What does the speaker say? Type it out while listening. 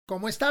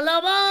¿Cómo está la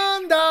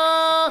banda?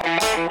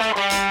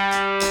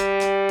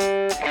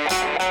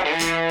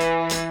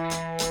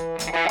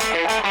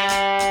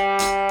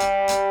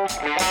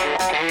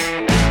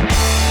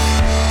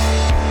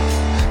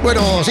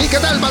 Bueno, sí, ¿qué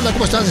tal, banda?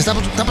 ¿Cómo están?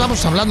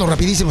 Estamos hablando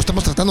rapidísimo,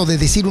 estamos tratando de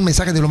decir un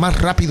mensaje de lo más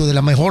rápido, de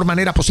la mejor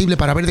manera posible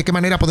para ver de qué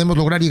manera podemos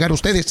lograr llegar a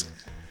ustedes.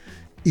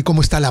 ¿Y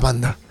cómo está la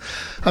banda?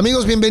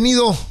 Amigos,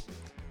 bienvenidos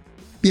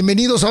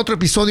a otro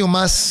episodio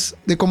más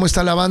de Cómo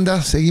está la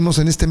banda. Seguimos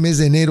en este mes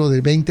de enero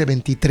del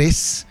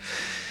 2023.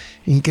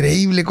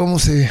 Increíble cómo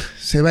se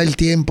va el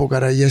tiempo,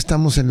 caray. Ya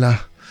estamos en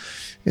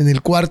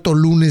el cuarto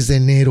lunes de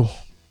enero.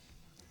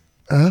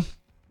 ¿Ah?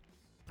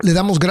 Le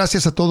damos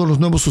gracias a todos los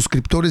nuevos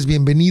suscriptores.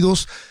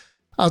 Bienvenidos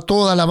a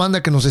toda la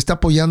banda que nos está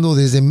apoyando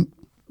desde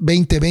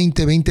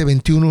 2020,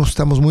 2021.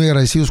 Estamos muy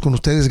agradecidos con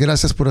ustedes.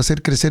 Gracias por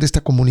hacer crecer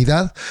esta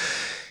comunidad.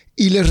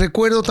 Y les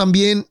recuerdo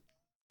también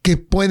que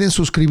pueden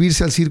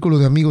suscribirse al círculo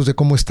de amigos de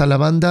Cómo está la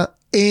banda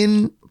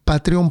en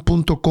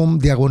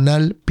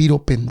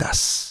patreon.com/Piro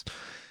Pendas.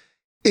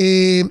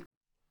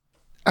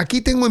 Aquí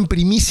tengo en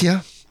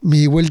primicia, me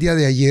llegó el día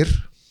de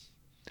ayer,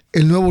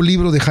 el nuevo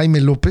libro de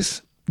Jaime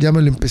López. Ya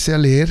me lo empecé a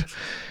leer.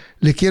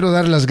 Le quiero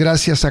dar las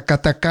gracias a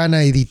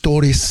Katakana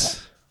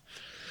Editores.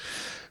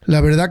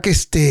 La verdad que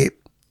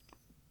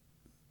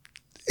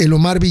el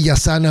Omar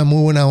Villasana,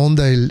 muy buena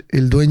onda,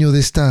 el dueño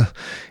de esta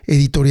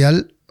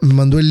editorial, me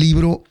mandó el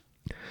libro.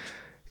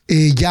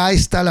 Ya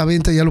está a la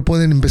venta, ya lo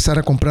pueden empezar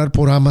a comprar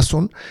por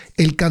Amazon.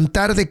 El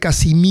Cantar de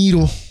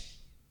Casimiro,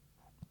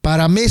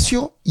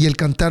 Paramesio y el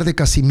Cantar de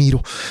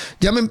Casimiro.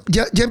 Ya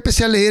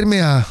empecé a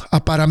leerme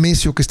a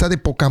Paramesio, que está de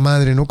poca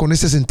madre, ¿no? Con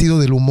ese sentido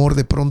del humor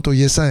de pronto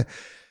y ese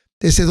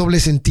doble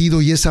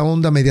sentido y esa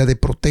onda media de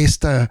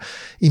protesta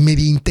y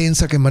media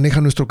intensa que maneja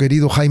nuestro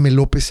querido Jaime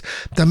López.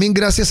 También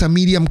gracias a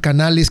Miriam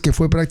Canales, que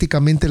fue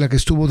prácticamente la que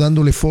estuvo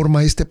dándole forma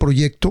a este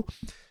proyecto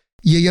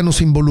y ella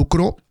nos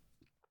involucró.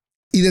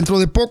 Y dentro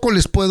de poco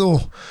les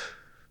puedo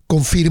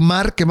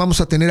confirmar que vamos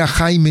a tener a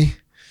Jaime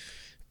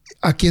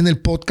aquí en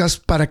el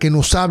podcast para que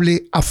nos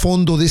hable a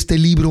fondo de este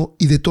libro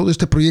y de todo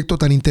este proyecto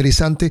tan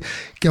interesante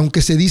que,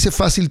 aunque se dice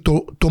fácil,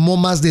 tomó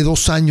más de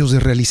 2 años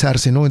de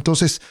realizarse, ¿no?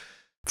 Entonces,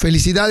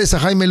 felicidades a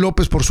Jaime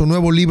López por su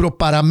nuevo libro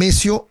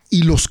Paramesio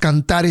y los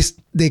Cantares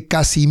de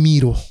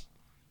Casimiro.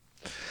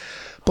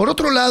 Por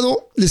otro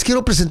lado, les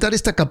quiero presentar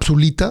esta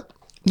capsulita.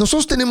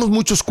 Nosotros tenemos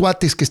muchos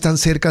cuates que están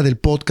cerca del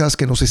podcast,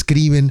 que nos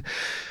escriben.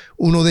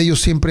 Uno de ellos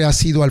siempre ha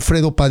sido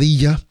Alfredo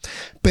Padilla,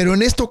 pero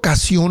en esta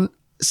ocasión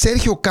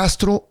Sergio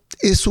Castro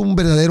es un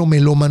verdadero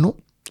melómano,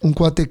 un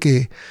cuate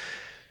que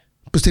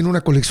pues tiene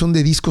una colección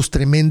de discos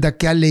tremenda,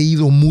 que ha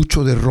leído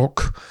mucho de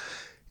rock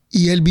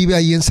y él vive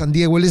ahí en San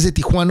Diego. Él es de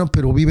Tijuana,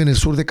 pero vive en el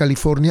sur de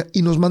California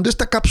y nos mandó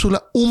esta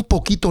cápsula un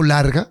poquito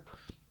larga,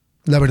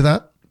 la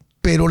verdad,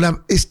 pero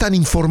es tan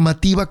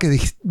informativa que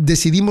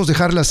decidimos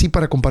dejarla así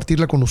para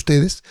compartirla con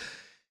ustedes.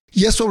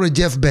 Y es sobre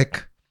Jeff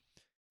Beck.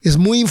 Es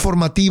muy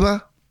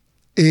informativa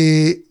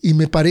y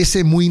me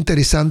parece muy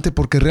interesante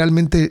porque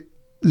realmente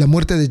la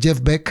muerte de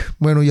Jeff Beck,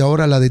 bueno, y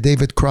ahora la de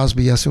David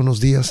Crosby hace unos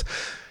días,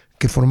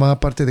 que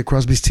formaba parte de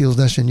Crosby, Stills,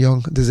 Nash &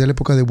 Young desde la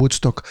época de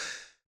Woodstock.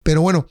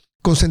 Pero bueno,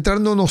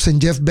 concentrándonos en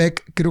Jeff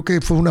Beck, creo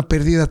que fue una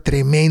pérdida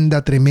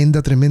tremenda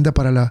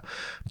para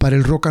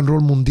el rock and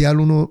roll mundial.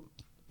 Uno,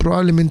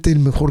 probablemente el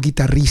mejor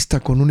guitarrista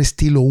con un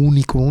estilo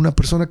único, una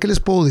persona, ¿qué les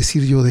puedo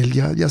decir yo de él?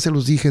 Ya se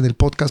los dije en el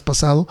podcast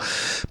pasado,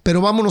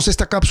 pero vámonos a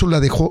esta cápsula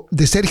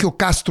de Sergio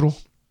Castro.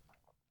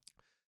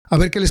 A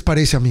ver qué les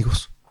parece,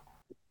 amigos.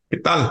 ¿Qué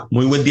tal?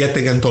 Muy buen día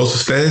tengan todos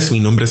ustedes. Mi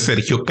nombre es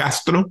Sergio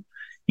Castro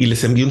y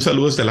les envío un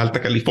saludo desde la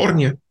Alta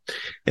California.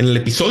 En el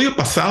episodio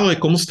pasado de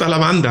Cómo está la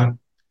banda,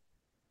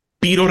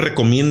 Piro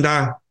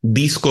recomienda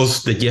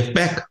discos de Jeff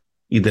Beck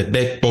y de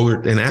Beck,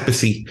 Bogert and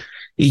Appice.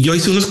 Y yo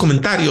hice unos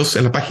comentarios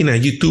en la página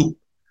de YouTube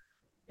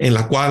en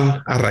la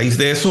cual, a raíz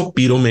de eso,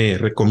 Piro me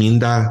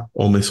recomienda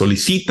o me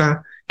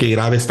solicita que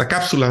grabe esta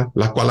cápsula,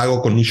 la cual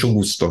hago con mucho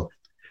gusto.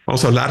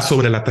 Vamos a hablar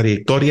sobre la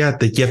trayectoria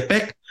de Jeff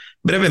Beck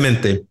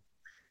brevemente,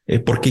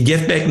 porque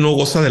Jeff Beck no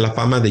goza de la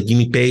fama de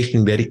Jimmy Page,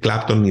 ni de Eric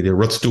Clapton, ni de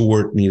Rod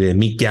Stewart, ni de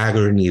Mick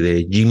Jagger, ni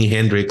de Jimi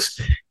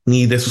Hendrix,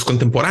 ni de sus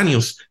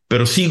contemporáneos,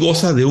 pero sí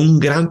goza de un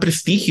gran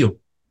prestigio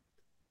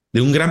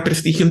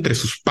entre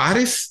sus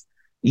pares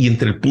y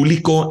entre el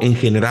público en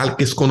general,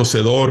 que es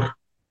conocedor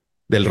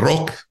del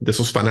rock, de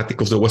esos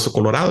fanáticos de Hueso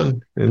Colorado,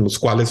 en los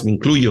cuales me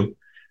incluyo.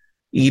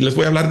 Y les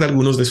voy a hablar de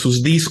algunos de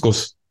sus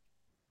discos.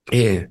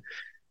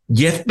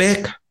 Jeff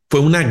Beck fue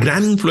una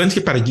gran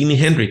influencia para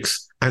Jimi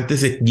Hendrix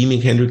antes de que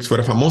Jimi Hendrix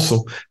fuera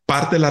famoso.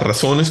 Parte de las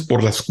razones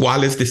por las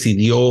cuales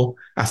decidió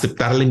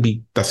aceptar la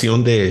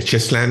invitación de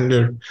Chet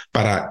Slander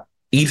para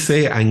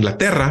irse a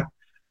Inglaterra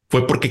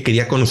fue porque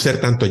quería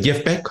conocer tanto a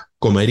Jeff Beck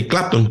como a Eric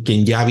Clapton,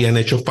 quien ya habían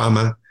hecho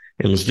fama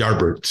en los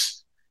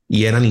Yardbirds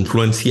y eran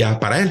influencia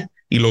para él.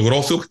 Y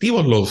logró su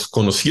objetivo, los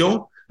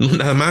conoció, no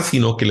nada más,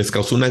 sino que les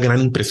causó una gran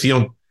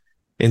impresión.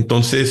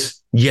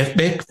 Entonces, Jeff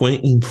Beck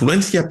fue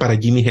influencia para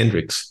Jimi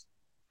Hendrix.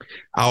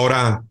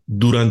 Ahora,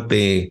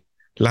 durante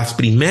las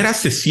primeras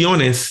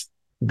sesiones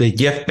de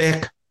Jeff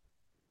Beck,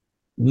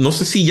 no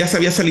sé si ya se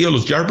había salido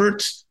los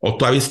Yardbirds o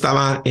todavía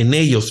estaba en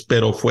ellos,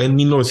 pero fue en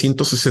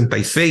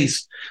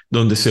 1966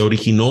 donde se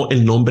originó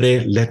el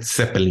nombre Led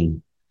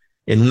Zeppelin,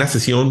 en una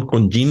sesión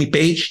con Jimmy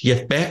Page,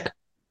 Jeff Beck,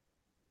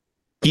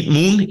 Keith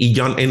Moon y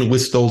John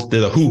Entwistle de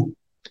The Who.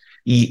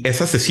 Y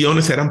esas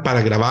sesiones eran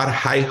para grabar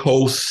Hi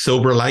Ho's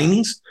Silver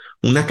Linings,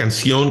 una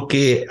canción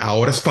que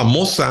ahora es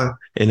famosa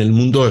en el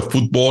mundo de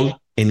fútbol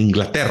en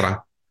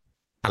Inglaterra.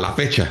 A la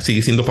fecha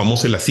sigue siendo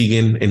famosa y la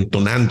siguen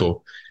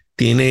entonando.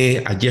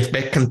 Tiene a Jeff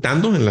Beck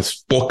cantando en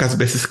las pocas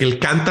veces que él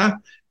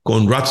canta,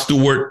 con Rod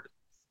Stewart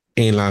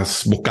en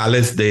las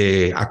vocales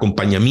de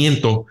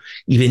acompañamiento.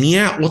 Y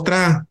venía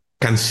otra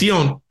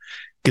canción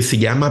que se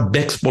llama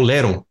Beck's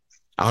Bolero.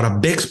 Ahora,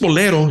 Beck's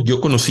Bolero, yo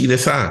conocí de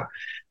esa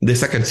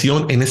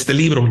canción en este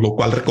libro, lo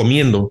cual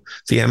recomiendo.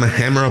 Se llama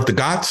Hammer of the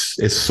Gods.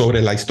 Es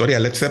sobre la historia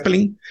de Led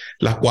Zeppelin,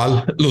 la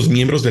cual los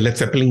miembros de Led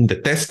Zeppelin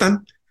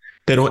detestan,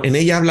 pero en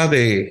ella habla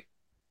de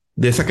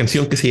esa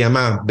canción que se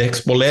llama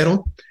Beck's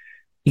Bolero,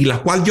 y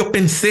la cual yo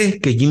pensé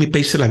que Jimmy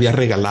Page se la había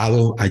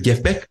regalado a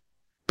Jeff Beck,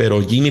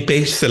 pero Jimmy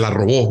Page se la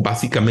robó.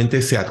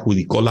 Básicamente se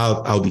adjudicó la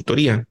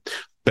autoría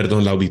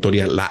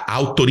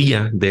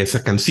de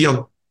esa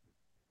canción.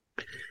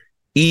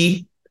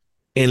 Y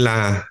en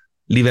la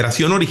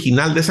liberación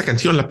original de esa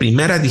canción, la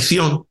primera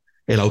edición,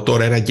 el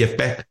autor era Jeff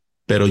Beck,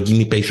 pero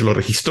Jimmy Page lo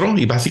registró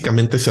y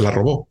básicamente se la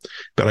robó.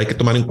 Pero hay que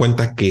tomar en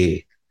cuenta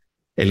que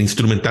el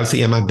instrumental se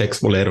llama Beck's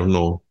Bolero,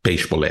 no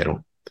Page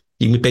Bolero.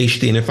 Jimmy Page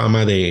tiene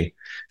fama de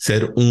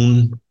ser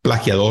un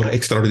plagiador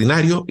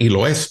extraordinario y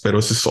lo es, pero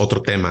ese es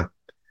otro tema.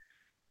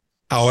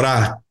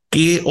 Ahora,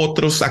 ¿qué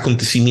otros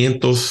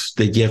acontecimientos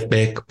de Jeff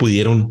Beck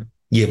pudieron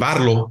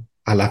llevarlo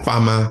a la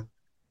fama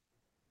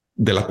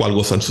de la cual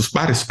gozan sus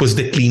pares? Pues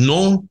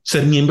declinó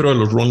ser miembro de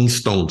los Rolling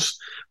Stones.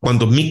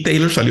 Cuando Mick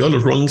Taylor salió de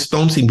los Rolling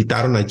Stones,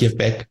 invitaron a Jeff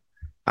Beck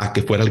a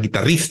que fuera el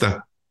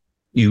guitarrista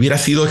y hubiera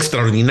sido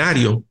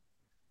extraordinario,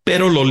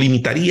 pero lo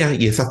limitaría,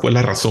 y esa fue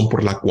la razón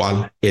por la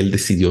cual él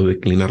decidió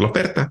declinar la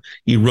oferta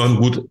y Ron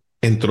Wood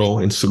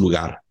entró en su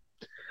lugar.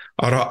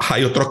 Ahora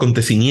hay otro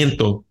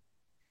acontecimiento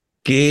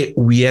que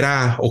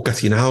hubiera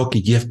ocasionado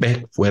que Jeff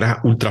Beck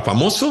fuera ultra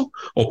famoso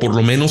o por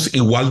lo menos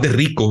igual de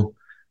rico,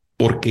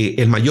 porque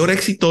el mayor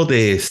éxito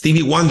de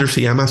Stevie Wonder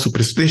se llama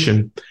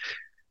Superstition.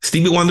 Jeff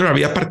Beck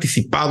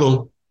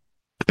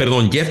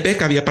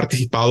había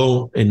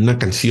participado en una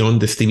canción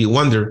de Stevie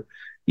Wonder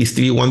y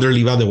Stevie Wonder le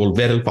iba a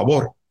devolver el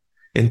favor.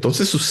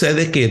 Entonces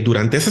sucede que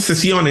durante esas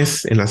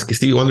sesiones en las que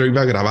Stevie Wonder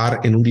iba a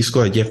grabar en un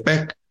disco de Jeff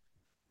Beck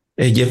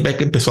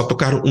empezó a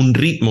tocar un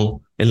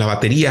ritmo en la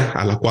batería,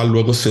 a la cual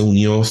luego se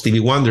unió Stevie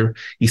Wonder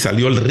y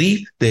salió el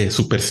riff de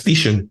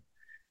Superstition.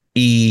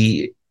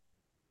 Y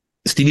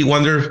Stevie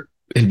Wonder,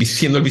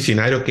 siendo el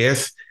visionario que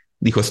es,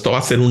 dijo, esto va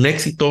a ser un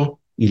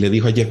éxito, y le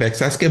dijo a Jeff Beck,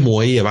 ¿sabes qué? Me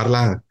voy a llevar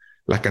la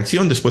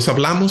canción. Después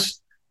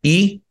hablamos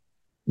y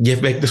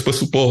Jeff Beck después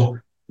supo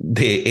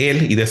de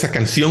él y de esa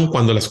canción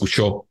cuando la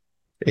escuchó.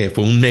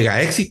 Fue un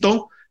mega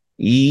éxito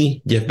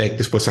y Jeff Beck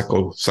después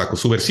sacó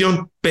su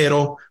versión,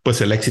 pero pues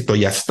el éxito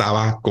ya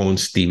estaba con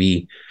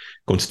Stevie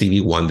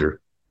Wonder.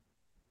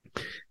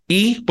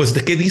 Y pues,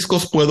 ¿de qué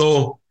discos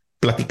puedo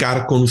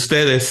platicar con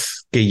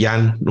ustedes que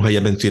ya nos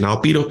haya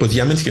mencionado Piro? Pues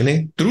ya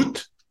mencioné Truth.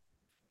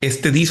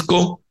 Este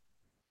disco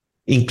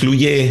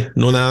incluye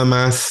no nada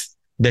más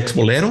Beck's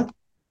Bolero.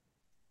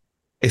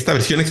 Esta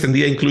versión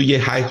extendida incluye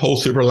Hi Ho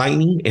Silver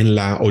Lining, en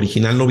la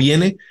original no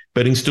viene,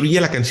 pero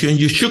incluye la canción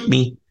You Shook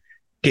Me,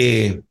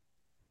 que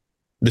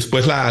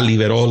después la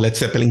liberó Led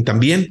Zeppelin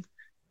también.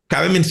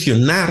 Cabe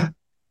mencionar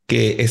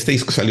que este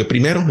disco salió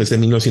primero, es de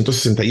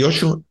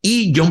 1968,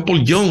 y John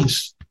Paul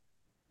Jones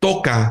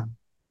toca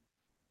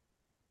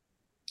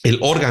el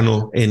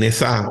órgano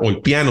o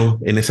el piano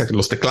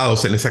los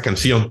teclados en esa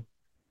canción.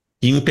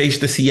 Jimmy Page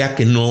decía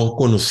que no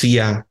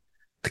conocía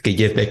que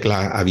Jeff Beck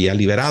la había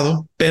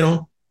liberado,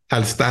 pero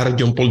al estar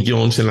John Paul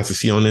Jones en las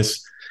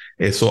sesiones,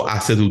 eso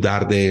hace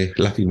dudar de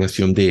la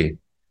afirmación de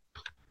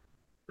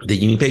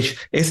Jimmy Page.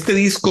 Este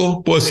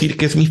disco puedo decir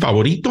que es mi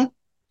favorito.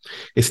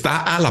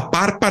 Está a la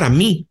par para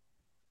mí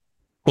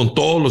con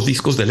todos los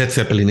discos de Led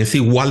Zeppelin. Es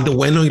igual de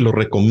bueno y lo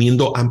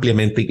recomiendo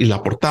ampliamente. Y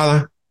la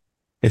portada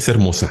es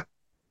hermosa.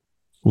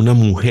 Una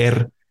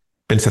mujer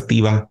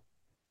pensativa,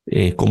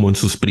 como en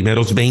sus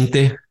primeros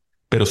 20,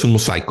 pero es un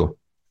mosaico.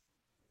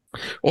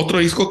 Otro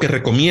disco que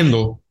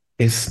recomiendo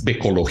es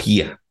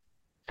Becología.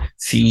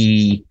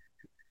 Si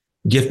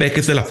Jeff Beck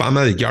es de la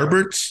fama de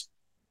Yardbirds,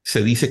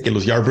 se dice que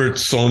los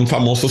Yardbirds son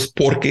famosos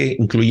porque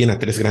incluyen a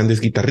 3 grandes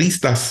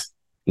guitarristas.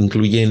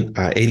 Incluyen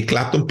a Eric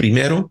Clapton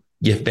primero,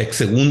 Jeff Beck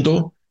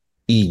segundo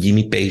y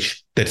Jimmy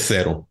Page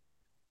tercero.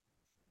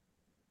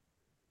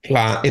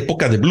 La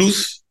época de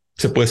blues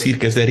se puede decir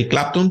que es de Eric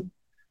Clapton.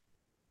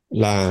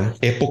 La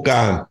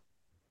época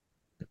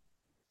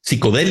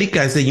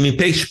psicodélica es de Jimmy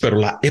Page, pero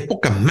la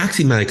época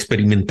máxima de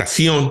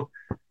experimentación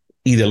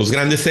y de los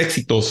grandes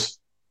éxitos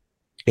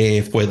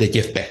fue de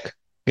Jeff Beck.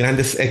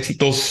 Grandes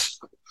éxitos.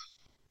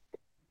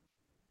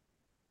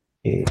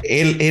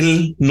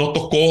 Él no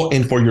tocó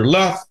en For Your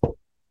Love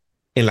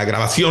en la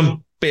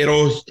grabación,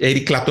 pero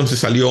Eric Clapton se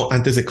salió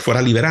antes de que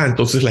fuera liberada,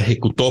 entonces la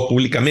ejecutó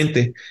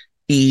públicamente.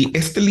 Y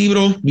este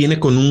libro viene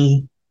con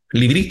un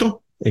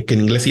librito que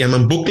en inglés se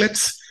llaman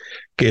booklets,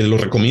 que lo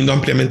recomiendo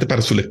ampliamente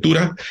para su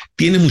lectura.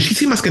 Tiene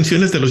muchísimas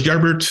canciones de los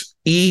Yardbirds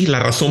y la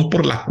razón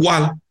por la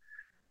cual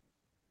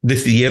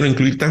decidieron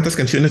incluir tantas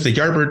canciones de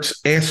Yardbirds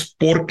es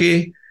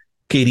porque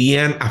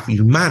querían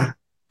afirmar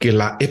que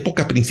la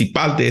época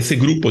principal de ese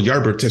grupo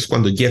Yardbirds es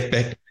cuando Jeff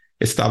Beck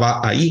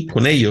estaba ahí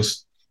con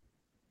ellos.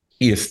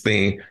 Y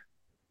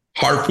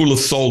Heart Full of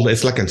Soul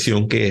es la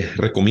canción que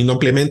recomiendo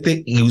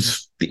ampliamente y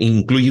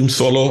incluye un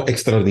solo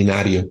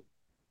extraordinario.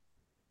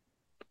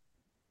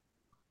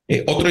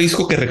 Otro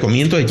disco que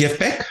recomiendo de Jeff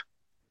Beck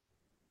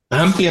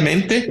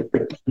ampliamente.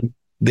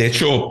 De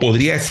hecho,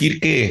 podría decir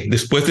que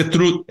después de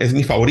Truth es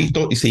mi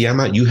favorito y se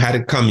llama You Had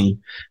It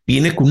Coming.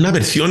 Viene con una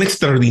versión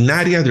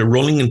extraordinaria de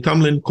Rolling and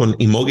Tumbling con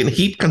Imogen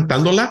Heap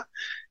cantándola.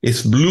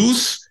 Es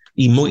blues.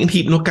 Imogen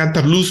Heap no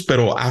canta blues,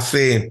 pero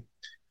hace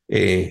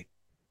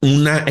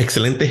una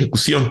excelente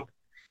ejecución.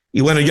 Y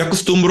bueno, yo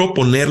acostumbro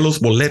poner los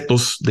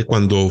boletos de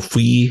cuando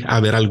fui a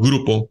ver al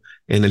grupo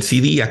en el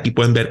CD. Aquí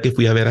pueden ver que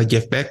fui a ver a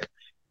Jeff Beck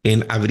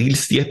en abril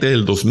 7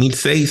 del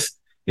 2006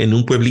 en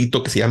un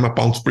pueblito que se llama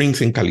Palm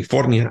Springs, en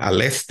California,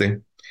 al este.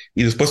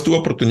 Y después tuve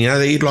oportunidad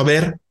de irlo a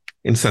ver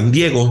en San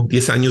Diego,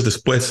 10 años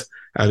después,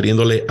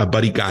 abriéndole a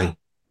Buddy Guy.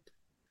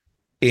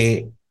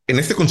 En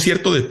este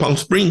concierto de Palm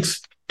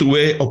Springs,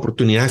 tuve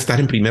oportunidad de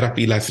estar en primera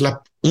fila. Es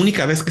la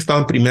única vez que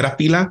estaba en primera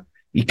fila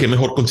y qué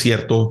mejor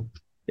concierto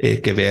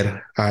que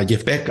ver a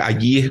Jeff Beck.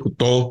 Allí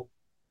ejecutó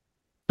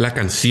la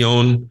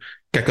canción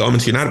que acabo de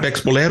mencionar,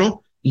 Beck's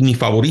Bolero, y mi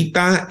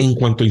favorita en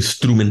cuanto a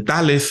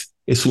instrumentales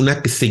es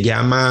una que se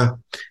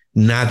llama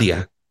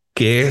Nadia,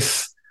 que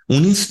es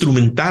un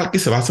instrumental que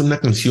se basa en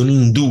una canción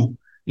hindú,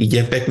 y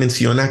Jeff Beck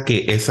menciona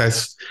que esa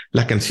es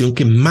la canción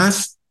que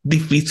más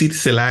difícil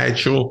se la ha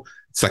hecho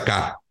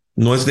sacar.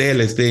 No es de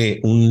él, es de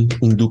un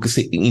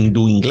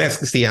hindú inglés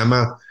que se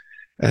llama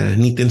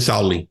Nitin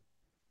Sawley.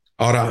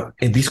 Ahora,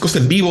 en discos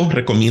en vivo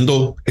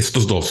recomiendo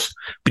estos dos.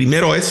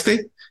 Primero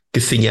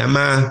que se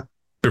llama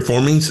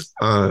Performance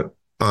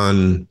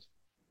on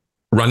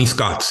Ronnie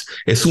Scott's.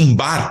 Es un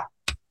bar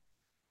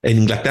en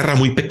Inglaterra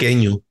muy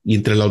pequeño y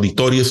entre el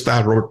auditorio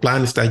está Robert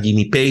Plant, está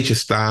Jimmy Page,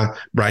 está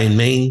Brian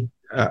May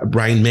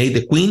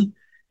de Queen,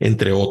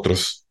 entre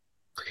otros.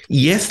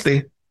 Y es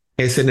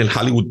en el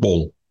Hollywood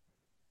Bowl.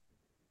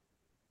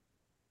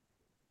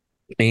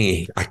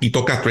 Aquí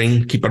toca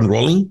Train Keep on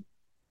Rolling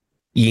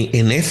y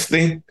en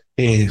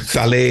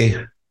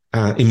sale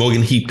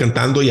Imogen Heap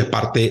cantando y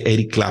aparte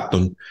Eric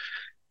Clapton.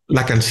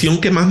 La canción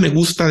que más me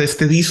gusta de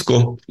este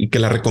disco y que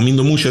la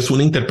recomiendo mucho es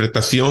una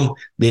interpretación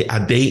de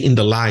A Day in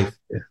the Life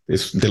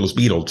de los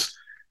Beatles.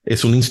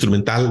 Es un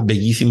instrumental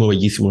bellísimo,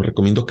 bellísimo.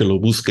 Recomiendo que lo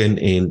busquen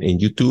en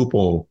YouTube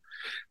o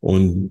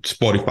en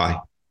Spotify.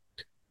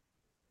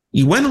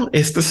 Y bueno,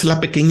 esta es la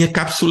pequeña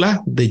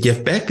cápsula de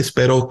Jeff Beck.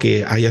 Espero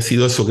que haya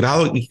sido de su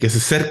agrado y que se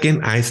acerquen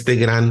a este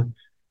gran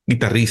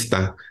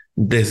guitarrista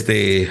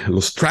desde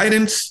los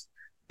Tridents,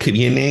 que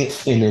viene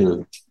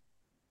en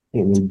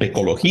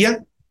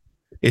Becología.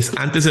 Es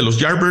antes de los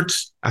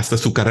Yardbirds hasta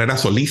su carrera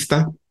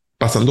solista,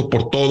 pasando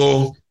por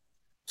todo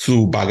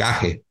su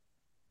bagaje,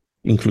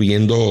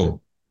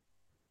 incluyendo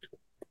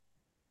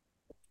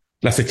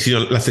las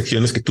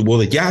secciones que tuvo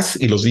de jazz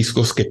y los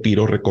discos que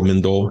Piro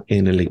recomendó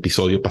en el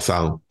episodio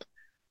pasado.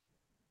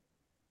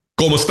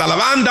 ¿Cómo está la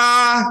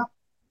banda?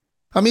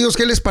 Amigos,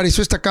 ¿qué les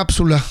pareció esta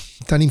cápsula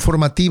tan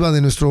informativa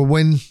de nuestro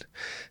buen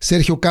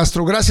Sergio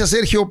Castro? Gracias,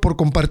 Sergio, por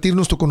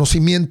compartirnos tu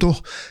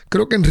conocimiento.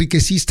 Creo que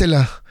enriqueciste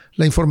la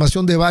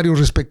información de varios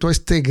respecto a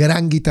este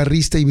gran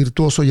guitarrista y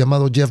virtuoso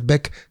llamado Jeff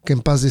Beck, que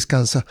en paz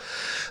descansa.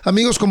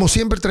 Amigos, como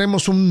siempre,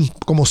 traemos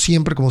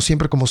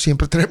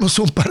traemos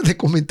un par de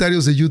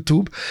comentarios de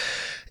YouTube.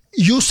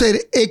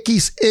 User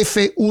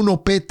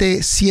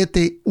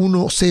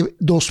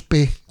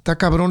XF1PT71C2P. Está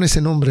cabrón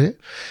ese nombre, ¿eh?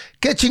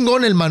 Qué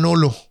chingón el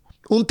Manolo.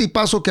 Un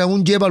tipazo que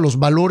aún lleva los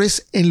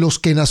valores en los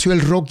que nació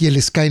el rock y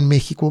el ska en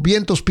México.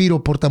 Vientos,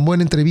 Piro, por tan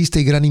buena entrevista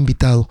y gran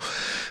invitado.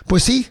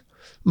 Pues sí,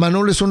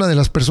 Manolo es una de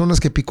las personas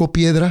que picó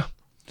piedra,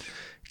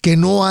 que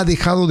no ha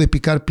dejado de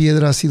picar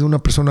piedra. Ha sido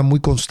una persona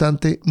muy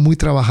constante, muy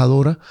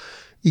trabajadora,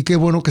 y qué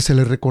bueno que se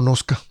le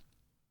reconozca.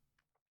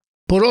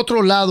 Por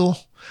otro lado,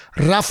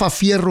 Rafa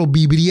Fierro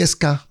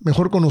Vibriesca,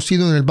 mejor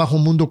conocido en el bajo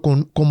mundo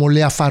como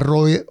Lea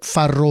Faro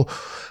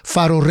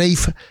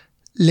Reif,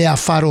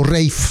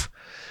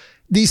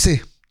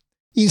 dice: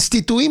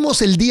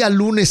 instituimos el día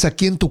lunes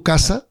aquí en tu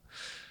casa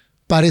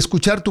para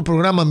escuchar tu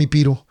programa, mi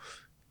Piro.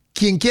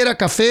 Quien quiera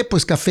café,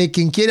 pues café.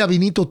 Quien quiera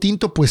vinito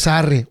tinto, pues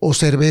arre o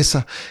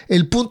cerveza.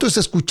 El punto es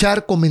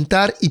escuchar,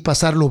 comentar y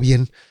pasarlo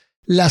bien.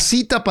 La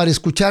cita para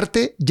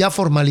escucharte, ya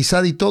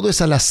formalizada y todo,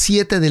 es a las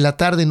 7 de la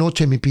tarde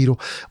noche, mi Piro.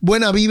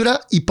 Buena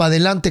vibra y pa'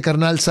 adelante,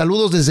 carnal.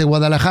 Saludos desde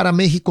Guadalajara,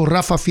 México,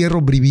 Rafa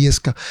Fierro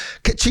Briviesca.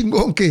 Qué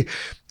chingón que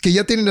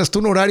ya tienen hasta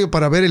un horario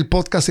para ver el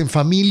podcast en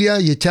familia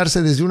y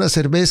echarse desde una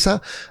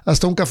cerveza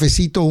hasta un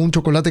cafecito o un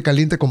chocolate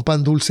caliente con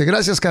pan dulce.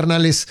 Gracias,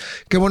 carnales.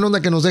 Qué buena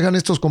onda que nos dejan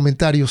estos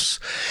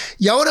comentarios.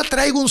 Y ahora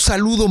traigo un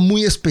saludo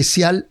muy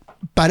especial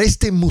para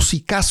este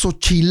musicazo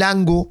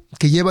chilango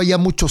que lleva ya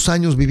muchos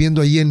años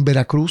viviendo ahí en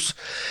Veracruz.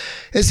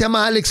 Él se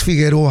llama Alex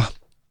Figueroa.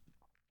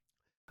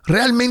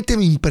 Realmente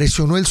me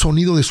impresionó el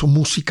sonido de su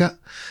música.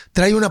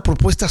 Trae una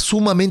propuesta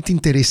sumamente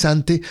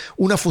interesante,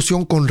 una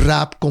fusión con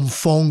rap, con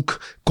funk,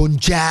 con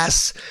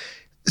jazz.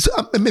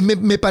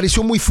 Me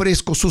pareció muy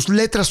fresco. Sus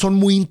letras son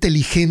muy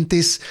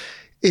inteligentes.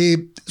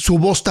 Su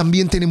voz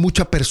también tiene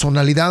mucha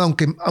personalidad,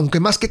 aunque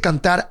más que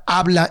cantar,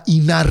 habla y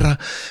narra,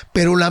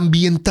 pero la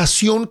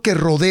ambientación que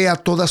rodea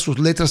todas sus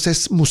letras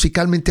es,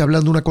 musicalmente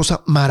hablando, una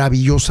cosa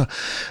maravillosa.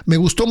 Me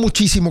gustó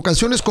muchísimo.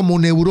 Canciones como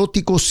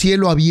Neurótico,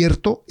 Cielo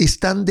Abierto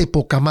están de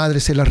poca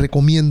madre, se las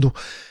recomiendo.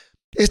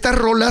 Estas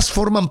rolas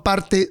forman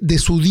parte de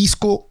su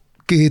disco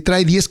que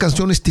trae 10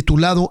 canciones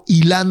titulado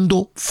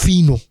Hilando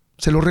Fino.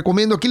 Se lo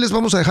recomiendo. Aquí les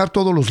vamos a dejar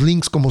todos los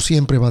links como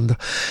siempre, banda.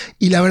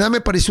 Y la verdad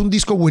me pareció un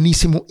disco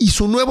buenísimo. Y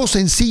su nuevo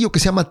sencillo que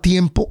se llama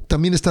Tiempo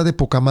también está de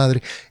poca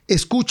madre.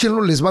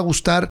 Escúchenlo, les va a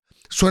gustar.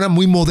 Suena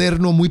muy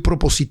moderno, muy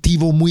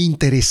propositivo, muy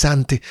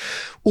interesante.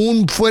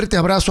 Un fuerte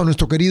abrazo a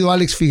nuestro querido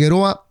Alex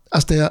Figueroa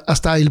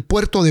hasta el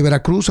puerto de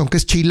Veracruz, aunque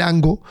es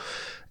chilango.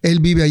 Él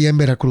vive allá en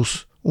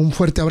Veracruz. Un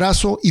fuerte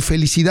abrazo y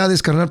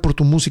felicidades, carnal, por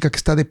tu música que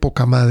está de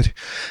poca madre.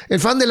 El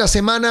fan de la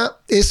semana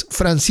es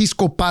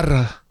Francisco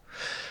Parra.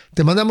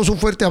 Te mandamos un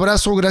fuerte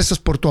abrazo, gracias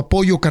por tu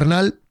apoyo,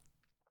 carnal.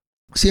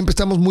 Siempre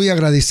estamos muy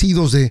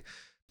agradecidos de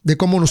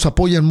cómo nos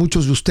apoyan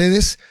muchos de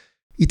ustedes.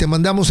 Y te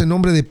mandamos en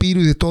nombre de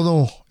Piro y de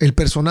todo el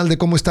personal de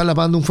Cómo Está la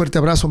Banda un fuerte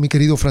abrazo, mi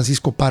querido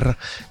Francisco Parra.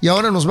 Y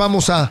ahora nos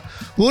vamos a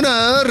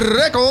unas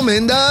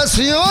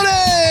recomendaciones.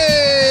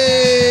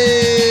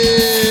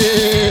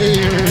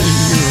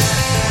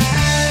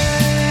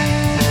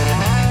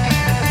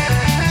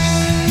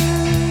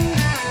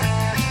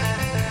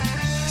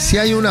 Si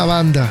hay una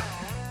banda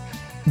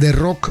de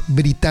rock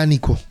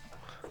británico,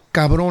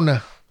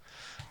 cabrona,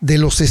 de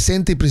los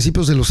 60 y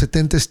principios de los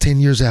 70, es 10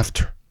 Years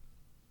After.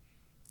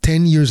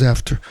 10 Years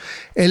After.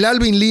 El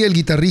Alvin Lee, el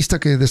guitarrista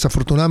que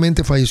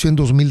desafortunadamente falleció en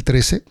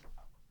 2013,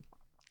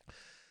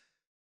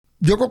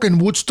 yo creo que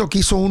en Woodstock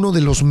hizo uno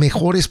de los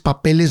mejores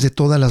papeles de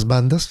todas las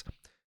bandas,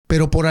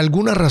 pero por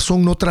alguna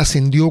razón no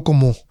trascendió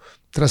como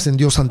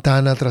trascendió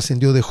Santana,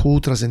 trascendió The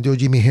Who, trascendió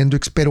Jimi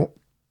Hendrix, pero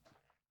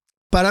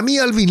para mí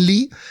Alvin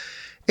Lee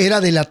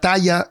era de la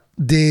talla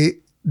de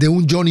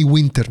un Johnny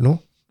Winter,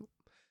 ¿no?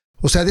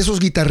 O sea, de esos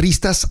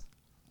guitarristas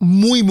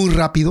muy, muy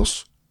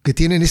rápidos, que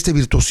tienen este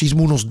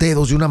virtuosismo, unos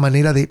dedos y una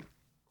manera de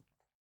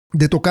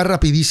tocar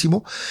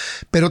rapidísimo,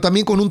 pero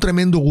también con un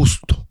tremendo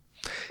gusto.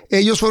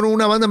 Ellos fueron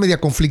una banda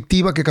media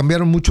conflictiva que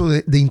cambiaron mucho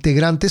de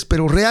integrantes,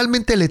 pero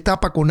realmente la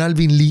etapa con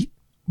Alvin Lee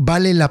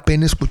vale la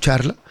pena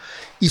escucharla.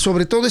 Y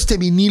sobre todo este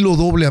vinilo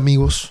doble,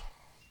 amigos,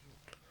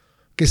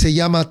 que se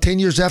llama 10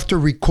 Years After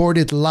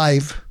Recorded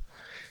Live.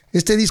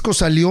 Este disco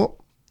salió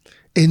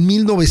en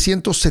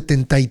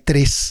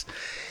 1973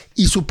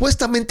 y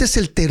supuestamente es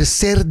el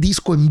tercer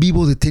disco en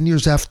vivo de 10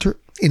 Years After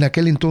en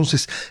aquel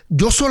entonces.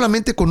 Yo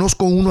solamente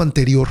conozco uno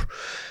anterior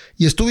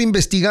y estuve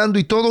investigando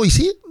y todo, y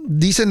sí,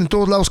 dicen en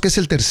todos lados que es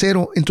el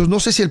tercero. Entonces no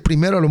sé si el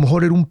primero a lo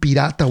mejor era un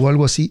pirata o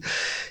algo así.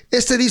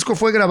 Este disco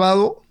fue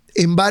grabado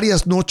en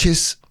varias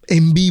noches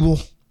en vivo,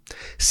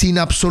 sin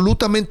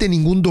absolutamente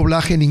ningún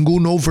doblaje,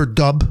 ningún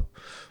overdub.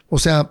 O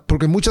sea,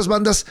 porque muchas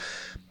bandas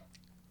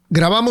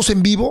grabamos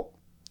en vivo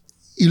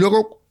y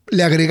luego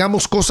le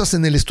agregamos cosas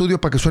en el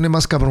estudio para que suene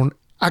más cabrón.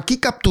 Aquí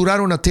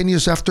capturaron a 10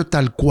 Years After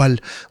tal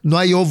cual. No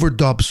hay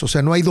overdubs, o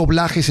sea, no hay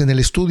doblajes en el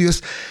estudio.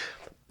 Es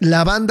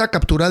la banda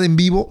capturada en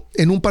vivo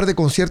en un par de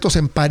conciertos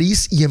en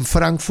París y en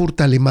Frankfurt,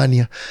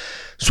 Alemania.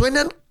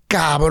 Suenan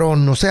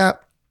cabrón, o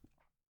sea,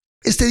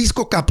 este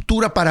disco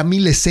captura para mí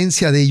la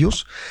esencia de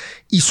ellos.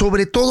 Y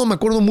sobre todo me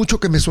acuerdo mucho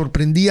que me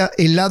sorprendía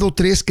el lado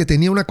 3, que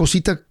tenía una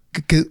cosita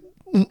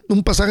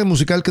un pasaje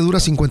musical que dura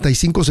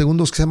 55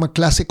 segundos que se llama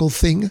Classical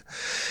Thing,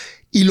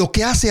 y lo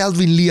que hace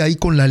Alvin Lee ahí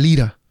con la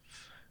lira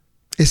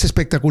es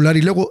espectacular.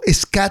 Y luego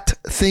Scat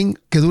Thing,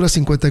 que dura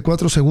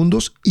 54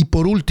 segundos, y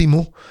por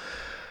último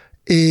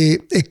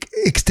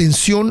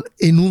extensión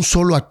en un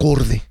solo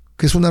acorde,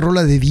 que es una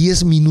rola de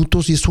 10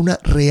 minutos y es una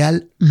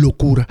real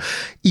locura.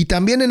 Y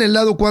también en el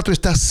lado 4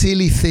 está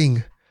Silly Thing,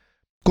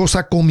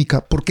 cosa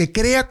cómica, porque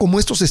crea como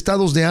estos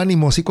estados de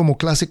ánimo, así como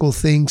Classical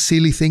Thing,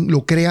 Silly Thing,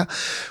 lo crea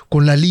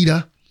con la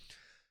lira.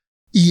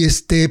 Y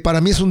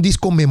para mí es un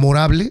disco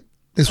memorable.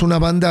 Es una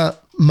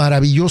banda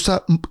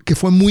maravillosa que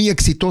fue muy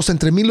exitosa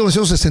entre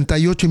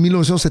 1968 y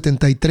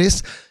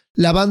 1973.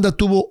 La banda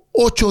tuvo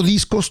 8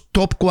 discos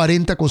top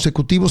 40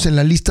 consecutivos en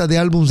la lista de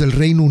álbumes del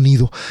Reino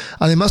Unido.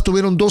 Además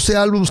tuvieron 12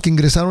 álbumes que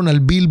ingresaron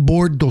al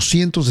Billboard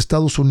 200 de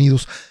Estados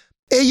Unidos.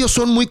 Ellos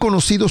son muy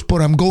conocidos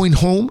por I'm Going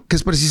Home, que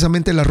es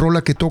precisamente la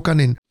rola que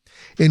tocan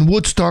en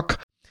Woodstock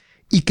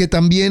y que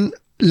también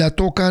la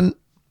tocan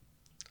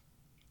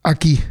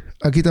aquí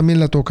también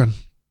la tocan.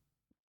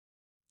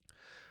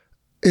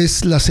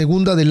 Es la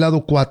segunda del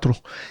lado 4.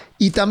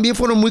 Y también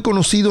fueron muy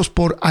conocidos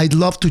por I'd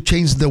Love to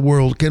Change the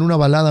World, que era una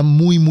balada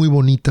muy, muy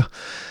bonita.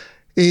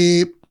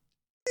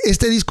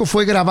 Este disco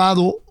fue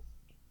grabado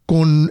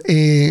con,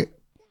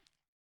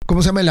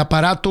 ¿cómo se llama? El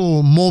aparato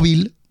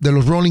móvil de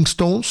los Rolling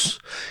Stones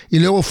y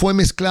luego fue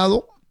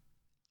mezclado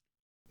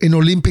en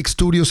Olympic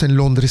Studios en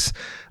Londres.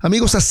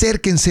 Amigos,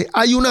 acérquense.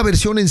 Hay una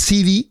versión en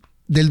CD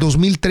del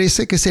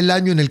 2013, que es el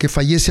año en el que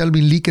fallece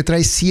Alvin Lee, que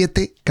trae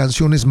 7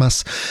 canciones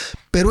más.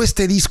 Pero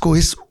este disco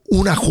es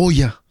una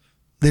joya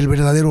del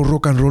verdadero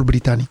rock and roll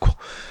británico.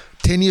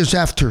 10 Years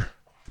After,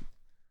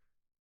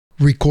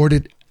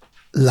 recorded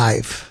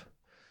live.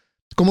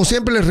 Como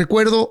siempre les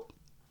recuerdo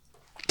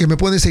que me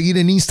pueden seguir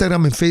en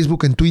Instagram, en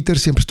Facebook, en Twitter.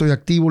 Siempre estoy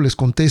activo, les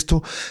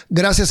contesto.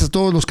 Gracias a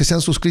todos los que se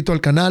han suscrito al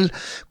canal.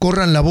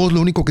 Corran la voz.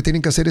 Lo único que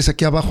tienen que hacer es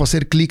aquí abajo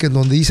hacer clic en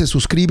donde dice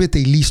suscríbete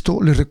y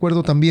listo. Les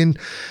recuerdo también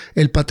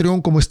el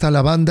Patreon, cómo está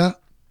la banda,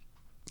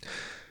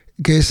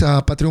 que es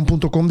a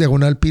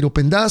patreon.com/Piro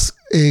Pendaz.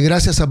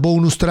 Gracias a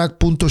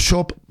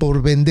bonustrack.shop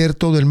por vender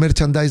todo el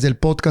merchandise del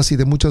podcast y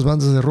de muchas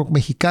bandas de rock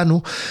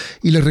mexicano.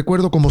 Y les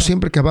recuerdo, como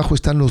siempre, que abajo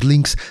están los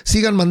links.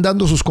 Sigan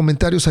mandando sus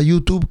comentarios a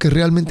YouTube, que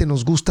realmente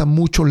nos gusta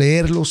mucho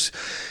leerlos.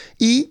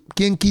 Y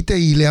quien quite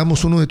y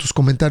leamos uno de tus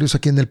comentarios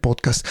aquí en el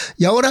podcast.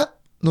 Y ahora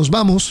nos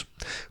vamos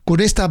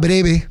con esta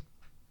breve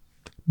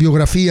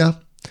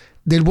biografía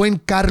del buen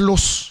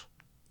Carlos,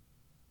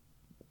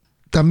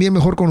 también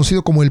mejor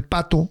conocido como el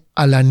Pato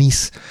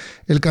Alanís,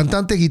 el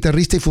cantante,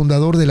 guitarrista y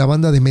fundador de la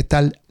banda de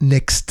metal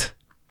Next.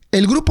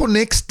 El grupo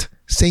Next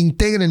se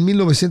integra en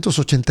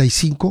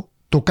 1985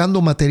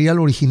 tocando material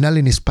original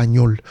en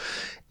español.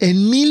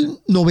 En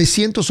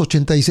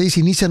 1986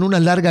 inician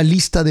una larga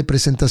lista de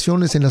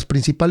presentaciones en las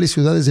principales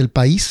ciudades del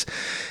país,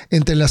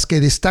 entre las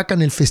que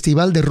destacan el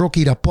Festival de Rock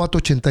Irapuato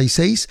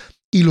 86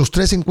 y los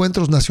 3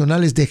 encuentros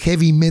nacionales de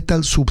heavy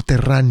metal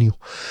subterráneo,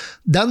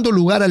 dando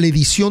lugar a la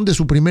edición de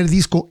su primer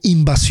disco,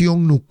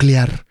 Invasión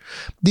Nuclear,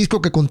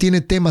 disco que contiene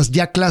temas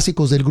ya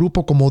clásicos del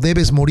grupo como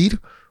Debes Morir,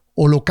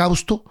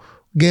 Holocausto,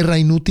 Guerra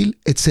Inútil,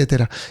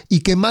 etc., y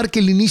que marca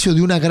el inicio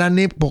de una gran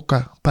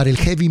época para el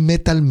heavy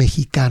metal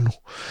mexicano.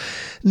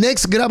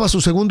 Next graba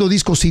su segundo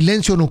disco,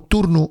 Silencio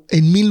Nocturno,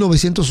 en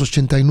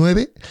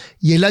 1989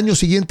 y el año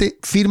siguiente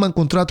firman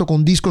contrato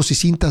con Discos y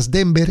Cintas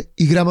Denver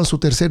y graban su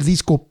tercer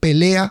disco,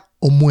 Pelea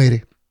o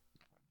Muere.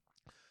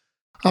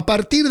 A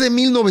partir de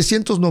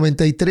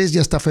 1993 y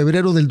hasta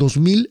febrero del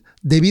 2000,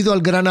 debido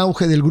al gran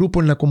auge del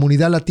grupo en la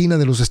comunidad latina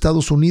de los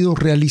Estados Unidos,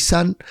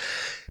 realizan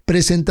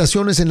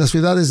presentaciones en las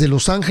ciudades de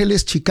Los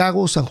Ángeles,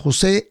 Chicago, San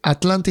José,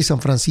 Atlanta y San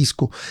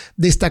Francisco.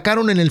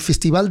 Destacaron en el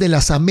Festival de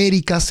las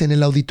Américas en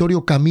el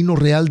Auditorio Camino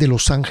Real de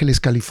Los Ángeles,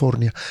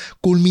 California,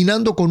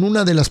 culminando con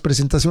una de las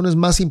presentaciones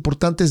más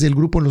importantes del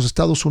grupo en los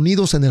Estados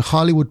Unidos en el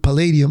Hollywood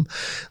Palladium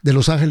de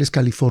Los Ángeles,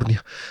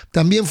 California.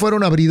 También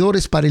fueron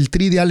abridores para el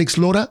Tri de Alex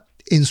Lora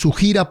en su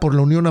gira por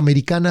la Unión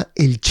Americana,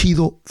 el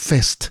Chido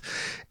Fest.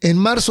 En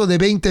marzo de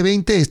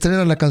 2020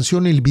 estrenan la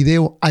canción y el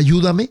video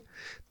Ayúdame,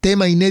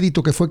 tema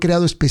inédito que fue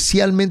creado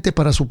especialmente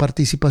para su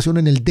participación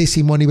en el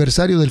 10º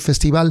aniversario del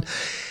festival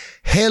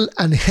Hell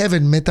and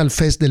Heaven Metal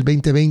Fest del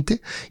 2020,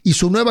 y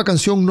su nueva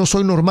canción No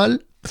Soy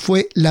Normal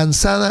fue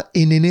lanzada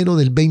en enero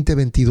del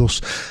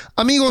 2022.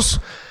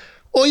 Amigos,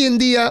 hoy en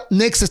día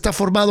Next está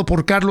formado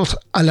por Carlos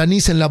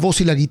Alanís en la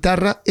voz y la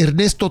guitarra,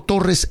 Ernesto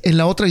Torres en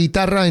la otra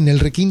guitarra en el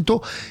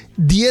requinto,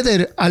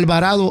 Dieder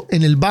Alvarado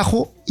en el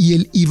bajo y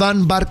el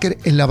Iván Barker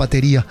en la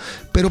batería.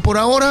 Pero por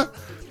ahora,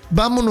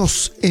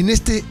 vámonos en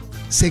este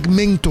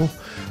segmento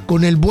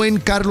con el buen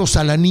Carlos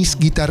Alanís,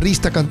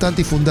 guitarrista,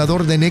 cantante y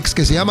fundador de Next,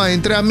 que se llama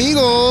Entre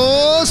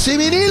Amigos y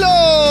Vinilo.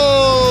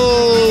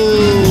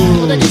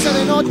 Yo te quise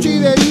de noche y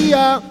de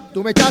día,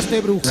 tú me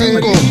echaste brujería.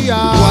 5,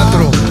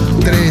 4,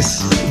 3,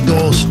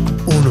 2,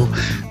 1.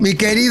 Mi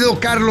querido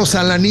Carlos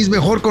Alanís,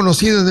 mejor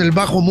conocido en el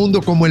bajo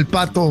mundo como El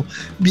Pato,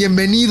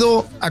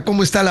 bienvenido a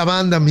 ¿Cómo está la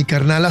banda, mi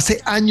carnal? Hace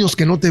años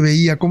que no te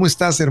veía. ¿Cómo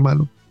estás,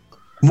 hermano?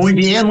 Muy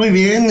bien, muy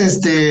bien.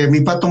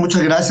 Mi Pato,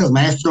 muchas gracias,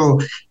 maestro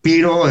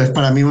Piro. Es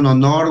para mí un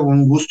honor,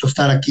 un gusto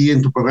estar aquí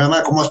en tu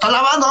programa. ¿Cómo está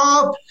la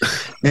banda?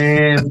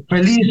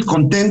 Feliz,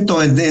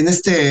 contento en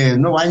este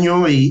nuevo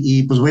año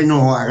y pues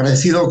bueno,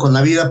 agradecido con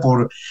la vida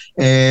por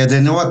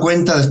de nueva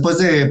cuenta, después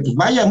de, pues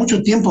vaya,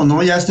 mucho tiempo,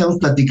 ¿no? Ya estamos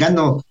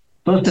platicando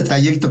todo este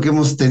trayecto que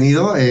hemos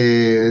tenido.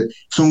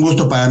 Es un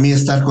gusto para mí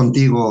estar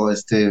contigo,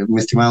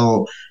 mi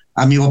estimado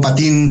amigo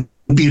Patín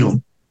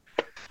Piro.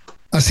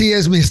 Así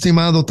es, mi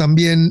estimado,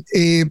 también.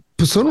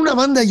 Pues son una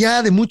banda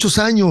ya de muchos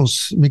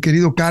años, mi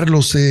querido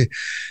Carlos.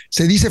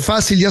 Se dice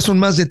fácil, ya son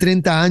más de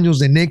 30 años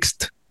de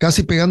Next,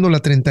 casi pegando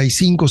la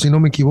 35, si no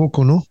me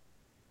equivoco, ¿no?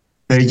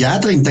 Ya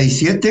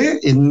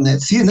 37, en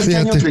este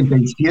año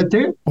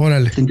 37.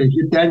 Órale.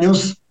 37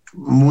 años,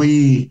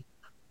 muy,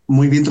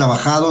 muy bien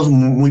trabajados,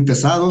 muy, muy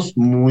pesados,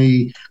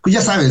 pues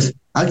ya sabes,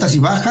 altas y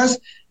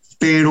bajas,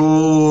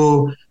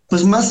 pero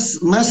pues más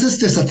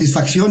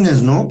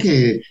satisfacciones, ¿no?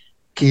 Que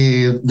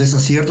que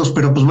desaciertos,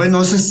 pero pues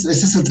bueno, ese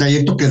es el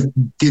trayecto que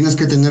tienes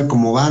que tener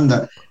como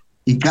banda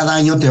y cada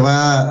año te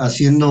va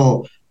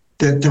haciendo,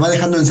 te va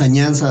dejando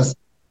enseñanzas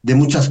de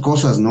muchas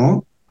cosas,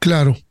 ¿no?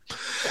 Claro,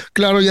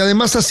 claro, y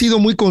además ha sido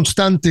muy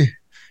constante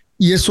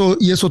y eso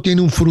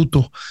tiene un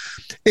fruto.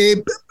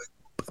 Eh,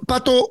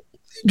 Pato,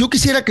 yo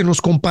quisiera que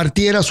nos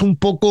compartieras un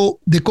poco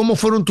de cómo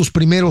fueron tus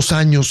primeros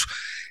años.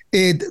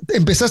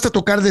 Empezaste a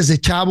tocar desde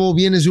chavo,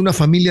 vienes de una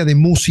familia de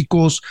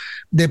músicos,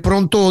 de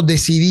pronto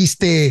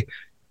decidiste,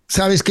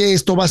 sabes qué,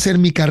 esto va a ser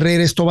mi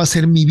carrera, esto va a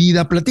ser mi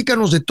vida.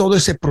 Platícanos de todo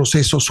ese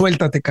proceso,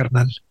 suéltate,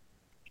 carnal.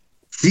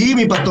 Sí,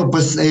 mi Pato,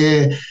 pues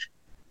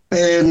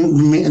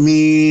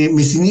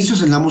mis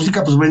inicios en la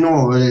música, pues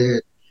bueno,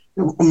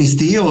 mis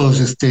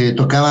tíos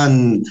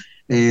tocaban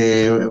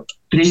eh,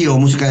 trío,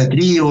 música de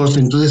tríos,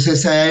 entonces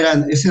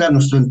ese era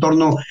nuestro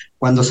entorno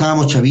cuando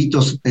estábamos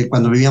chavitos,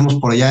 cuando vivíamos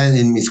por allá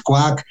en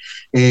Mixcoac,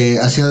 se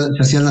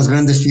hacían las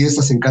grandes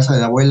fiestas en casa de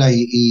la abuela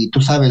y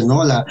tú sabes,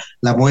 ¿no?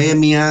 La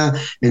bohemia,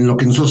 en lo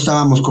que nosotros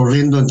estábamos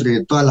corriendo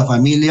entre toda la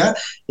familia,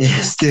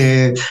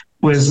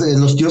 pues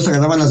los tíos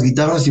agarraban las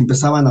guitarras y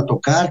empezaban a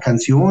tocar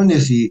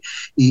canciones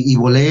y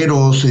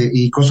boleros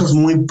y cosas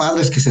muy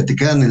padres que se te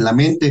quedan en la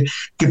mente,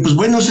 que pues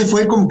bueno, se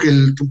fue como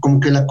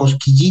que la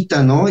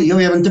cosquillita, ¿no? Y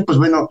obviamente pues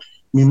bueno,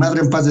 mi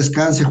madre en paz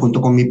descanse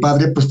junto con mi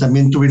padre pues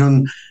también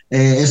tuvieron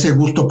ese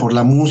gusto por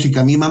la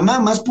música, mi mamá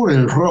más por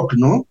el rock,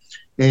 ¿no?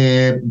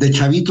 De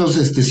chavitos,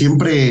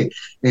 siempre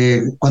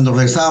cuando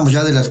regresábamos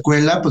ya de la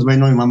escuela, pues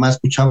bueno, mi mamá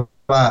escuchaba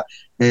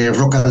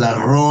Rock a la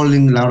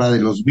Rolling, la hora de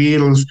los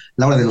Beatles,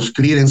 la hora de los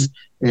Creedence,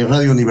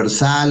 Radio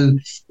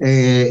Universal,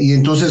 y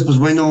entonces, pues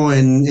bueno,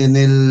 en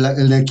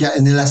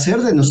el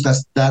hacer de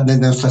nuestras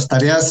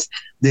tareas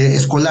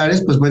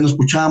escolares, pues bueno,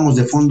 escuchábamos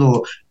de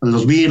fondo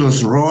los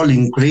Beatles,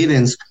 Rolling,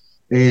 Creedence,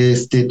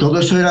 todo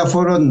eso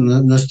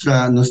fueron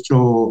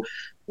nuestro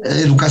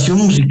educación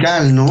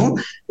musical, ¿no?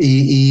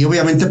 Y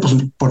obviamente, pues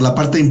por la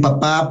parte de mi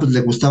papá, pues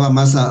le gustaba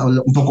más,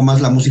 un poco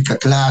más la música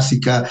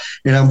clásica,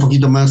 era un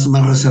poquito más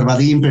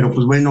reservadín, pero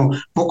pues bueno,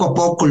 poco a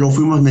poco lo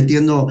fuimos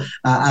metiendo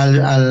a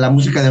la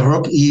música de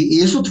rock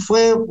y eso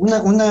fue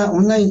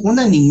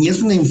una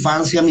niñez, una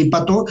infancia, mi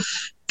Pato,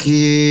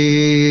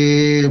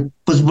 que,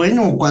 pues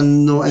bueno,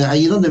 cuando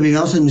ahí donde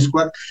vivíamos en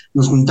Mixcoac,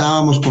 nos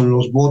juntábamos con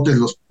los botes,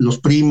 los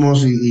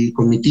primos y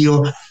con mi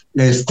tío,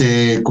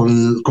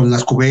 con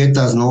las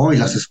cubetas, ¿no? Y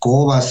las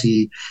escobas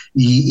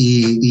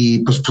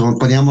pues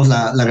poníamos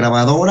la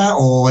grabadora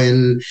o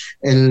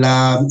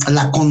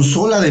la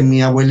consola de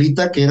mi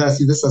abuelita, que era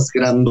así de esas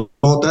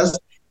grandotas,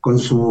 con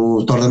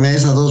su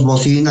tornamesa, dos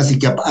bocinas y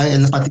que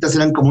en las patitas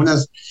eran como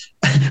unas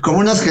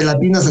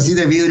gelatinas así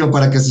de vidrio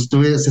para que se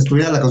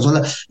estuviera la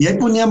consola. Y ahí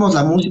poníamos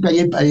la música y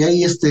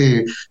ahí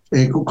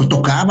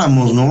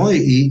tocábamos, ¿no?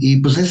 Y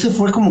pues ese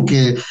fue como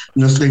que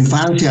nuestra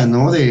infancia,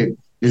 ¿no? De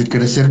el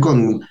crecer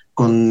con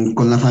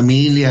la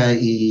familia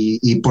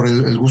y por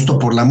el gusto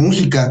por la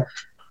música.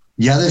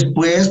 Ya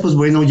después, pues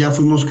bueno, ya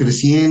fuimos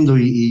creciendo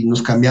y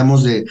nos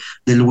cambiamos de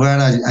lugar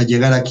a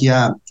llegar aquí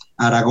a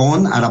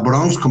Aragón, a la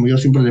Bronx, como yo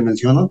siempre le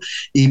menciono.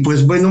 Y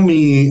pues bueno,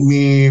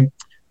 mi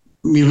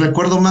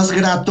recuerdo más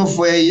grato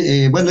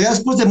fue, bueno, ya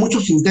después de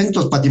muchos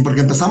intentos, Patín,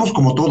 porque empezamos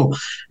como todo.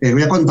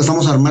 Ya cuando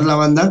empezamos a armar la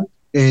banda,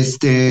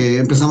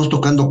 empezamos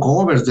tocando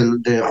covers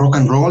de rock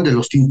and roll, de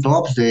los Teen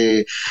Tops,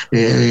 de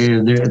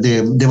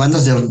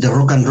bandas de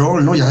rock and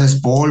roll, ¿no? Ya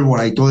sabes,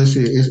 Pólvora y toda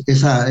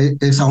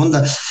esa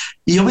onda.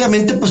 Y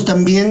obviamente, pues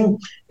también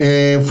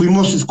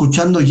fuimos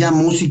escuchando ya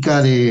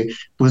música de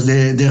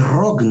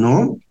rock,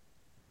 ¿no?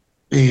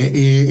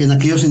 En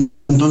aquellos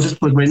entonces,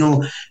 pues bueno,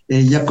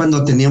 ya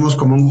cuando teníamos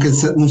como un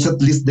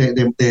set list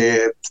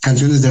de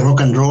canciones de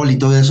rock and roll y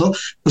todo eso,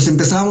 pues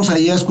empezábamos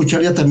ahí a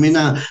escuchar ya también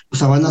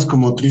pues a bandas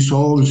como Three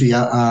Souls y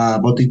a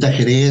Botita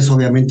Jerez,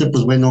 obviamente,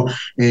 pues bueno,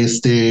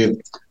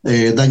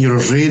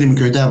 Dangerous Rhythm,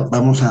 que ahorita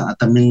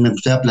también me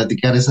gustaría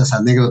platicar esas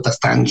anécdotas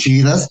tan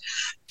chidas,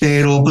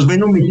 pero pues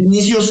bueno, mis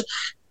inicios,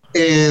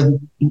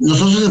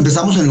 nosotros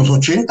empezamos en los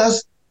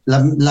 80s,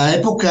 la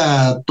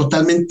época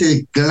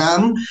totalmente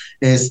glam,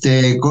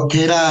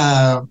 que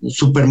era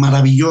súper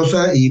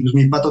maravillosa, y pues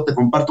mi Pato, te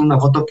comparto una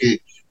foto que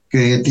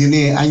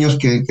tiene años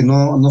que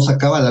no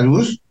sacaba a la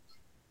luz,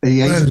 y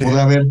ahí se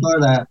podrá ver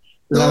toda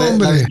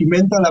la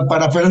vestimenta, la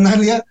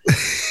parafernalia,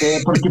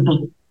 porque pues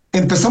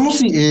empezamos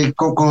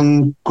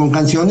con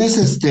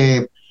canciones,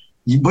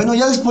 y bueno,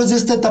 ya después de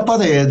esta etapa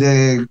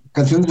de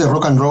canciones de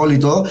rock and roll y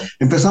todo,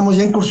 empezamos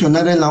ya a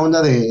incursionar en la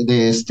onda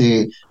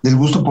del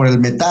gusto por el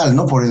metal,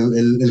 ¿no? Por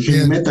el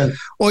heavy metal.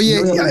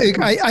 Oye,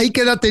 ¿ahí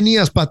qué edad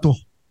tenías, Pato?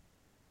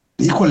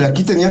 Híjole,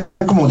 aquí tenía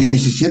como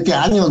 17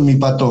 años, mi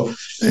Pato,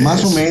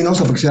 más o menos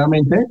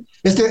aproximadamente.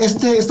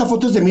 Esta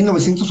foto es de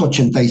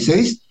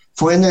 1986,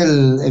 fue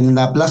en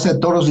la Plaza de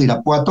Toros de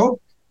Irapuato.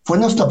 Fue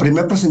nuestra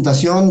primera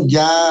presentación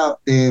ya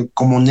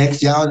como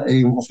Next, ya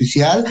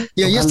oficial.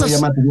 Y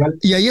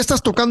ahí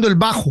estás tocando el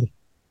bajo.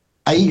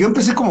 Ahí yo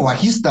empecé como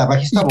bajista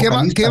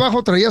 ¿Y qué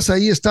bajo traías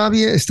ahí? Está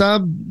bien,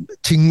 está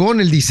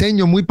chingón el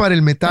diseño, muy para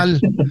el metal.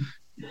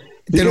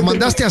 ¿Te lo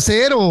mandaste a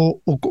hacer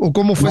o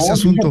cómo fue ese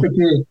asunto?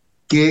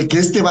 que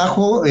este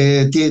bajo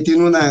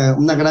tiene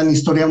una gran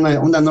historia,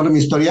 una enorme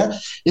historia.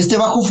 Este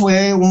bajo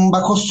fue un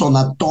bajo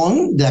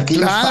sonatón de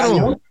aquellos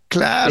años.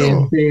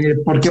 Claro.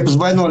 Porque pues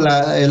bueno,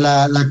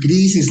 la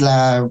crisis,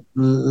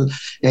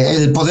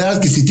 el poder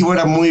adquisitivo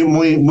era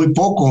muy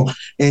poco.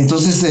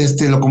 Entonces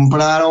lo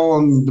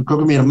compraron, creo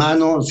que mi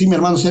hermano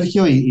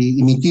Sergio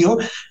y mi tío,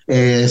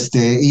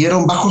 y era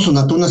un bajo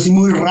sonatón así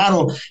muy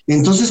raro.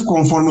 Entonces,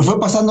 conforme fue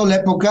pasando la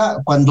época,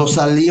 cuando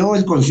salió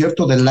el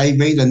concierto de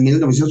Live Aid en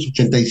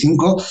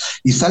 1985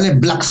 y sale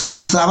Black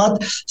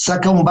Sabbath,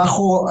 saca un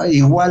bajo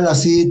igual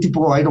así,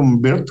 tipo Iron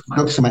Bird,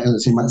 creo que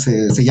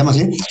se llama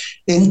así.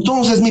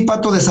 Entonces, mi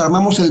pato,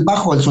 desarmamos el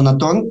bajo, el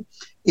sonatón,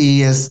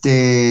 y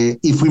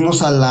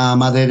fuimos a la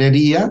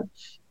maderería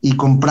y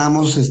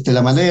compramos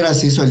la madera,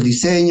 se hizo el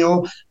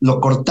diseño,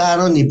 lo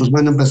cortaron y pues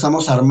bueno,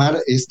 empezamos a armar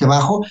este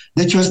bajo.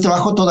 De hecho, este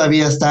bajo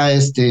todavía está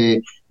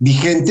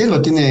vigente,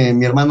 lo tiene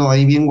mi hermano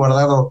ahí bien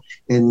guardado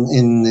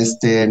en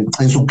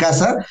su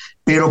casa,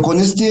 pero con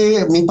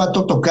mi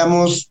pato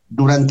tocamos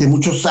durante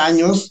muchos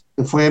años,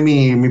 fue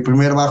mi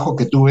primer bajo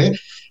que tuve.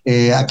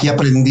 Aquí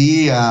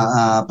aprendí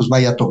pues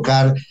vaya a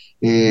tocar,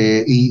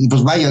 y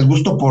pues vaya, el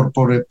gusto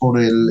por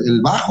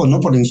el bajo,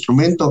 ¿no? Por el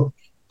instrumento,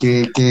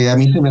 que a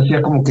mí se me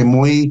hacía como que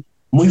muy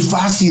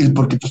fácil,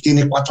 porque pues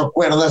tiene 4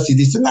 cuerdas y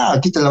dicen, no,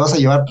 aquí te la vas a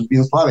llevar pues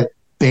bien suave,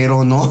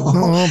 pero no,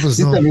 pues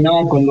sí no.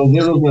 Terminaban con los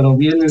dedos, pero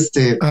bien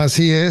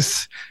Así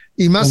es.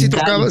 Y más si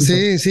tocaba,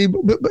 sí.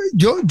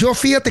 Yo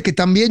fíjate que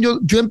también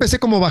yo empecé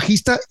como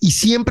bajista y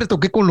siempre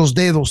toqué con los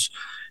dedos.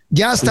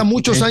 Ya hasta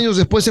muchos años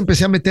después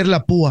empecé a meter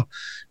la púa,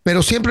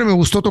 pero siempre me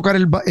gustó tocar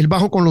el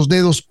bajo con los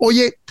dedos.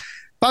 Oye,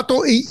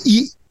 Pato,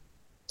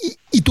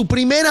 y tu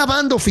primera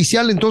banda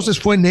oficial entonces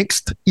fue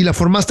Next y la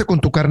formaste con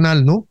tu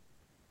carnal, ¿no?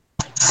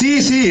 Sí,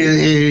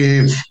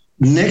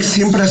 Next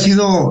siempre ha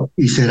sido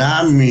y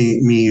será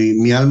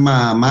mi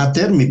alma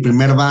mater, mi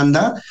primer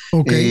banda.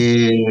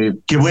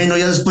 Que bueno,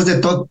 ya después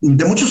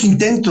de muchos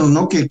intentos,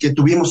 ¿no? Que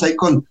tuvimos ahí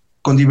con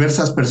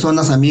diversas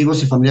personas,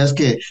 amigos y familiares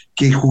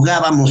que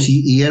jugábamos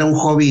y era un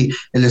hobby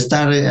el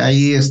estar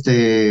ahí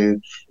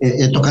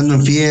tocando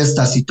en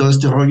fiestas y todo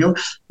este rollo.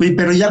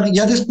 Pero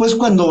ya después,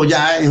 cuando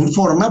ya en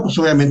forma, pues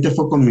obviamente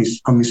fue con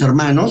mis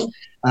hermanos,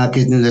 a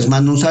que les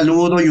mando un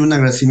saludo y un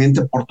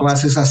agradecimiento por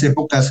todas esas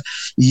épocas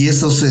y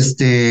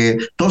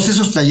todos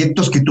esos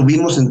trayectos que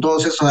tuvimos en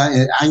todos esos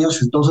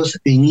años, en todos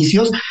esos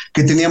inicios,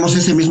 que teníamos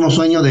ese mismo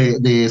sueño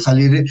de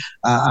salir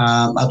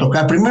a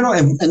tocar. Primero,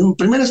 en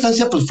primera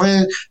instancia, pues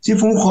fue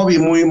un hobby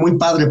muy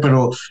padre,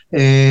 pero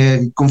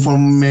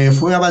conforme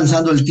fue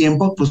avanzando el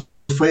tiempo, pues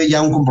fue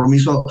ya un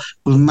compromiso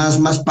pues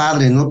más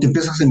padre, ¿no? Te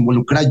empiezas a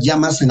involucrar ya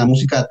más en la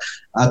música,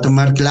 a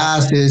tomar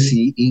clases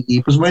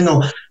y pues bueno,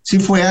 sí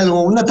fue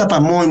una etapa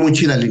muy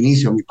chida al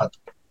inicio, mi Pato.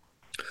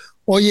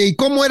 Oye, ¿y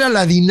cómo era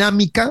la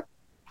dinámica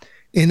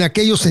en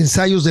aquellos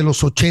ensayos de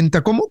los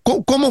 80?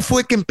 ¿Cómo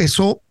fue que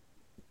empezó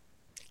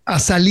a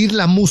salir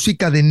la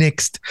música de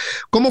Next?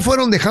 ¿Cómo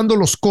fueron dejando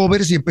los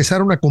covers y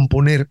empezaron a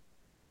componer?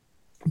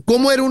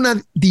 ¿Cómo era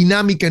una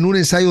dinámica en un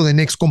ensayo de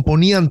Next?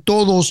 ¿Componían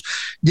todos?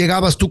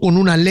 ¿Llegabas tú con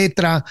una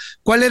letra?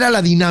 ¿Cuál era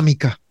la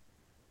dinámica?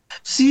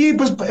 Sí,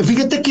 pues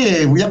fíjate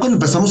que ya cuando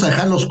empezamos a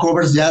dejar los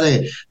covers ya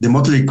de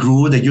Motley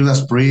Crue, de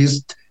Judas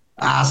Priest,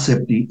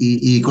 Accept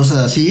y cosas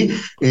así,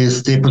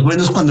 pues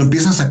bueno, es cuando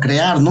empiezas a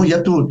crear, ¿no?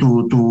 Ya tu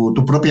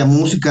propia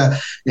música.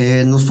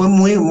 Nos fue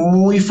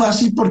muy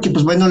fácil porque,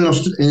 pues bueno,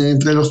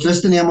 entre los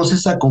tres teníamos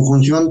esa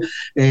conjunción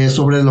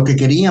sobre lo que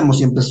queríamos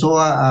y empezó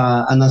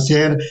a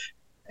nacer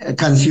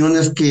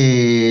canciones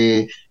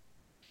que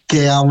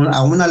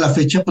aún a la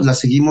fecha pues las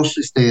seguimos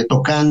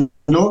tocando.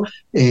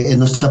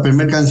 Nuestra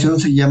primera canción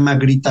se llama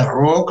Grita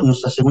Rock,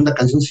 nuestra segunda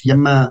canción se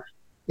llama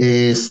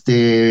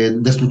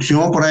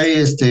Destrucción, por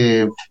ahí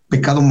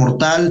Pecado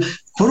Mortal.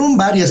 Fueron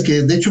varias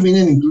que de hecho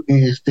vienen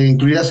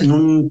incluidas en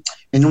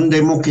un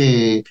demo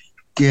que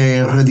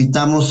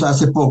reeditamos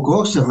hace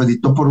poco. Se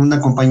reeditó por una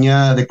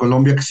compañía de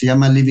Colombia que se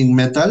llama Living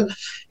Metal.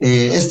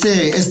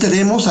 Este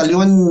demo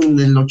salió en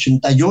el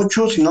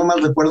 88, si no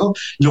mal recuerdo.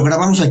 Lo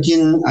grabamos aquí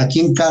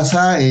en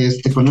casa,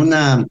 con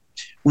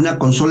una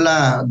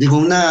consola,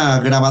 una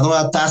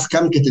grabadora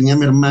Tascam que tenía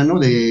mi hermano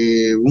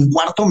de un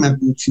cuarto,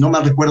 si no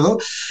mal recuerdo.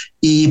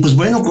 Y pues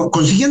bueno,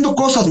 consiguiendo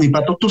cosas, mi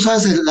Pato, tú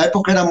sabes, la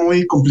época era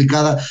muy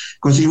complicada,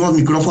 conseguimos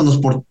micrófonos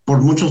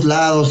por muchos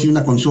lados y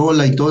una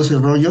consola y todo ese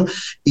rollo,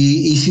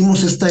 y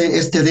hicimos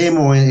este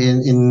demo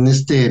en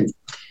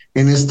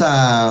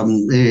esta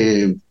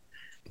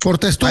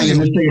Forte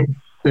Studio.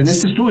 En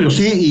este estudio,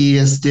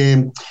 sí,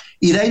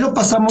 y de ahí lo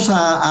pasamos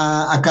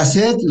a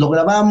cassette, lo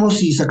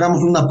grabamos y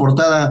sacamos una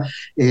portada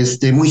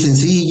muy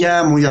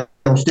sencilla, muy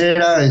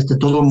austera,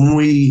 todo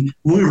muy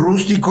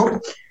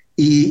rústico.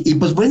 Y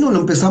pues bueno,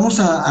 lo empezamos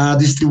a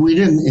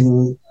distribuir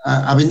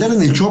a vender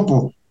en el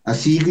Chopo.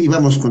 Así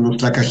íbamos con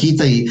nuestra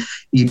cajita y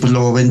pues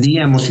lo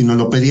vendíamos y nos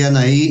lo pedían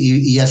ahí.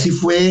 Y así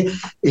fue,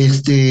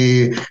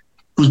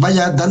 pues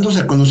vaya, dándose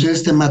a conocer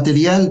este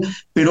material,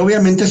 pero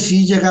obviamente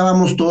sí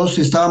llegábamos todos,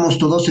 estábamos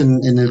todos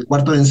en el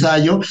cuarto de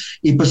ensayo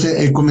y pues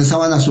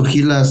comenzaban a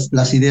surgir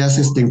las ideas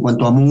en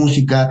cuanto a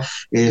música,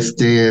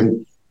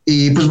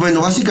 Y pues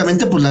bueno,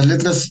 básicamente pues las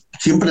letras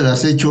siempre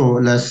las he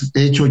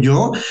hecho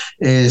yo,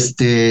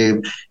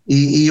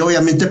 y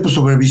obviamente pues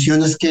sobre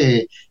visiones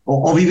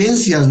o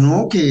vivencias,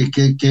 ¿no?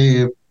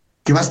 Que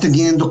vas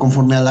teniendo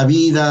conforme a la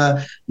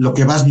vida, lo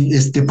que vas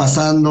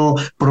pasando,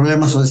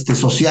 problemas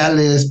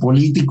sociales,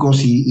 políticos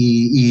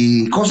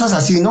y cosas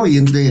así, ¿no? Y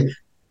entre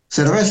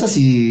cervezas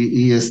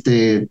y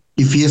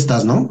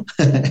fiestas, ¿no?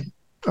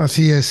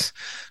 Así es.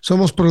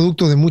 Somos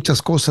producto de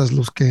muchas cosas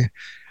los que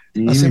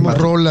Sí, mi hacemos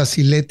pato. rolas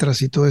y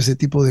letras y todo ese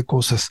tipo de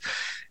cosas.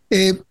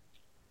 Eh,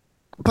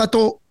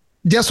 Pato,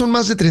 ya son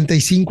más de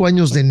 35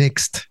 años de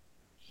Next.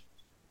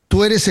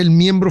 Tú eres el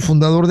miembro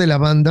fundador de la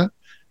banda.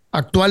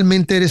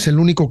 Actualmente eres el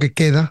único que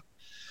queda.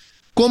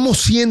 ¿Cómo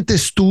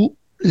sientes tú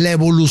la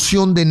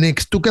evolución de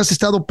Next? Tú que has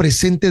estado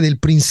presente del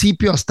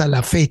principio hasta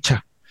la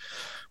fecha.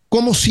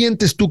 ¿Cómo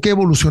sientes tú que ha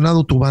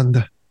evolucionado tu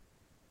banda?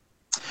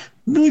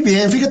 Muy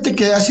bien, fíjate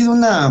que ha sido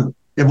una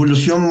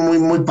evolución muy,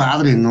 muy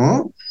padre,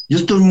 ¿no? Yo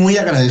estoy muy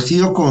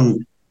agradecido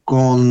con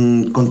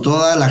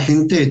toda la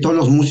gente, todos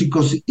los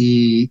músicos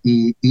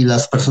y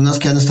las personas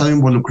que han estado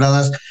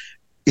involucradas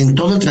en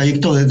todo el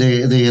trayecto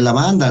de la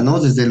banda, ¿no?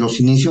 Desde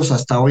los inicios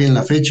hasta hoy en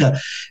la fecha.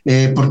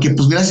 Porque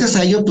pues gracias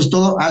a ello, pues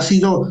todo ha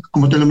sido,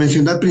 como te lo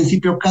mencioné al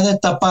principio, cada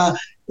etapa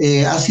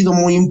ha sido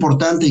muy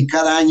importante y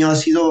cada año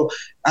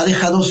ha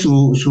dejado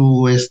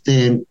su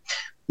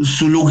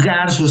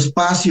lugar, su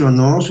espacio,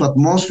 ¿no? Su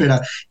atmósfera.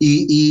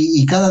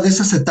 Y cada de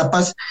esas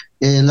etapas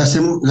las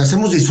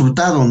hemos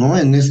disfrutado, ¿no?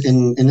 En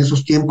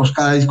esos tiempos,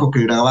 cada disco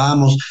que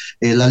grabamos,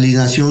 la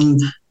alineación,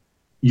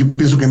 yo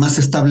pienso que más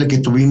estable que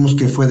tuvimos,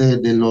 que fue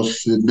de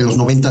los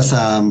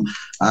 90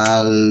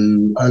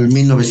 al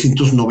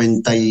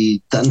 1990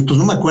 y tantos,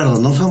 no me acuerdo,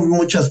 ¿no? Son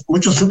muchos,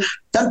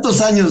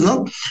 tantos años,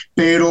 ¿no?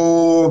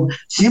 Pero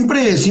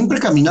siempre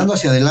caminando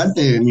hacia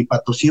adelante, mi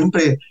pato,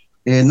 siempre.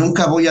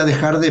 Nunca voy a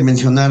dejar de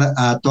mencionar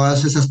a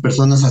todas esas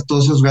personas, a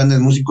todos esos grandes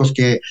músicos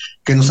que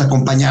nos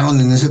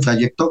acompañaron en ese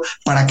trayecto,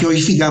 para que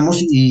hoy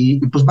sigamos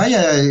pues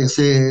vaya,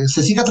 se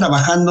siga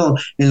trabajando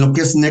en lo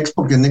que es Next,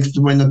 porque Next,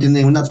 bueno,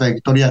 tiene una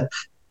trayectoria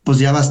pues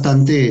ya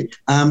bastante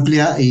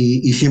amplia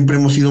y siempre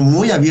hemos sido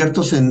muy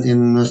abiertos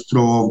en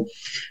nuestro,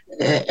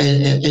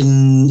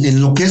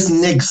 en lo que es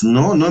Next,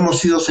 ¿no? No hemos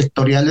sido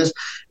sectoriales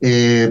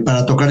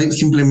para tocar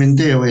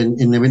simplemente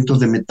en eventos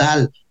de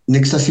metal.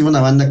 Next ha sido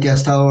una banda que ha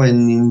estado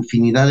en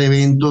infinidad de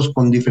eventos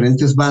con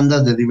diferentes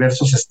bandas de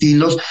diversos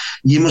estilos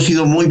y hemos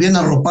sido muy bien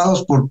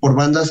arropados por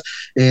bandas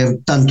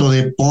tanto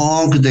de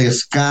punk, de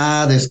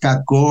ska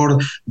core,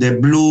 de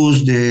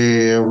blues,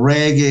 de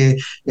reggae.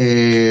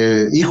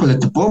 Híjole,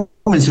 te puedo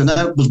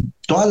mencionar pues,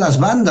 todas las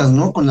bandas,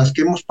 ¿no? Con las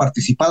que hemos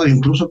participado,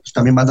 incluso pues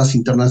también bandas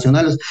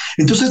internacionales.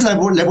 Entonces la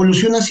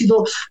evolución ha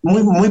sido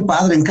muy, muy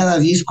padre en cada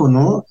disco,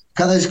 ¿no?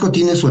 Cada disco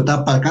tiene su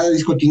etapa, cada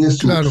disco tiene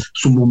Claro.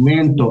 su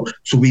momento,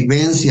 su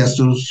vivencia,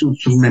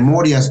 sus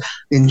memorias.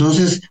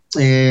 Entonces,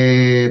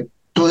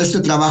 todo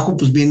este trabajo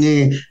pues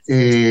viene,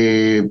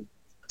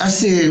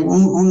 hace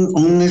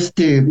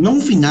no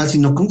un final,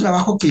 sino que un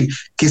trabajo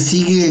que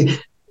sigue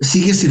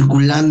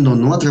circulando,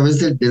 ¿no? A través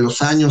de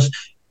los años.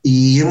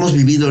 Y hemos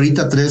vivido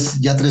ahorita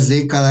ya 3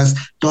 décadas,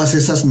 todas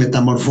esas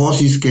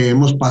metamorfosis que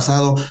hemos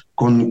pasado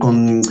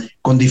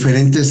con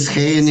diferentes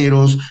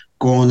géneros,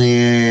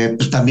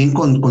 pues también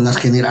con las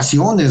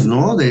generaciones,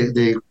 ¿no?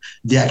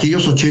 De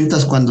aquellos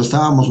 80s cuando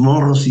estábamos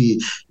morros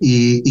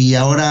y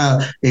ahora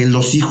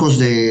los hijos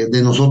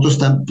de nosotros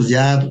están, pues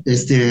ya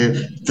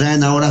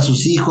traen ahora a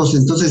sus hijos,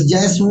 entonces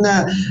ya es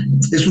una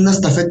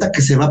estafeta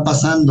que se va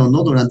pasando,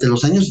 ¿no? Durante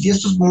los años y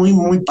esto es muy,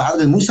 muy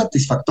padre, muy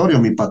satisfactorio,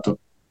 mi pato.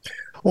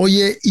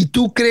 Oye, ¿y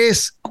tú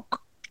crees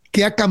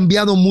que ha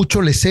cambiado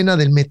mucho la escena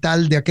del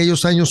metal de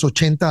aquellos años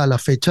 80 a la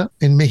fecha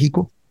en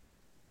México?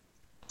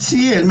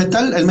 Sí, el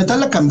metal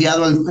ha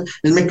cambiado,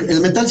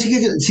 el metal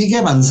sigue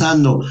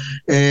avanzando.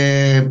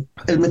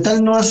 El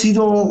metal no ha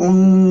sido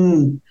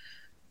una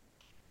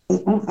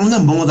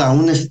moda,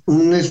 un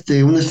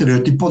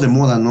estereotipo de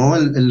moda, ¿no?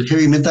 El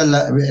heavy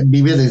metal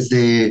vive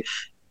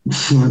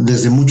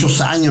desde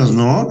muchos años,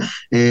 ¿no?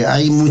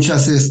 Hay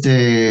muchas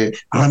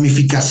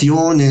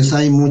ramificaciones,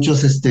 hay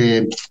muchos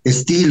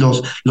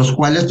estilos, los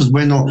cuales, pues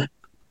bueno,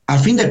 a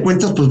fin de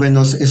cuentas, pues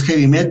bueno, es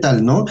heavy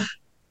metal, ¿no?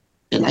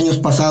 En años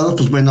pasados,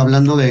 pues bueno,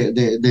 hablando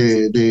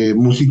de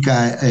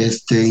música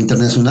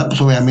internacional, pues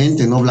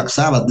obviamente, ¿no? Black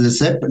Sabbath,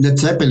 Led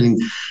Zeppelin,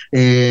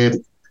 eh,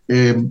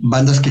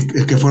 bandas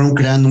que fueron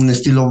creando un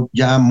estilo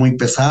ya muy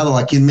pesado.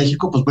 Aquí en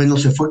México, pues bueno,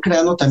 se fue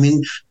creando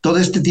también todo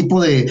este tipo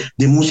de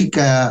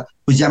música,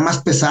 pues ya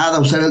más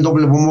pesada, usar el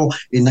doble bombo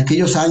en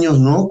aquellos años,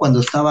 ¿no?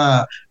 Cuando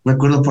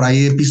recuerdo por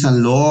ahí Peace and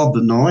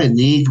Love, ¿no?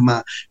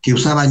 Enigma, que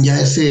usaban ya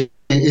ese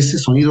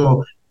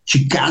sonido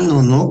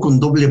chicano, ¿no? Con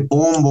doble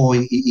bombo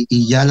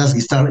y ya las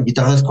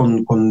guitarras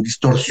con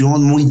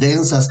distorsión muy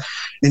densas.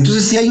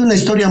 Entonces sí hay una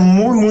historia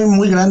muy, muy,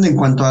 muy grande en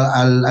cuanto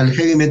al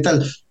heavy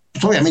metal,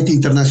 pues, obviamente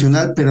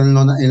internacional, pero en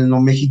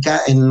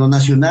lo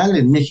nacional,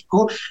 en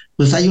México,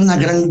 pues hay una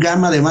gran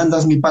gama de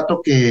bandas, mi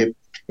pato, que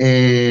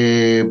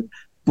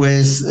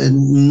pues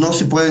no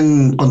se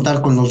pueden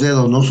contar con los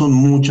dedos, ¿no? Son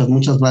muchas,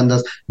 muchas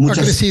bandas, Ha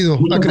muchas crecido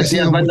de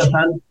aquellas bandas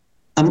mucho.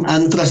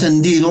 han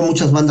trascendido,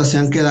 muchas bandas se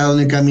han quedado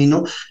en el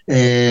camino,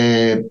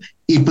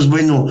 y pues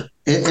bueno,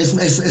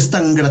 es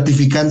tan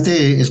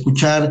gratificante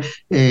escuchar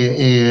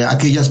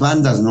aquellas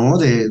bandas, ¿no?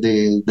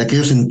 De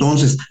aquellos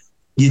entonces.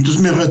 Y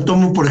entonces me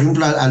retomo, por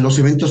ejemplo, a los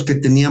eventos que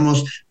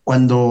teníamos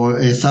cuando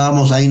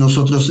estábamos ahí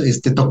nosotros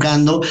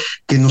tocando,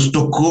 que nos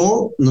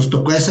tocó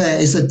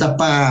esa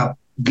etapa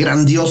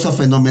grandiosa,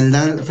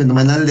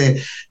 fenomenal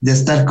de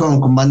estar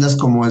con bandas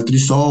como el Three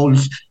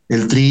Souls,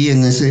 el Tri,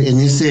 en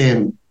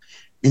ese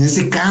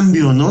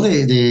cambio, ¿no?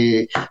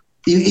 Y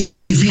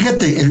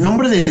fíjate, el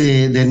nombre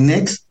de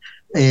Next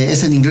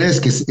es en inglés,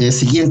 que es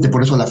siguiente,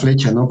 por eso la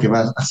flecha, ¿no? Que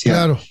va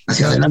Claro,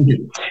 hacia claro.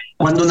 adelante.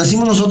 Cuando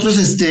nacimos nosotros,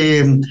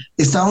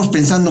 estábamos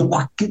pensando,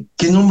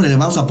 ¿qué nombre le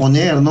vamos a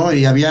poner, no?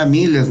 Y había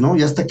miles, ¿no?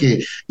 Y hasta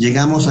que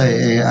llegamos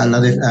a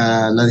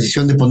la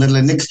decisión de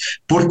ponerle Next.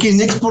 ¿Por qué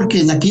Next?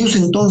 Porque en aquellos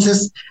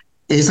entonces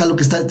es a lo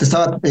que te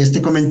estaba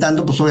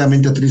comentando, pues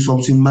obviamente Three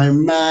Souls in My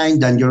Mind,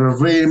 Dangerous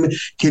Rhythm,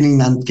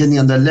 Kenny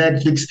and the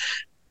Electrics,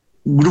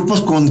 grupos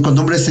con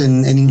nombres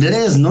en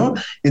inglés, ¿no?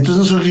 Entonces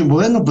nosotros dijimos,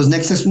 bueno, pues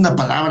Next es una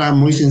palabra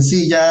muy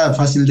sencilla,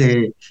 fácil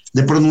de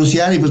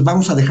pronunciar, y pues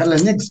vamos a dejarla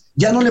en Next.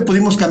 Ya no le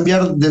pudimos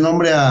cambiar de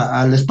nombre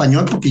al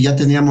español porque ya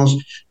teníamos,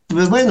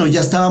 pues bueno,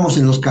 ya estábamos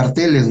en los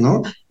carteles,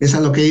 ¿no? Es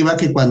a lo que iba,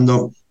 que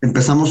cuando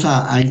empezamos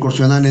a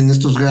incursionar en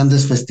estos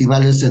grandes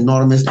festivales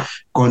enormes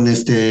con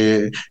el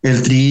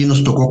Tri,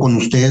 nos tocó con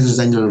ustedes,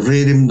 Daniel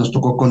Rhythm, nos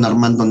tocó con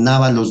Armando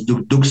Nava, los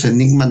Dukes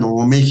Enigma,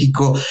 Nuevo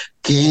México,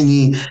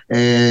 Kenny,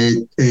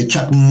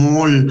 Chuck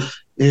Moll,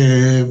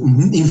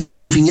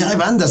 infinidad de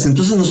bandas.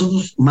 Entonces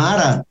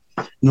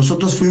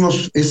nosotros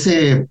fuimos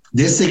de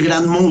ese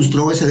gran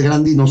monstruo, ese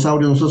gran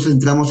dinosaurio, nosotros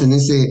entramos en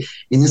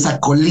esa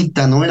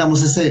colita, ¿no?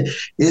 Éramos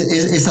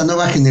esa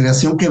nueva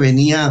generación que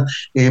venía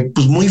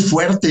pues muy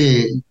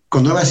fuerte,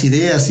 con nuevas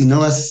ideas y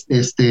nuevas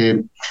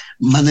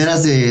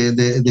maneras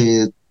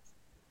de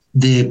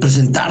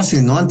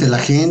presentarse, ¿no? Ante la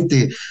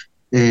gente,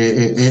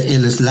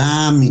 el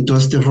slam y todo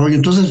este rollo.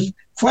 Entonces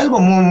fue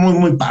algo muy, muy,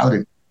 muy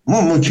padre,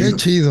 muy, muy chido. Qué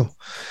chido.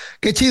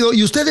 Qué chido.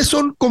 Y ustedes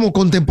son como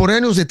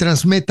contemporáneos de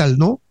Transmetal,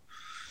 ¿no?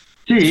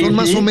 Sí, Son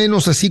más o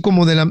menos así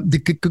como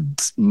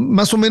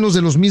más o menos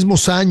de los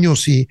mismos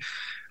años. Y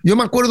yo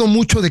me acuerdo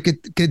mucho de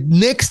que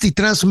Next y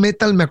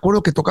Transmetal, me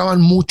acuerdo que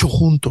tocaban mucho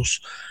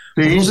juntos.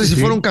 sí, No sé si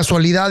sí. fueron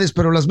casualidades,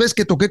 pero las veces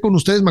que toqué con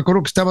ustedes me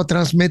acuerdo que estaba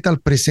Transmetal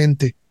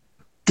presente.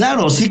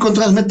 Claro, sí, con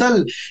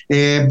Transmetal,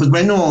 pues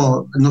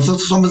bueno,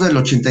 nosotros somos del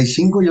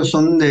 85, ellos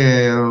son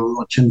de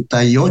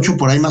 88,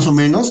 por ahí más o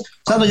menos. O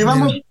sea, nos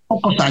llevamos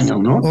pocos años,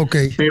 ¿no? Ok.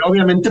 Pero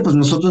obviamente, pues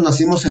nosotros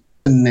nacimos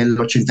en el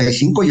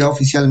 85 ya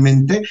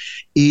oficialmente,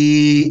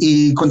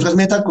 y con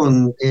Transmetal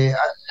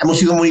hemos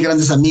sido muy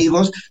grandes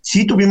amigos.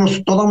 Sí,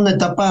 tuvimos toda una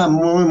etapa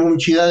muy, muy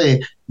chida de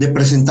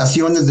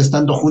presentaciones, de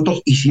estando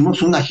juntos.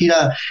 Hicimos una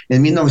gira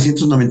en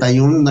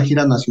 1991, una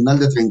gira nacional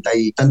de 30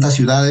 y tantas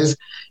ciudades.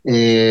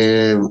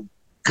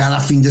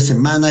 Cada fin de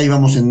semana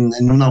íbamos en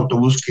un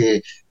autobús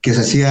que se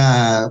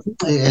hacía,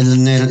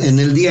 en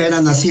el día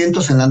eran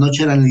asientos, en la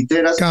noche eran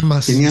literas,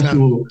 Camas. tenía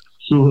Claro.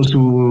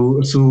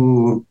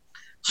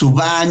 su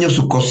baño,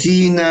 su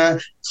cocina,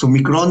 su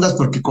microondas,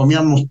 porque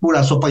comíamos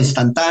pura sopa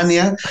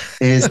instantánea,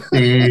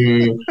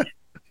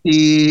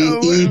 y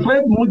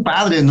fue muy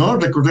padre, ¿no?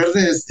 Recorrer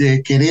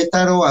desde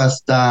Querétaro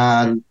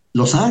hasta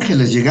Los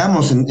Ángeles,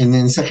 llegamos en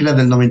esa gira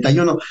del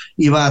 91,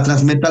 iba a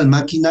Transmetal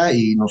Máquina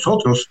y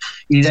nosotros.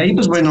 Y de ahí,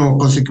 pues bueno,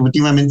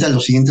 consecutivamente a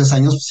los siguientes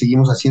años pues,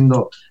 seguimos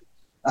haciendo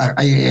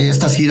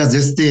estas giras de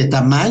este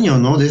tamaño,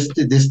 ¿no? De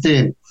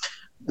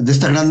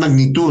esta gran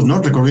magnitud,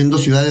 ¿no? Recorriendo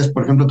ciudades,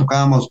 por ejemplo,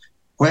 tocábamos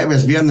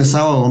jueves, viernes,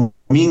 sábado,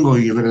 domingo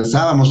y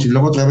regresábamos, y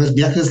luego otra vez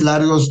viajes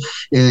largos,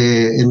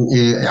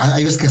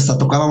 hay veces que hasta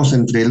tocábamos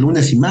entre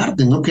lunes y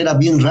martes, ¿no? Que era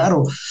bien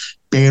raro,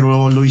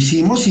 pero lo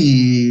hicimos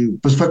y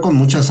pues fue con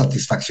mucha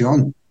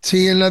satisfacción.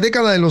 Sí, en la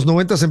década de los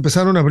 90 se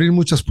empezaron a abrir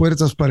muchas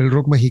puertas para el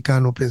rock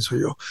mexicano, pienso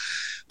yo.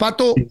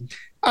 Pato,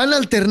 han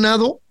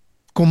alternado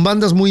con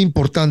bandas muy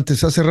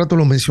importantes, hace rato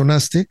lo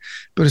mencionaste,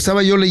 pero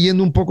estaba yo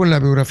leyendo un poco en la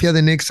biografía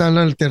de Next, han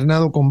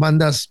alternado con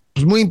bandas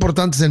pues, muy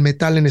importantes del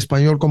metal en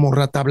español como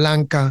Rata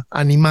Blanca,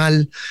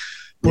 Animal,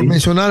 por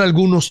mencionar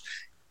algunos.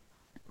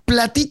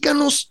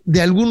 Platícanos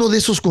de alguno de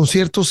esos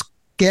conciertos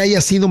que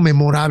haya sido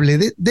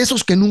memorable, de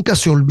esos que nunca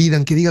se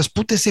olvidan, que digas,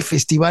 puta, ese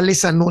festival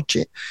esa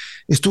noche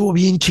estuvo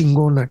bien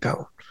chingona,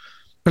 cabrón.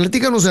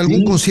 Platícanos de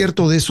algún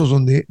concierto de esos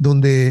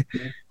donde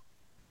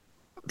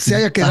se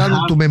haya quedado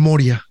en tu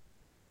memoria.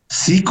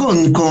 Sí,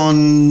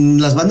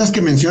 con las bandas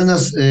que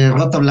mencionas,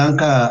 Rata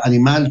Blanca,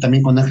 Animal,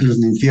 también con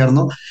Ángeles del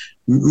Infierno.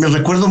 Me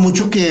recuerdo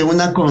mucho que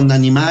una con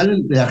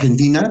Animal de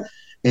Argentina,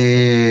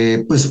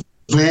 pues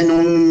fue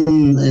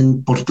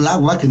en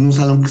Portláhuac, en un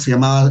salón que se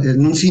llamaba,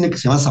 en un cine que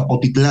se llama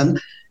Zapotitlán,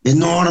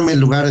 enorme,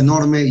 lugar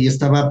enorme, y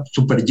estaba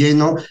súper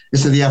lleno.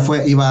 Ese día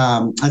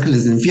iba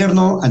Ángeles del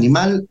Infierno,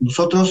 Animal,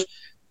 nosotros,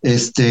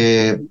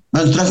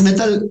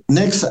 Transmetal,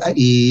 Next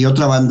y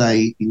otra banda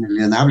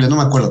inalienable, no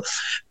me acuerdo.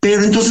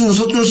 Pero entonces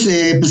nosotros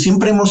pues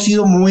siempre hemos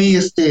sido muy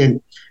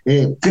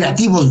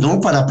creativos,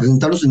 ¿no? Para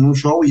presentarlos en un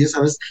show, y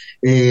esa vez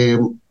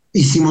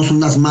hicimos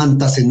unas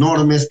mantas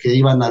enormes que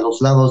iban a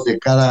los lados de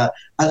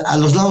a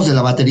los lados de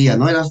la batería,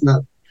 ¿no? Eran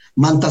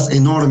mantas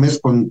enormes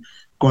con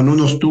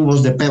unos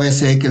tubos de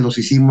PVC que los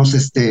hicimos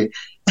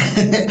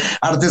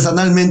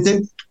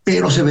artesanalmente,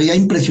 pero se veía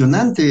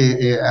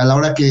impresionante a la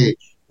hora que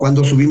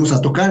cuando subimos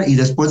a tocar, y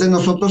después de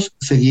nosotros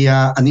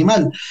seguía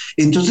Animal.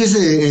 Entonces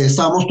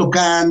estábamos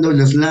tocando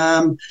el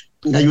slam.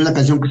 Hay una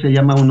canción que se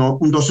llama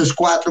un 2 es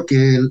 4,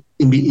 que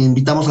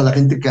invitamos a la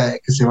gente que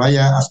se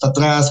vaya hasta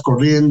atrás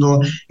corriendo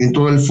en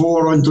todo el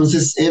foro.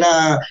 Entonces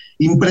era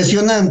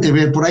impresionante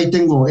ver, por ahí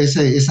tengo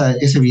ese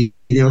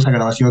video, esa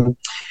grabación.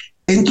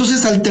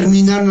 Entonces, al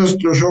terminar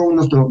nuestro show,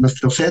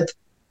 nuestro set,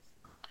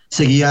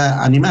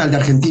 seguía Animal de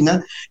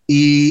Argentina,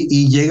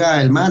 y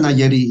llega el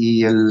manager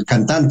y el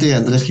cantante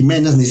Andrés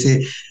Jiménez, me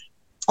dice: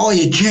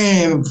 oye,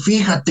 che,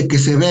 fíjate que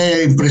se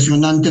ve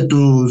impresionante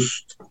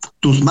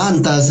tus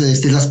mantas,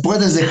 las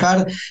puedes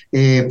dejar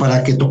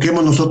para que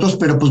toquemos nosotros,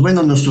 pero pues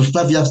bueno, nuestro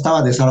staff ya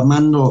estaba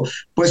desarmando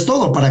pues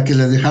todo para que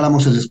les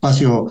dejáramos el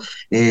espacio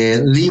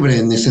libre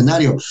en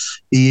escenario,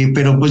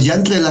 pero pues ya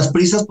entre las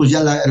prisas, pues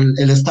ya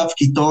el staff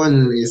quitó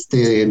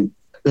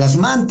las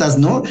mantas,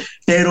 ¿no?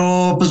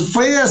 Pero pues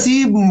fue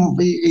así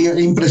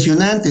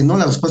impresionante, ¿no?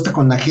 La respuesta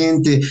con la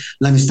gente,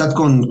 la amistad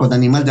con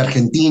Animal de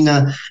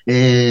Argentina,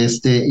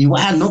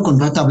 igual, ¿no? Con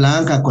Rata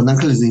Blanca, con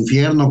Ángeles de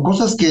Infierno,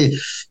 cosas que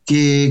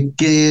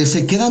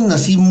se quedan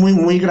así muy,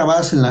 muy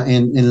grabadas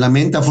en la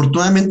mente.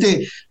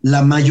 Afortunadamente,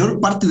 la mayor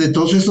parte de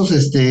todos esos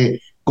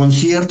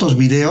conciertos,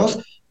 videos,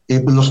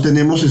 pues los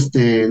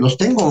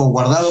tengo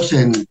guardados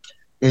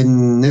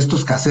en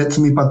estos cassettes,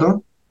 mi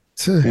patrón.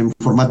 Sí. En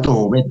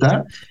formato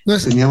beta.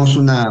 Teníamos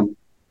una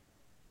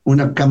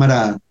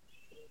cámara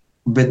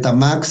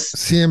Betamax.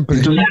 Siempre.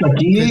 Entonces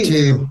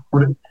aquí,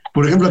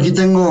 por ejemplo, aquí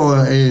tengo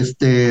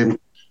que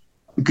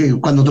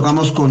cuando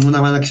tocamos con una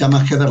banda que se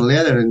llama Heather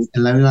Leder en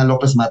la Arena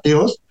López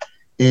Mateos,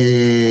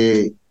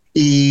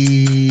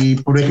 y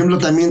por ejemplo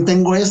también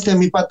tengo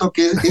mi pato,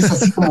 que es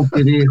así como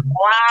que de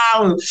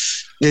wow.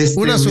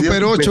 Una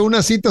Super 8,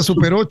 una cinta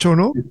Super 8,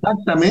 ¿no?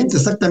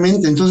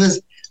 Exactamente.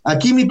 Entonces,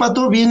 aquí, mi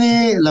pato,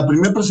 viene la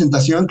primera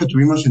presentación que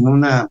tuvimos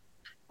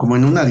como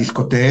en una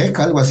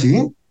discoteca, algo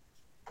así.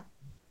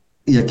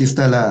 Y aquí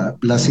está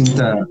la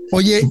cinta.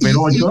 Oye, Super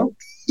 8.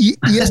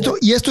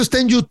 ¿Y esto está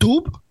en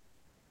YouTube?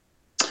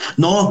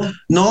 No,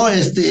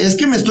 es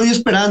que me estoy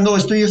esperando,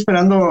 estoy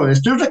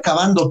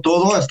recabando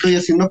todo, estoy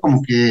haciendo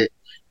como que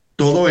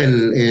todo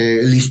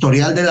el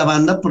historial de la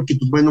banda, porque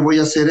pues bueno, voy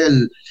a hacer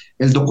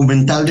el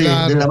documental de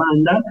la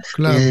banda.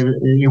 Claro.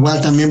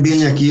 Igual también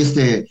viene aquí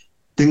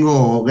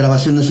tengo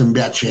grabaciones en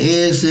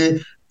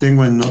VHS,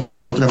 tengo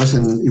otra vez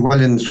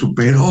igual en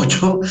Super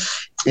 8,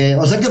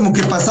 o sea, como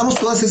que pasamos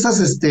todas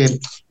esas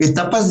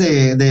etapas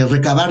de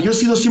recabar. Yo he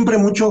sido siempre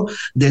mucho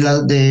de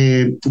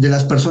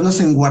las personas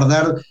en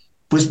guardar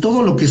pues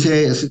todo lo que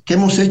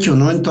hemos hecho,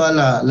 ¿no? En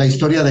toda la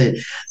historia de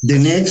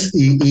Next,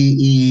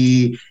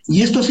 y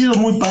esto ha sido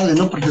muy padre,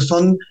 ¿no? Porque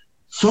son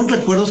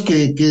recuerdos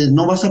que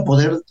no vas a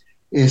poder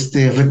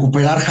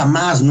recuperar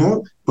jamás,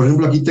 ¿no? Por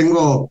ejemplo, aquí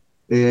tengo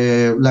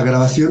la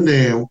grabación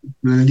del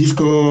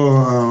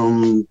disco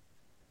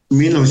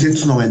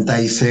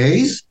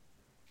 1996,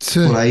 sí,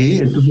 por ahí.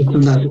 Entonces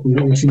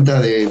una cinta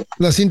de...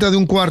 La cinta de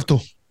un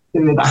cuarto.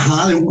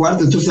 Ajá, de un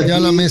cuarto. Entonces aquí, ya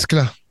la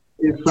mezcla.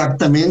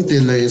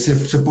 Exactamente,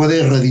 se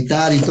puede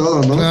reeditar y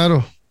todo, ¿no?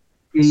 Claro.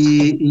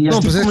 Y no,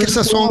 pues es que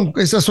esas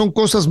son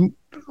cosas,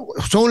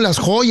 son las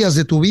joyas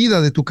de tu vida,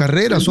 de tu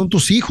carrera, son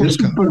tus hijos. Es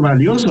súper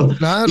valioso.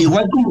 Claro.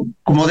 Igual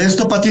como de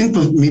esto, Patín,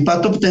 pues mi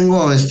pato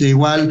tengo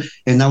igual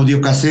en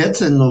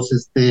audiocassettes, en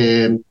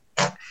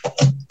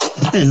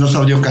los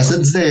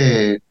audiocassettes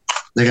de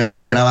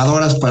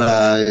grabadoras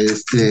para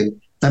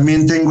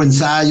también tengo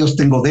ensayos,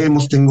 tengo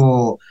demos,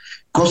 tengo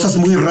cosas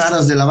muy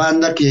raras de la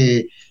banda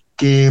que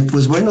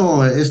pues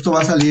bueno, esto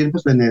va a salir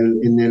pues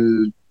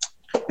en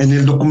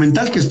el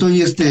documental que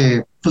estoy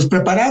pues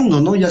preparando,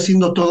 ¿no? Y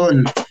haciendo todo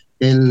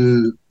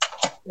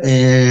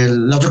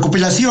la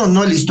recopilación,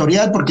 ¿no? El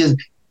historial, porque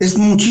es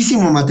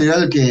muchísimo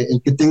material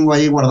el que tengo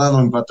ahí guardado,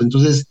 en pato.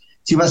 Entonces,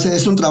 sí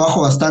es un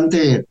trabajo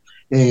bastante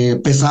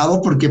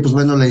pesado, porque pues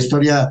bueno, la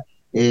historia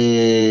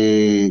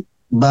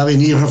va a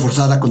venir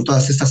reforzada con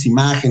todas estas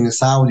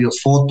imágenes, audios,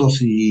 fotos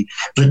y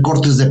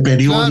recortes de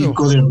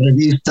periódico, claro, de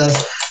revistas.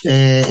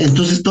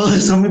 Entonces todo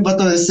eso, mi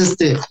pato, es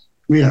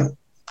mira,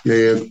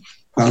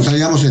 cuando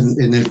salíamos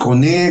en el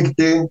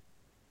Conecte,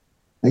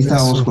 ahí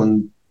estábamos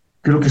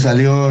creo que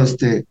salió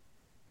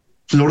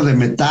Flor de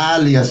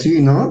Metal y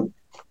así, ¿no?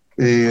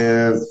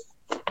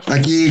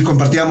 Aquí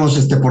compartíamos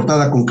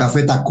portada con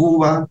Café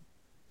Tacuba.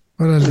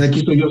 Órale. Aquí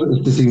estoy yo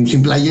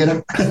sin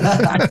playera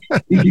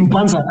y sin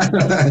panza.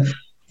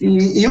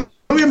 Y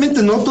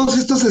obviamente, ¿no? Todos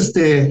estos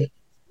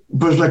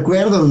pues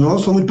recuerdos, ¿no?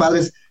 Son muy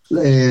padres.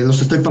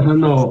 Los estoy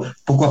pasando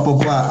poco a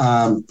poco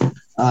a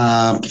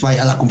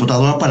la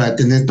computadora para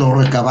tener todo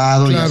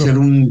recabado, claro, y hacer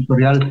un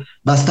historial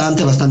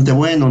bastante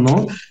bueno,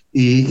 ¿no?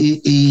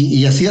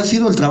 Y así ha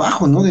sido el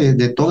trabajo, ¿no?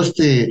 De todo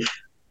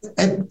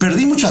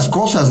perdí muchas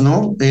cosas,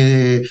 ¿no?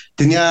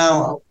 Tenía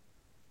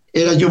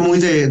era yo muy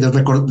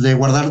de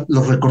guardar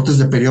los recortes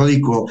de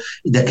periódico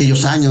de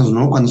aquellos años,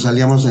 ¿no? Cuando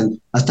salíamos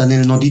hasta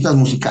en notitas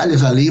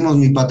musicales salimos,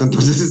 mi pato.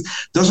 Entonces,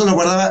 todo eso lo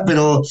guardaba,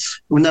 pero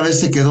una vez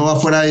se quedó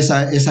afuera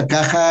esa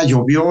caja,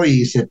 llovió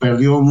y se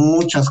perdió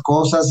muchas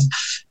cosas.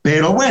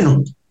 Pero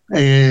bueno,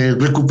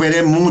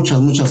 recuperé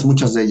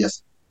muchas de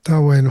ellas. Está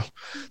bueno.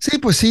 Sí,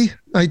 pues sí,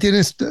 ahí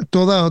tienes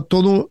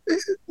todo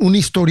un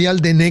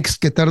historial de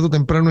Next que tarde o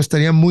temprano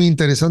estaría muy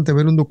interesante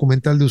ver un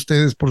documental de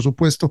ustedes, por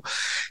supuesto.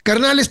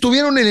 Carnal,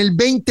 estuvieron en el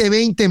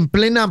 2020 en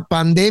plena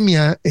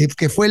pandemia,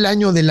 que fue el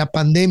año de la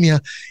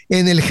pandemia,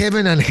 en el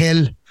Heaven and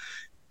Hell.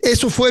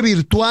 ¿Eso fue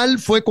virtual,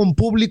 fue con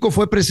público,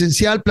 fue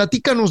presencial?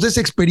 Platícanos de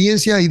esa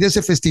experiencia y de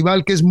ese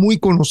festival que es muy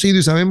conocido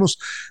y sabemos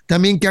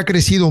también que ha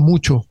crecido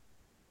mucho.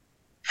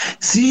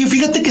 Sí,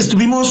 fíjate que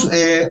estuvimos,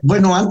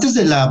 bueno, antes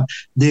de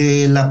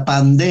la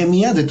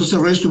pandemia, de todo ese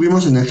rollo,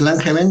 estuvimos en el Clan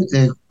Heaven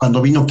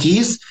cuando vino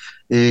Kiss,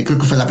 creo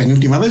que fue la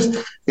penúltima vez,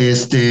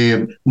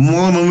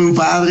 muy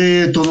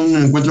padre, todo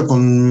un encuentro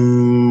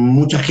con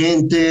mucha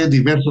gente,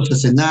 diversos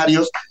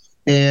escenarios.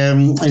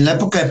 En la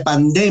época de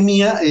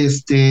pandemia,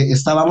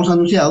 estábamos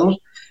anunciados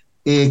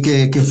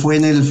que fue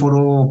en el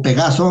foro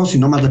Pegaso, si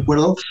no mal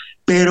recuerdo.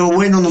 Pero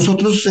bueno,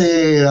 nosotros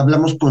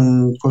hablamos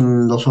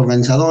con los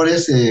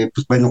organizadores,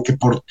 pues bueno, que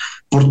por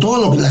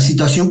toda la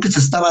situación que se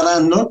estaba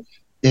dando,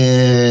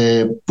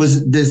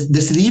 pues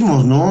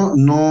decidimos, ¿no?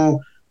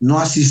 No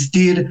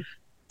asistir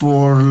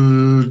por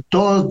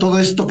todo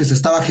esto que se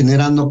estaba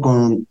generando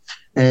con,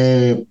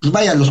 pues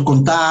vaya, los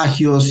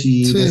contagios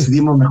y Sí.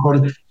 decidimos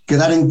mejor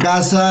quedar en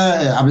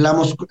casa.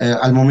 Hablamos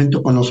al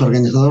momento con los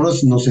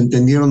organizadores, nos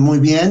entendieron muy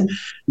bien,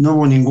 no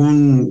hubo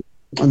ningún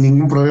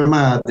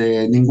problema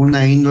de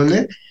ninguna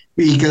índole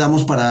y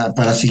quedamos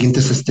para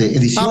siguientes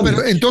ediciones.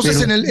 Pero entonces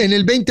Pero en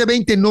el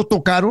 2020 no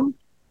tocaron.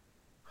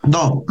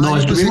 no, Yo pensé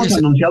estuvimos que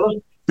anunciados,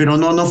 pero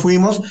no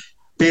fuimos.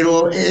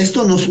 Pero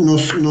esto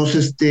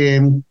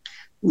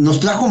nos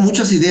trajo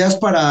muchas ideas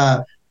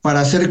para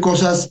hacer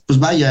cosas, pues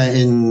vaya,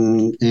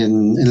 en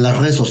las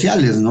redes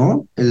sociales,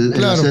 ¿no? El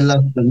Claro. hacer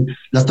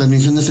las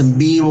transmisiones en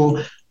vivo,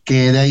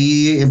 que de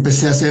ahí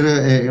empecé a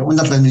hacer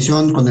una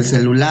transmisión con el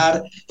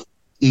celular.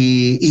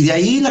 Y de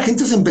ahí la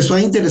gente se empezó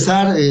a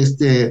interesar,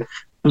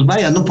 pues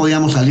vaya, no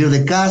podíamos salir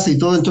de casa y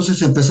todo, entonces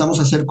empezamos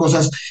a hacer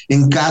cosas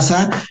en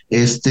casa.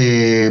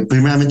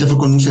 Primeramente fue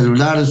con un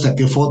celular,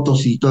 saqué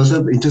fotos y todo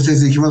eso,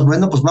 entonces dijimos,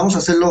 bueno, pues vamos a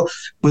hacerlo,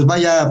 pues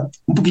vaya,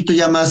 un poquito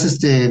ya más,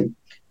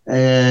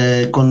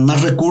 con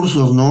más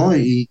recursos, ¿no?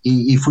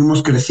 Y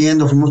fuimos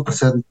creciendo, fuimos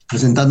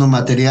presentando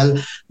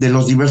material de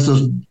los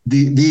diversos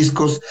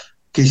discos,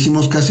 que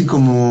hicimos casi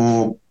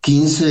como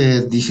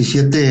 15,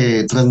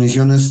 17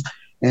 transmisiones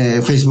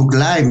Facebook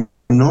Live,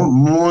 ¿no?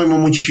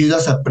 Muy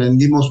chidas,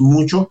 aprendimos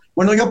mucho.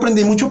 Bueno, yo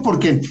aprendí mucho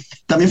porque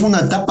también fue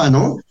una etapa,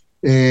 ¿no?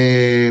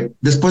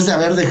 Después de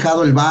haber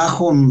dejado el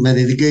bajo, me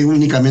dediqué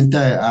únicamente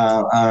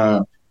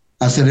a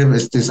hacer,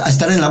 a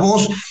estar en La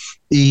Voz.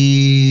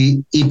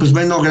 Y pues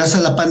bueno, gracias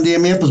a la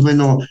pandemia, pues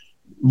bueno,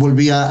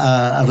 volví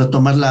a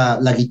retomar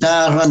la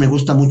guitarra. Me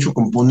gusta mucho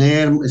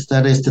componer,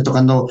 estar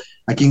tocando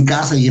aquí en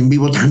casa y en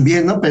vivo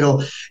también, ¿no? Pero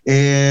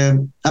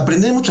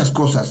aprendí muchas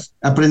cosas.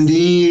 La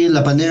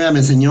pandemia me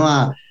enseñó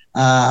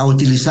a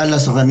utilizar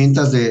las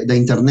herramientas de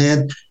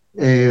internet,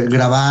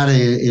 grabar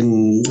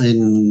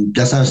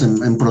ya sabes,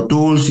 en Pro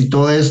Tools y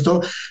todo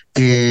esto,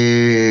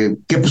 que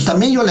pues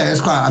también yo le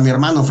agradezco a mi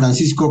hermano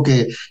Francisco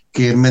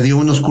que me dio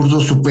unos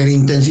cursos súper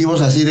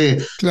intensivos así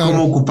de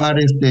cómo ocupar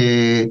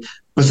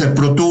pues el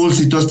Pro Tools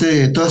y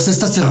todas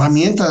estas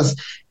herramientas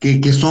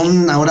que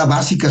son ahora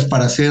básicas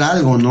para hacer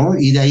algo, ¿no?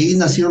 Y de ahí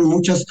nacieron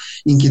muchas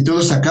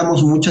inquietudes,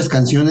 sacamos muchas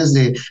canciones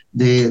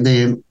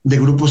de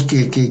grupos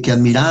que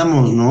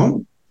admiramos,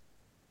 ¿no?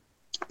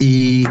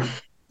 Y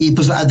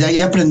pues de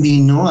ahí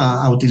aprendí, ¿no?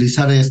 A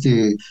utilizar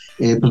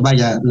pues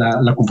vaya,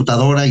 la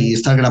computadora y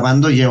estar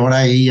grabando, y ahora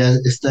ahí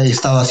he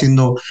estado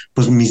haciendo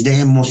pues mis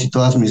demos y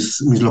todas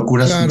mis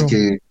locuras. Claro.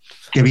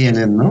 que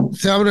vienen, ¿no?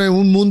 Se abre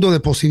un mundo de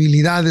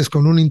posibilidades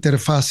con una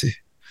interfase.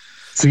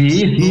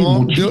 Sí,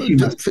 no,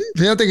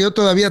 fíjate que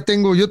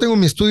yo tengo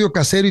mi estudio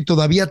casero y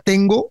todavía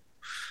tengo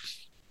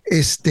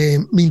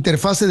mi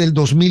interfase del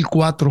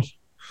 2004.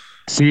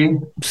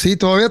 Sí,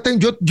 todavía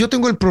tengo, yo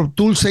tengo el Pro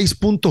Tools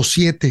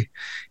 6.7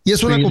 y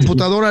es una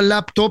computadora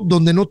laptop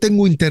donde no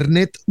tengo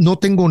internet, no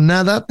tengo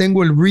nada,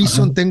 tengo el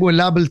Reason, tengo el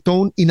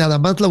Ableton y nada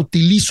más la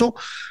utilizo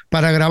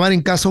para grabar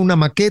en casa una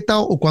maqueta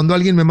o cuando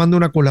alguien me manda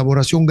una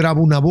colaboración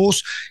grabo una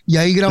voz y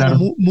ahí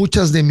grabo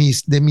muchas de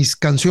mis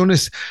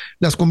canciones,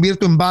 las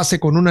convierto en base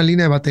con una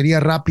línea de batería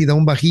rápida,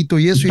 un bajito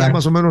y eso. Exacto. Y ya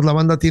más o menos la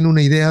banda tiene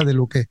una idea de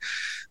lo que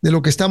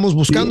estamos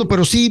buscando,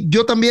 pero sí,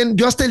 yo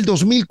hasta el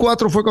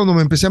 2004 fue cuando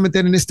me empecé a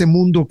meter en este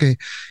mundo que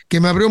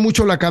me abrió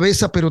mucho la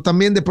cabeza, pero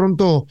también de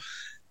pronto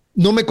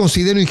no me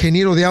considero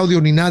ingeniero de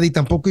audio ni nada y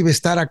tampoco iba a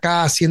estar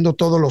acá haciendo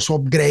todos los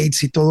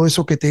upgrades y todo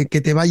eso que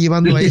te va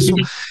llevando a eso.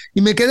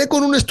 Y me quedé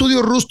con un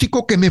estudio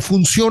rústico que me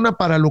funciona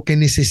para lo que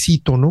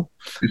necesito, ¿no?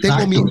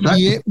 Exacto, tengo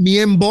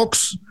mi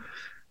Mbox,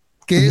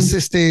 que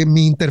es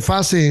mi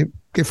interfase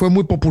que fue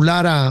muy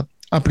popular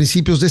a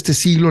principios de este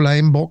siglo, la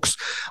M-Box.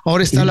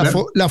 Ahora está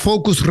la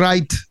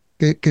Focusrite,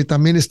 que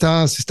también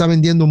se está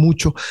vendiendo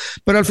mucho.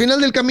 Pero al final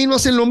del camino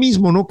hacen lo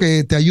mismo, ¿no?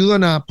 Que te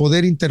ayudan a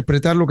poder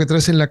interpretar lo que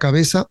traes en la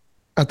cabeza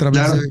a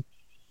través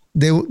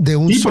de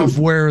un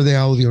software de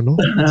audio, ¿no?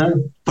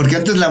 Porque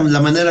antes la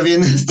manera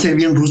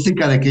bien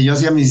rústica de que yo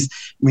hacía mis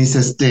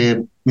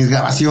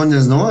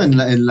grabaciones, ¿no? En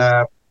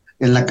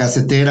la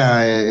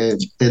casetera,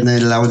 en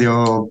el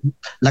audio,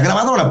 la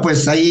grabadora,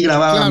 pues ahí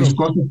grababa mis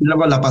cosas y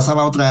luego la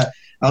pasaba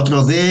a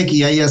otro deck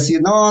y ahí así,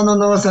 no,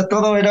 o sea,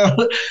 todo era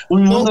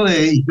un mundo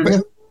de...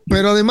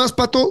 Pero además,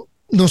 Pato,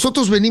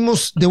 nosotros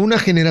venimos de una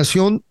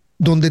generación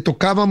donde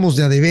tocábamos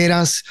de a de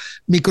veras,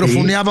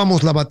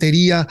 microfoneábamos la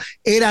batería,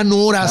 eran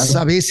horas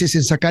a veces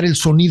en sacar el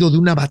sonido de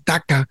una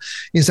bataca,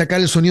 en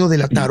sacar el sonido de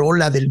la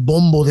tarola, del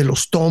bombo, de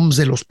los toms,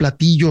 de los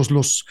platillos,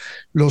 los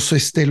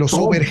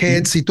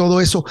overheads y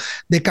todo eso,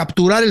 de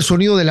capturar el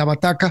sonido de la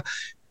bataca.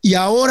 Y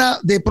ahora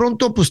de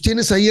pronto pues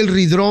tienes ahí el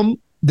redrum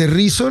de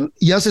Reason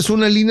y haces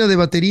una línea de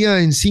batería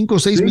en 5 o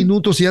 6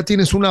 minutos y ya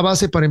tienes una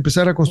base para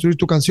empezar a construir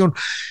tu canción.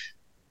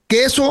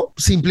 Que eso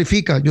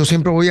simplifica. Yo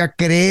siempre voy a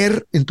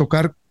creer en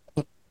tocar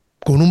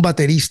con un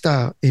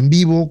baterista en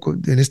vivo,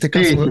 en este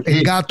caso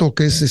el Gato,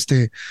 que es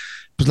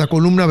pues la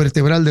columna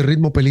vertebral de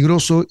Ritmo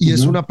Peligroso, y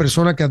es una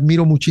persona que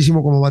admiro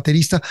muchísimo como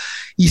baterista,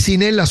 y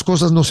sin él las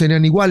cosas no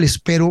serían iguales,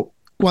 pero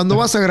cuando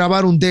vas a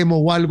grabar un demo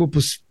o algo,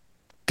 pues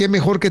qué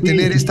mejor que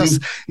tener estas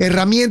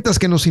herramientas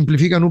que nos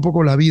simplifican un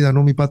poco la vida,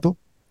 ¿no, mi Pato?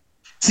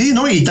 Sí,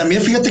 ¿no? Y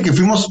también fíjate que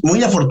fuimos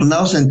muy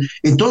afortunados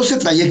en todo ese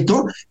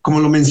trayecto,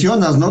 como lo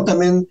mencionas, ¿no?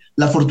 También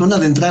la fortuna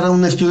de entrar a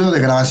un estudio de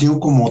grabación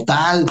como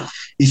tal.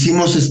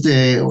 Hicimos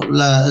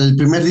el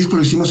primer disco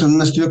lo hicimos en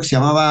un estudio que se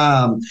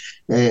llamaba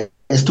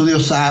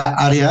Estudios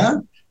Área,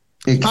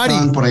 que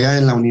estaban por allá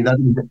en la unidad,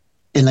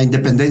 en la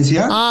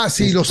Independencia. Ah,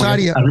 sí, los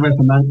Área. Arriba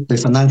de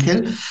San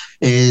Ángel.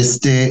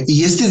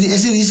 Y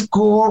ese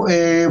disco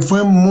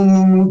fue muy,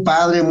 muy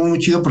padre, muy, muy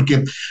chido,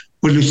 porque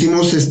pues lo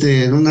hicimos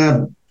en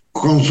una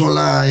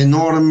consola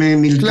enorme,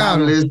 1000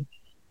 cables,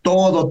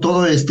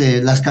 todo,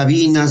 las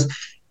cabinas.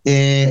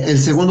 El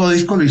segundo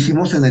disco lo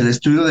hicimos en el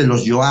estudio de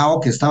los Joao,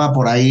 que estaba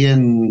por ahí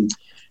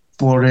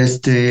por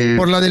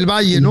la del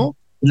Valle, ¿no?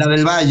 La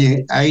del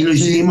Valle, ahí lo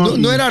hicimos.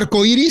 ¿No era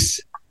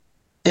Arcoiris?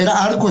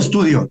 Era Arco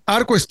Estudio.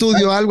 Arco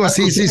Estudio, algo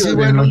así, sí,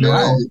 bueno.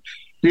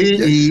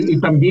 Sí, y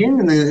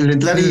también el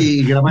entrar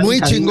y grabar.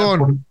 Muy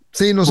chingón.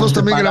 Sí, nosotros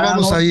también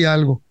grabamos ahí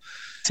algo.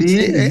 Sí,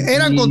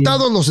 eran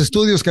contados los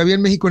estudios que había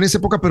en México en esa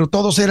época, pero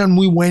todos eran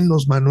muy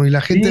buenos, mano, y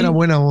la gente era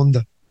buena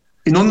onda.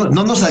 Y no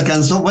nos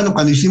alcanzó, bueno,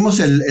 cuando hicimos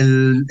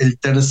el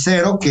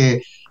tercero,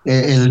 que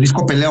el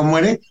disco Pelea o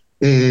Muere,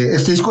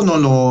 este disco no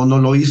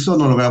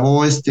lo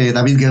grabó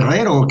David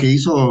Guerrero, que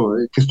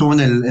estuvo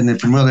en el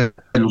primero de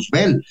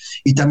Luzbel,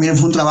 y también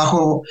fue un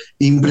trabajo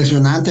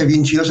impresionante,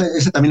 bien chido.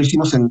 Ese también lo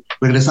hicimos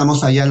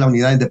regresamos allá a la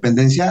unidad de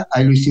Independencia,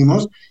 ahí lo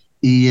hicimos,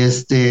 y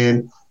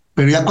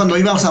pero ya cuando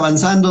íbamos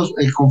avanzando,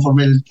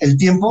 conforme el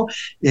tiempo,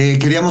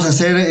 queríamos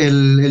hacer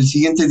el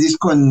siguiente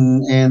disco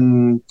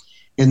en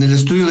el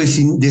estudio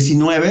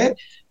 19,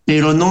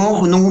 pero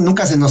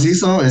nunca se nos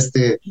hizo.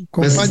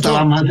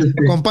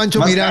 Con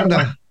Pancho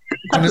Miranda.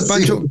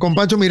 Con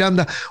Pancho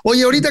Miranda.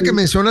 Oye, ahorita que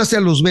mencionaste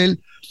a Luzbel,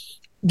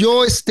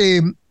 yo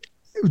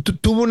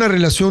tuve una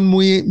relación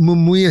muy, muy,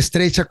 muy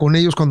estrecha con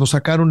ellos cuando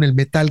sacaron el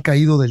Metal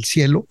Caído del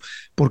Cielo,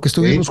 porque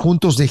estuvimos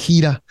juntos de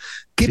gira.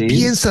 ¿Qué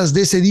piensas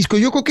de ese disco?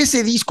 Yo creo que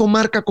ese disco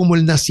marca como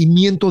el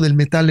nacimiento del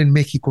metal en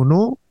México,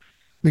 ¿no,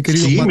 mi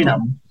querido Pato? Mira,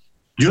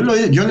 yo lo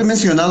he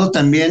mencionado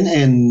también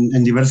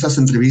en diversas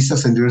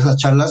entrevistas, en diversas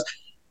charlas,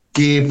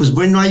 que pues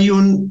bueno, hay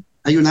un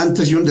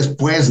antes y un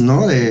después,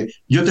 ¿no?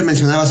 Yo te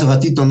mencionaba hace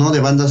ratito, ¿no? De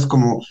bandas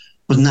como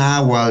pues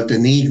Náhuatl,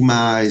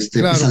 Enigma,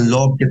 Peace and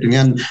Love, que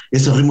tenían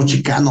ese ritmo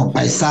chicano,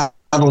 paisado,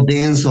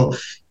 denso,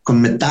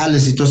 con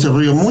metales y todo ese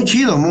rollo, muy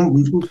chido,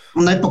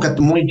 una época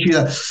muy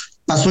chida.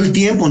 Pasó el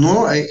tiempo,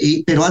 ¿no?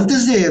 Pero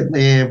antes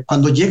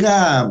cuando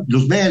llega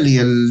Luzbel y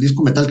el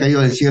disco Metal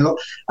Caído del Cielo,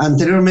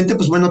 anteriormente,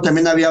 pues bueno,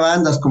 también había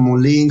bandas como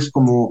Lynx,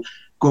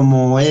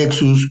 como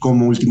Exus,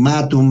 como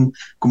Ultimatum,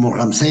 como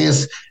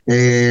Ramsés,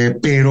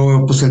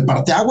 pero pues el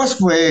parteaguas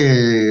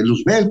fue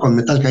Luzbel con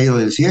Metal Caído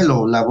del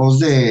Cielo. La voz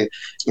de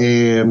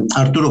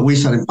Arturo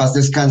Wizard, en paz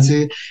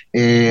descanse,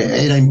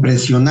 era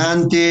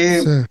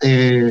impresionante.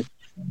 Sí.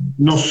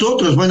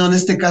 Nosotros, bueno, en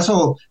este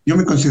caso yo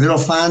me considero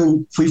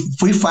fan,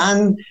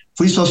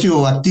 fui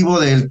socio activo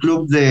del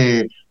club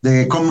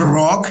de Com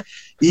Rock,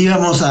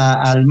 íbamos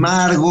al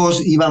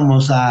Margos,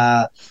 íbamos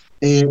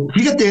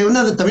fíjate,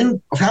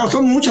 también, o sea,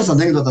 son muchas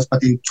anécdotas,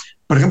 Pati.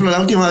 Por ejemplo, la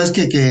última vez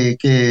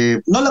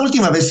no la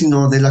última vez,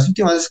 sino de las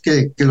últimas veces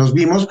que los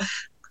vimos,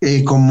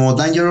 como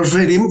Dangerous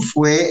Rhythm,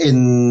 fue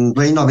en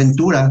Reino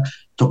Aventura,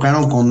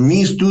 tocaron con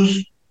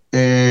Mistus,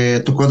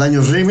 tocó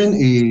Dangerous Rhythm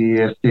y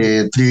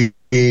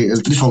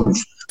el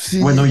Trisolus. Sí.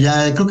 Bueno,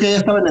 ya creo que ya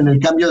estaban en el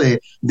cambio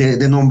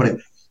de nombre.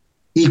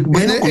 Y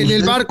bueno,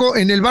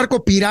 en el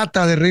barco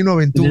pirata de Reino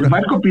Aventura. En el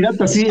barco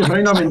pirata, sí,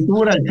 Reino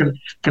Aventura, el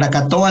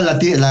Krakatoa,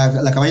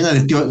 la cabaña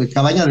del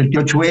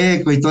tío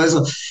Chueco y todo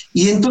eso.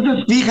 Y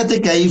entonces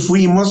fíjate que ahí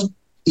fuimos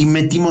y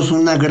metimos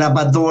una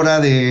grabadora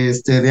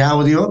de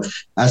audio,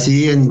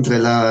 así entre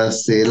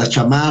las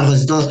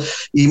chamarras y todo.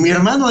 Y mi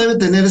hermano debe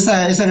tener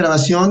esa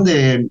grabación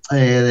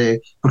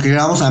porque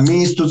grabamos a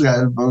Mistus,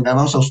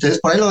 grabamos a ustedes,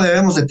 por ahí lo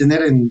debemos de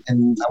tener en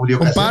audio.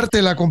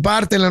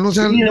 Compártela, no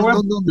sé. Sí, le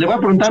voy a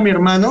preguntar a mi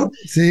hermano.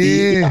 Sí.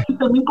 Y así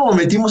también como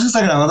metimos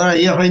esa grabadora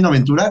ahí a Reino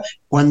Aventura,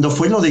 cuando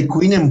fue lo de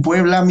Queen en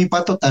Puebla, mi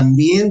Pato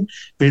también,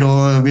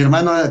 pero mi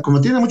hermano, como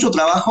tiene mucho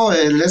trabajo,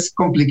 le es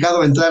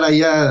complicado entrar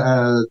ahí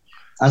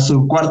a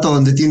su cuarto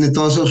donde tiene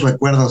todos esos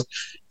recuerdos.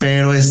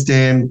 Pero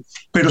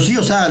sí,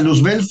 o sea,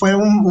 Luzbel fue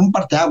un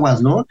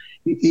parteaguas, ¿no?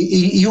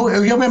 Y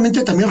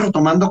obviamente también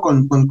retomando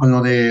con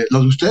lo de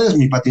ustedes,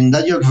 mi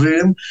Patindayo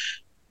Rhythm,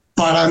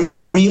 para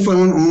mí fue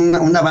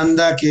una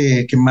banda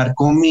que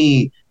marcó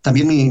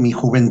también mi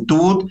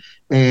juventud.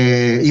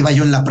 Iba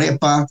yo en la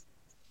prepa.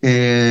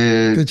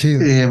 Qué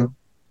chido.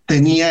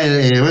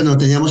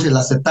 Teníamos el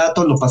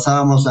acetato, lo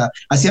pasábamos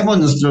hacíamos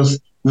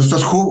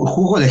nuestros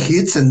jugo de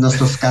hits en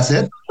nuestros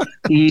cassettes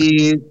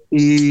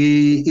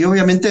y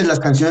obviamente las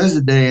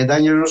canciones de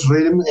Dangerous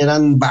Rhythm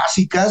eran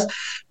básicas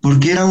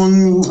porque era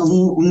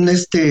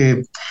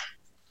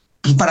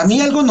pues para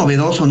mí algo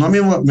novedoso, ¿no? A mí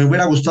me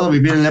hubiera gustado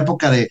vivir en la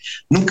época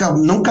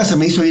nunca se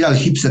me hizo ir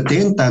al Hip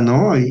 70,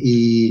 ¿no?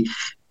 Y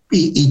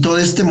todo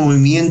este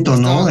movimiento,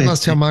 ¿no? Estabas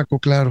más chamaco,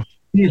 claro.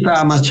 Sí,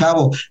 estaba más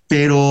chavo,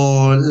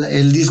 pero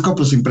el disco,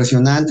 pues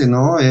impresionante,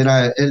 ¿no?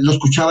 Lo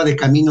escuchaba de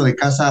camino de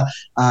casa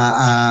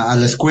a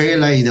la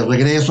escuela y de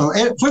regreso.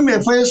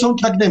 Fue el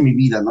soundtrack de mi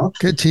vida, ¿no?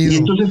 Qué chido. Y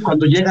entonces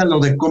cuando llega lo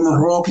de Common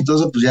Rock y todo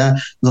eso, pues ya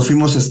nos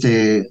fuimos,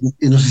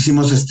 nos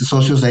hicimos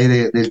socios de ahí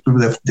del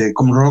club de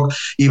Common Rock,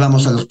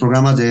 íbamos a los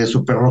programas de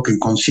Super Rock en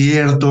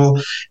concierto,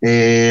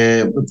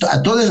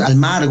 a todos, al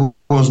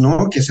Margos,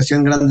 ¿no? Que se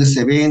hacían grandes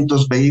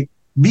eventos,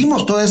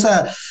 vimos toda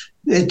esa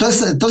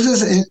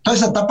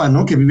etapa,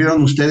 ¿no? Que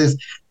vivieron ustedes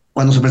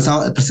cuando se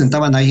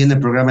presentaban ahí en el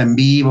programa en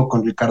vivo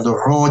con Ricardo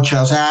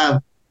Rocha, o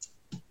sea,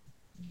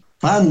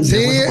 fan. Sí,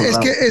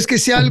 es que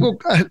si algo,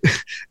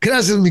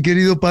 gracias mi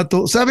querido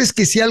Pato, sabes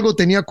que si algo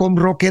tenía Com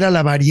Rock era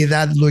la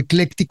variedad, lo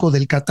ecléctico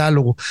del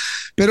catálogo.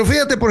 Pero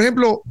fíjate, por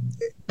ejemplo,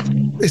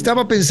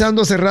 estaba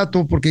pensando hace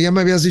rato, porque ya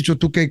me habías dicho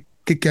tú que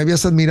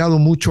habías admirado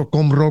mucho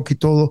Com Rock y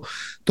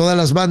todas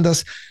las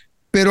bandas,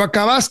 pero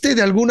acabaste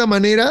de alguna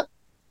manera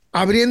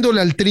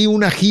abriéndole al Tri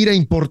una gira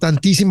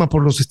importantísima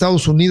por los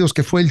Estados Unidos,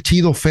 que fue el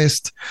Chido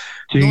Fest.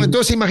 Sí. ¿No?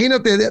 Entonces,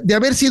 imagínate, de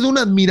haber sido un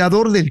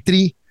admirador del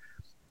Tri,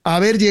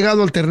 haber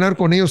llegado a alternar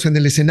con ellos en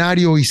el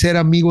escenario y ser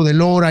amigo de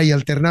Lora y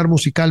alternar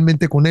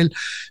musicalmente con él,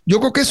 yo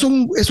creo que es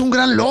un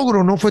gran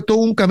logro, ¿no? Fue todo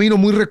un camino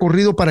muy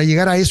recorrido para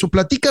llegar a eso.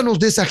 Platícanos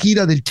de esa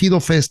gira del Chido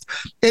Fest.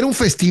 ¿Era un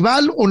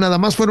festival o nada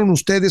más fueron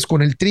ustedes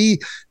con el Tri?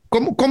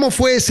 ¿Cómo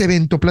fue ese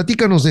evento?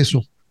 Platícanos de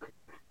eso.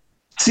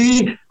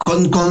 Sí,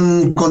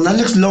 con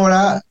Alex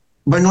Lora.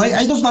 Bueno,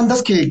 hay dos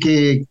bandas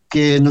que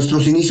en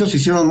nuestros inicios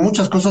hicieron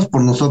muchas cosas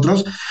por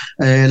nosotros.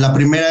 La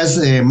primera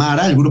es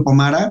Mara, el grupo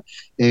Mara,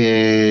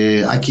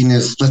 a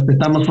quienes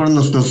respetamos, fueron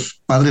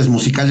nuestros padres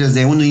musicales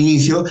de un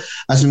inicio.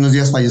 Hace unos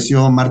días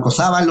falleció Marcos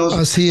Ábalos.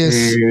 Así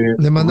es,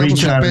 le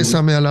mandamos el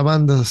pésame a la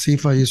banda, sí,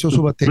 falleció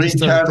su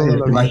baterista. Richard,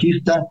 el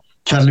bajista,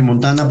 Charlie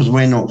Montana, pues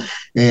bueno,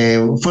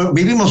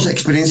 vivimos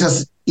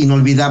experiencias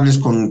inolvidables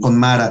con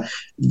Mara,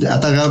 a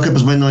tal grado que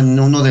pues bueno, en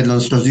uno de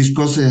nuestros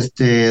discos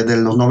de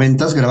los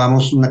 90s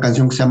grabamos una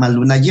canción que se llama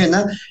Luna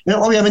Llena,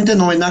 obviamente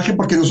en homenaje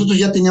porque nosotros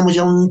ya teníamos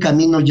un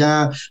camino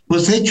ya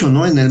pues hecho,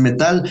 ¿no? En el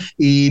metal,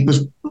 y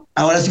pues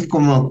ahora sí,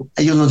 como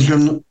ellos nos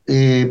dijeron,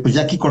 pues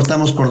ya aquí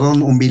cortamos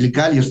cordón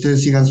umbilical y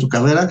ustedes sigan su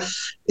carrera,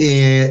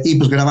 y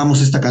pues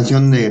grabamos esta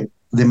canción de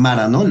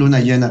Mara, ¿no? Luna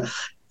Llena.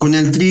 Con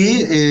el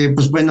Tri,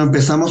 pues bueno,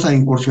 empezamos a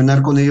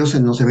incursionar con ellos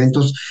en los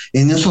eventos,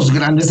 en esos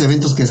grandes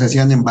eventos que se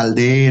hacían en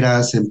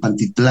Valderas, en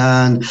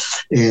Pantitlán,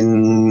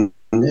 en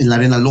la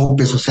Arena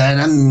López, o sea,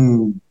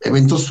 eran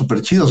eventos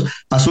súper chidos.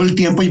 Pasó el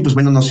tiempo y pues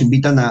bueno, nos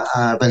invitan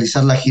a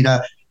realizar la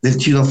gira del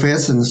Chido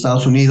Fest en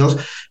Estados Unidos.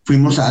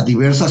 Fuimos a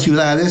diversas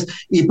ciudades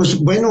y pues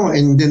bueno,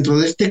 dentro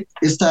de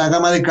esta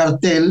gama de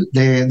cartel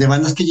de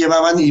bandas que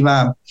llevaban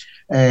iba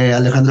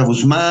Alejandra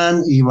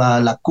Guzmán,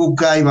 iba La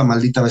Cuca, iba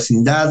Maldita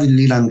Vecindad,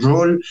 Lil and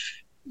Roll,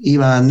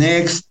 iba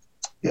Next,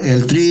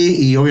 el Tri,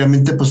 y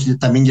obviamente pues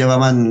también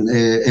llevaban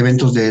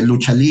eventos de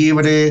lucha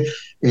libre,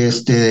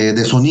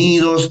 de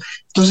sonidos.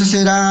 Entonces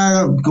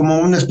era como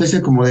una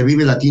especie como de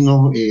Vive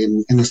Latino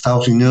en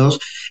Estados Unidos,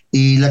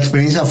 y la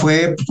experiencia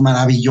fue pues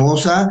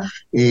maravillosa.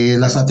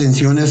 Las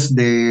atenciones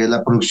de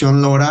la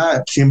producción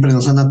Lora siempre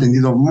nos han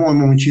atendido muy,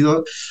 muy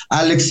chido.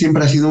 Alex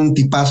siempre ha sido un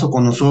tipazo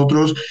con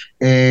nosotros.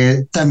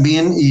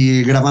 También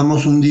y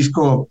grabamos un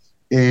disco,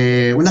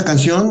 una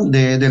canción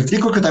del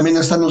Trico, que también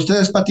están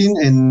ustedes, Patín,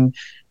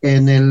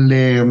 en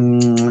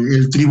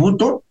el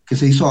tributo que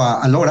se hizo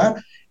a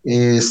Lora.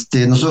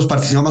 Nosotros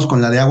participamos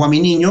con la de Agua Mi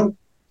Niño.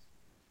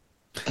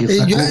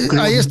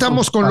 Ahí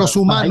estamos con Los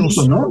Humanos,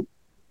 Paraíso, ¿no?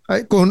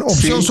 Con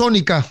Opción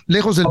Sónica,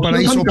 Lejos del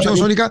Paraíso, Opción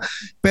Sónica,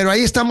 pero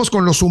ahí estamos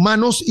con Los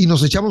Humanos y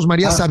nos echamos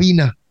María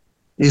Sabina.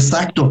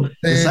 Exacto.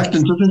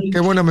 Entonces, qué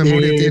buena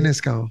memoria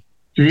tienes, cabrón.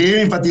 Sí,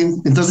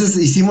 Patín. Entonces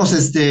hicimos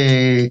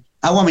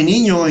Agua Mi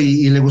Niño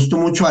y le gustó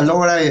mucho a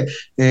Lora.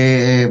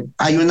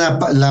 Hay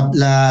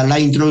la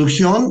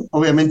introducción,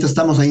 obviamente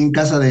estamos ahí en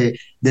casa de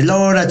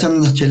Lora, echando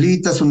unas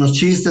chelitas, unos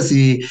chistes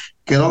y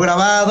quedó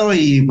grabado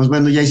y pues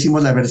bueno, ya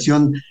hicimos la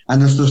versión a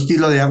nuestro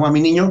estilo de Agua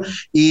Mi Niño.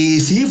 Y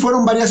sí,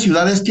 fueron varias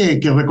ciudades que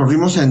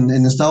recorrimos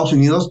en Estados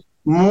Unidos.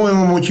 Muy,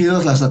 muy, muy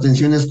chidos las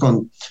atenciones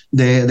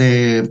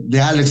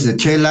de Alex, de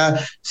Chela,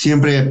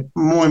 siempre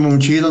muy, muy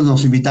chidos.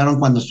 Nos invitaron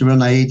cuando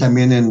estuvieron ahí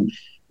también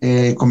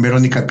con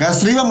Verónica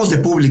Castro. Íbamos de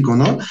público,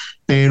 ¿no?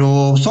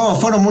 Pero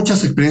fueron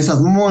muchas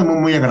experiencias muy, muy,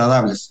 muy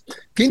agradables.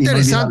 Qué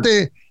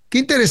interesante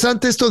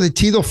esto de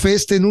Chido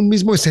Fest en un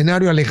mismo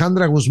escenario,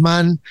 Alejandra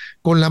Guzmán,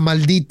 con La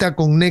Maldita,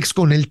 con Next,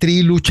 con el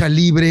Tri, Lucha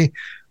Libre.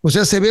 O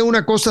sea, se ve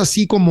una cosa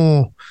así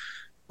como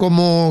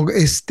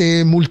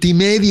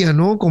multimedia,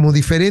 ¿no? Como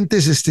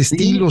diferentes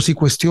estilos y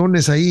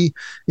cuestiones ahí.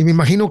 Y me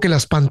imagino que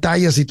las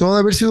pantallas y todo,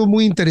 haber sido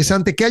muy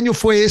interesante. ¿Qué año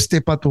fue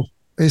Pato?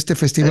 Este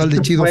festival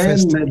de Chido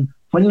Fest.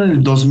 Fue en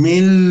el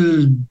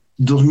 2000,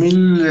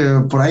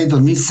 por ahí,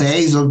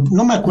 2006,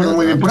 no me acuerdo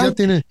muy bien. Por ahí,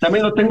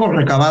 también lo tengo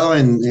recabado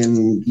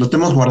lo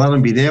tenemos guardado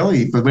en video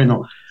y pues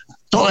bueno,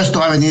 todo esto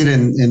va a venir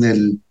en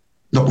el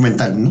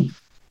documental, ¿no?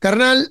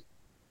 Carnal,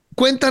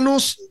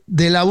 cuéntanos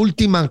de la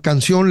última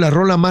canción, la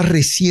rola más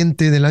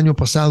reciente del año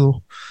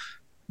pasado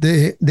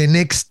de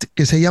Next,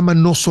 que se llama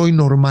No Soy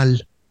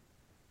Normal.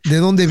 ¿De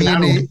dónde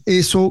viene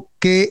eso?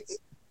 ¿Qué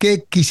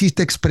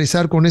quisiste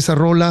expresar con esa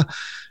rola?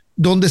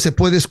 ¿Dónde se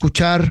puede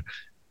escuchar?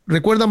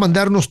 Recuerda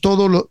mandarnos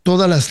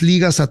todas las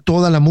ligas a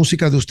toda la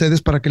música de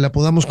ustedes para que la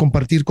podamos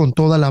compartir con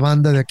toda la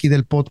banda de aquí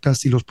del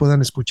podcast y los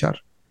puedan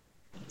escuchar.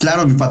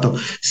 Claro, mi Pato.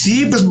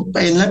 Sí, pues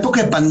en la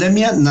época de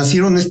pandemia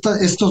nacieron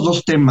estos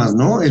dos temas,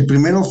 ¿no? El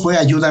primero fue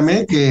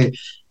Ayúdame,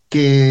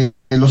 que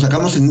lo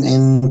sacamos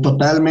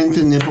totalmente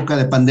en época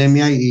de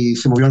pandemia y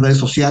se movió en redes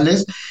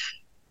sociales.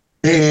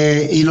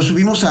 Y lo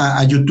subimos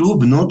a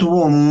YouTube, ¿no?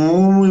 Tuvo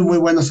muy, muy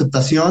buena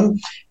aceptación.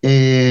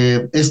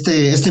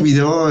 Este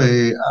video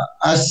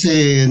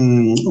hace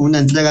una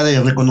entrega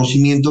de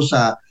reconocimientos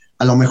a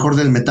lo mejor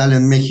del metal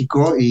en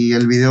México y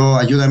el video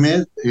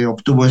Ayúdame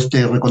obtuvo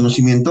este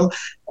reconocimiento,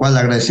 cual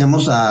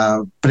agradecemos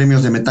a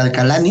Premios de Metal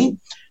Calani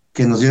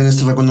que nos dieron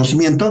este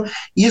reconocimiento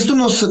y esto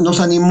nos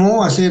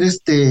animó a hacer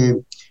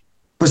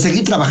pues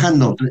seguir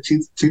trabajando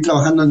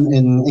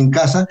en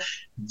casa.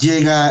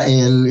 Llega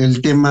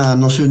el tema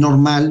No Soy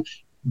Normal,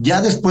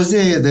 ya después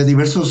de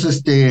diversos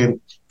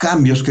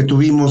cambios que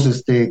tuvimos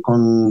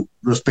con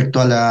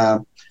respecto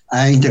a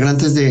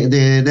integrantes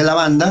de la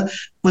banda,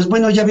 pues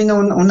bueno, ya vino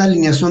una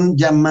alineación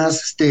ya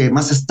más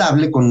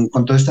estable con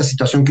toda esta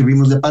situación que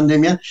vimos de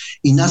pandemia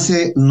y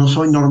nace No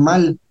Soy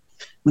Normal,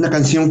 una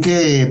canción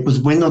que,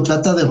 pues bueno,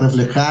 trata de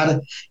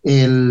reflejar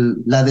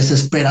la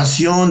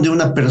desesperación de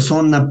una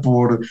persona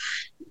por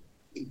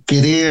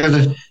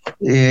querer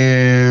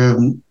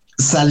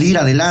salir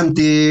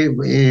adelante,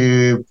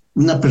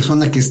 una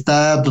persona que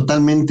está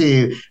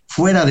totalmente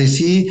fuera de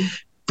sí,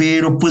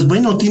 pero pues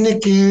bueno, tiene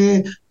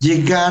que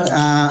llegar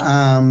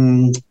a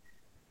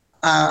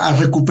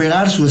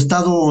recuperar su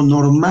estado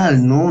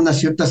normal, ¿no? Una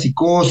cierta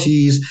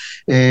psicosis,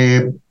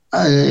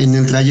 en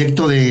el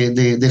trayecto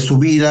de su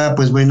vida,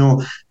 pues bueno,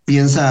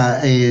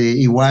 piensa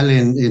igual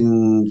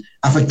en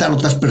afectar a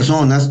otras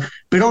personas,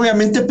 pero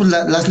obviamente pues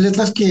las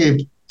letras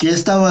que he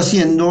estado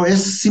haciendo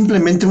es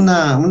simplemente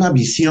una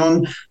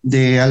visión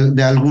de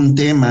algún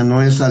tema,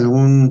 no es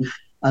alguna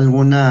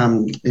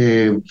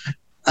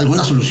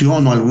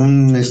solución o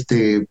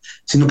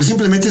sino que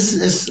simplemente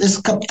es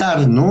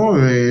captar, ¿no?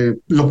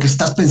 Lo que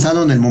estás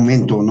pensando en el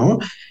momento, ¿no?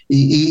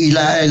 Y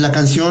la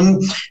canción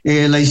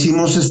la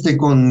hicimos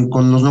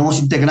con los nuevos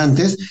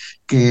integrantes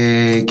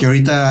que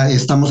ahorita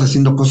estamos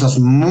haciendo cosas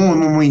muy,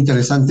 muy, muy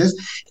interesantes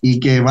y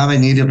que va a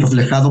venir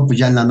reflejado pues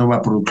ya en la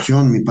nueva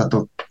producción, mi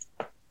Pato.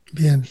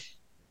 Bien.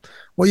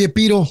 Oye,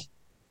 Piro.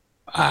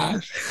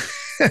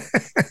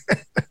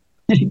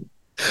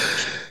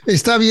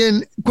 Está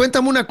bien.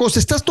 Cuéntame una cosa.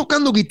 ¿Estás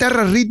tocando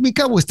guitarra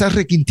rítmica o estás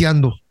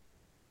requinteando?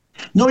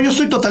 No, yo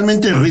soy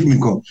totalmente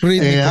rítmico.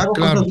 Hago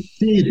claro.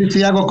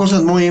 Sí, hago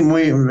cosas muy,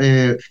 muy...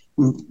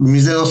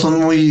 mis dedos son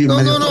muy...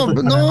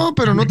 No,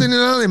 pero no tiene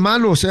nada de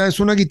malo. O sea,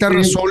 es una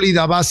guitarra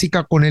sólida,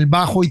 básica, con el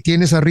bajo y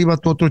tienes arriba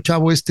tu otro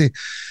chavo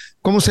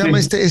 ¿cómo se llama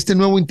este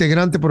nuevo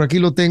integrante? Por aquí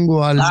lo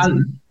tengo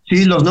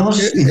sí, los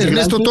nuevos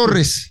Ernesto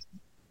Torres.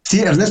 Sí,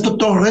 Ernesto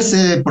Torres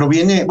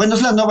proviene, bueno,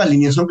 es la nueva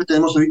alineación que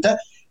tenemos ahorita.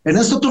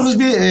 Ernesto Torres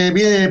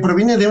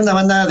proviene de una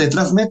banda de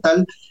thrash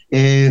metal,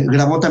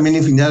 grabó también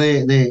infinidad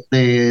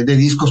de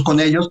discos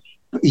con ellos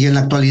y en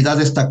la actualidad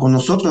está con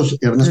nosotros,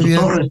 Ernesto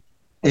Torres.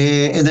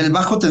 En el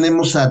bajo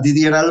tenemos a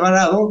Didier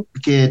Alvarado,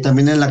 que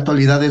también en la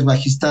actualidad es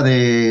bajista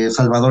de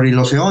Salvador y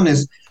los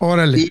Eones.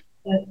 Órale.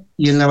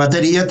 Y en la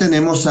batería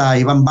tenemos a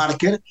Iván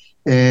Barker,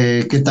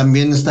 que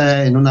también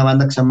está en una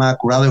banda que se llama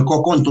Curado de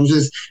Coco.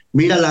 Entonces,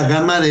 mira la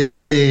gama y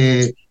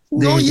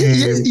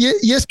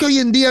es que hoy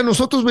en día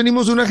nosotros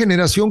venimos de una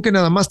generación que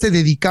nada más te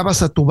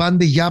dedicabas a tu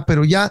banda y ya,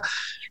 pero ya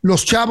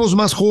los chavos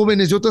más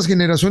jóvenes de otras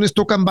generaciones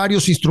tocan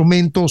varios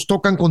instrumentos,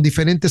 tocan con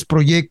diferentes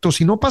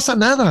proyectos y no pasa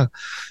nada.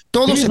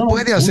 Todo se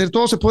puede hacer,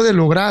 todo se puede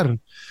lograr.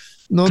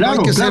 No hay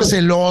Claro, que ser claro.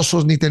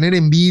 celosos, ni tener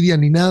envidia,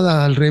 ni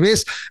nada, al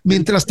revés.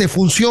 Mientras te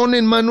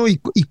funcionen, mano, y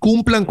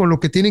cumplan con lo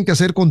que tienen que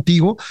hacer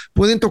contigo,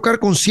 pueden tocar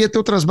con 7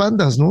 otras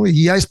bandas, ¿no?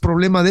 Y ya es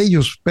problema de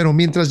ellos. Pero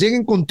mientras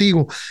lleguen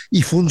contigo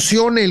y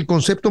funcione el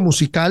concepto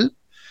musical,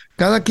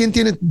 cada quien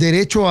tiene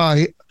derecho a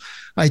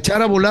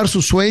echar a volar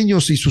sus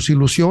sueños y sus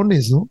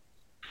ilusiones, ¿no?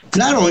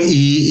 Claro,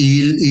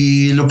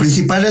 y lo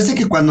principal es de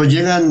que cuando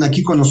llegan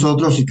aquí con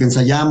nosotros y que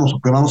ensayamos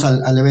o que vamos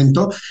al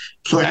evento,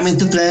 pues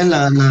obviamente traen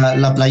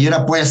la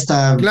playera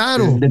puesta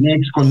Claro, de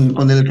Next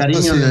con el cariño,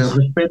 así el es.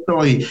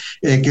 respeto y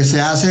que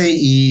se hace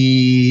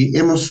y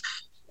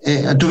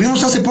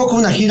tuvimos hace poco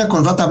una gira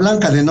con Rata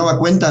Blanca de nueva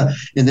cuenta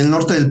en el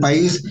norte del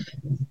país,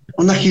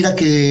 una gira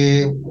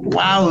que,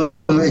 wow,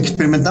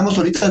 experimentamos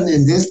ahorita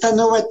en esta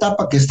nueva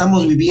etapa que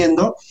estamos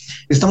viviendo,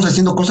 estamos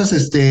haciendo cosas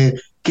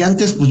que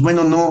antes, pues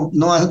bueno,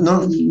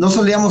 no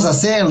solíamos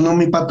hacer, ¿no?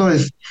 Mi Pato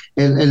es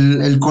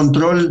el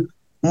control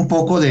un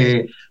poco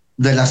de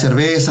la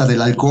cerveza,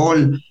 del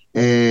alcohol,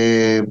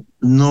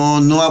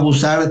 no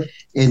abusar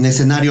en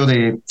escenario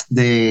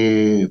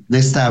de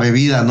esta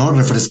bebida, ¿no?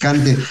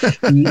 Refrescante.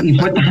 Y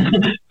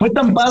fue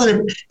tan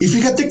padre. Y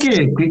fíjate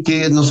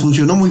que nos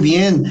funcionó muy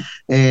bien.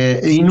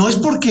 Y no es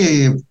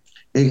porque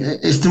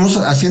estemos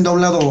haciendo a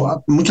un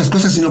lado muchas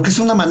cosas, sino que es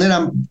una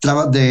manera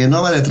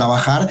nueva de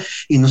trabajar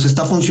y nos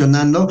está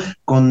funcionando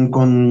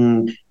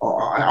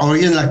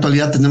hoy en la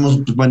actualidad tenemos,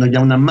 pues, bueno, ya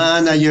una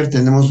manager,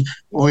 tenemos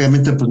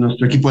obviamente pues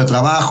nuestro equipo de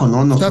trabajo, ¿no?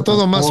 Está Nuestro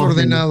todo más transporte,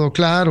 ordenado,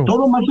 claro.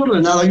 todo más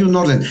ordenado, hay un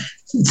orden.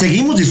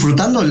 Seguimos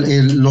disfrutando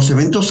los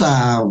eventos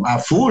a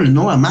full,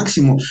 ¿no? A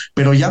máximo,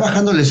 pero ya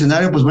bajando el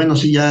escenario, pues bueno,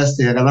 sí, ya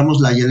agarramos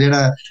la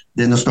hielera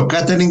de nuestro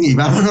catering y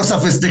vámonos a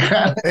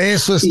festejar.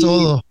 Eso es Y,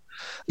 todo.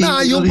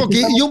 No, y lo y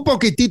disfrutamos. un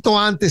poquitito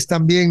antes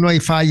también no hay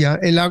falla.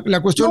 La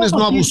cuestión No, es no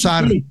sí, sí,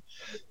 abusar, sí,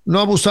 no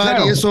abusar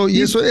claro, y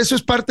sí, eso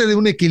es parte de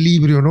un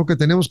equilibrio, ¿no? Que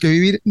tenemos que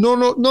vivir. No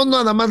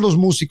nada más los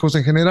músicos,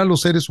 en general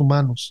los seres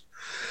humanos.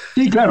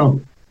 sí, claro.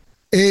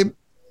 Eh,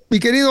 Mi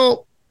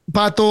querido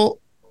Pato,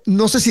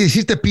 no sé si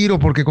decirte Piro,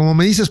 porque como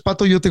me dices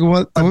Pato, yo te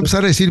voy a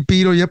empezar a decir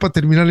Piro ya para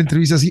terminar la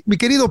entrevista así. Mi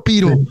querido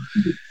Piro,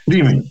 Sí.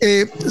 Dime.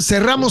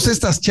 cerramos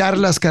estas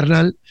charlas,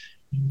 carnal,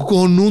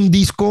 con un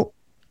disco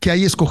que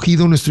haya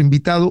escogido nuestro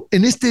invitado.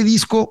 En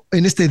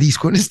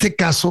este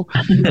caso,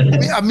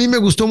 a mí me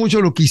gustó mucho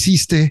lo que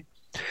hiciste,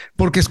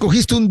 porque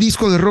escogiste un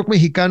disco de rock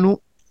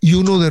mexicano y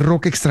uno de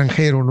rock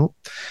extranjero, ¿no?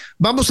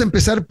 Vamos a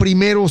empezar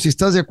primero, si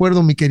estás de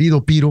acuerdo, mi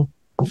querido Piro,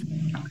 Sí,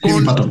 mi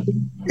con Pato.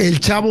 El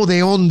Chavo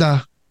de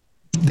Onda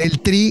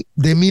del Tri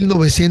de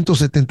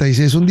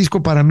 1976. Un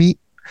disco para mí,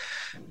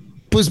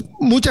 pues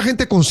mucha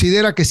gente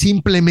considera que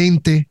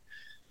simplemente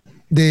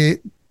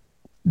de,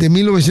 de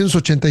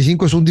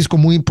 1985 es un disco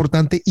muy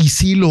importante y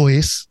sí lo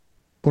es,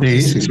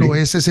 porque Sí, sí sí, lo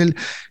sí.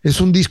 es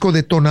un disco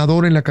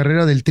detonador en la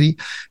carrera del Tri,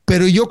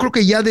 pero yo creo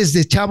que ya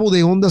desde Chavo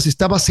de Onda se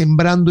estaba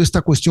sembrando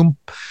esta cuestión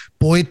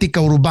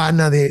poética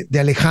urbana de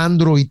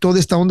Alejandro y toda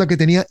esta onda que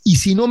tenía, y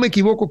si no me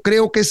equivoco,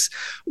 creo que es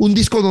un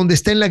disco donde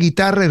está en la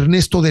guitarra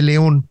Ernesto de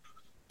León,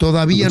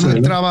 todavía no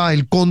entraba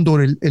el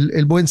Cóndor,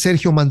 el buen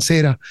Sergio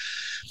Mancera.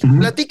 Ujú.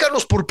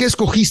 Platícanos por qué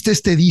escogiste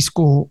este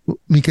disco,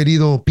 mi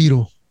querido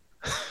Piro.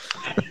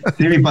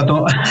 Sí, mi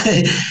Pato.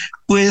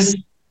 Pues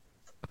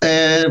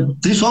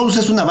Three Souls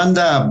es una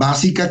banda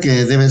básica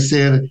que debe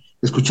ser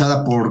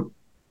escuchada por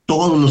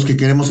todos los que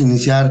queremos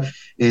iniciar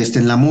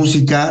en la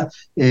música.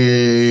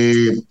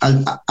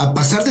 A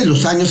pasar de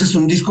los años es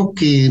un disco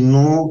que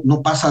no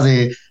pasa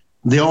de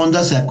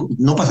onda,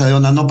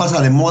 no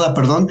pasa de moda,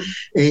 perdón,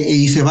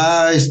 y se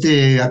va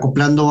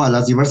acoplando a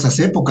las diversas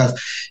épocas.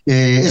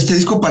 Este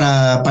disco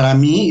para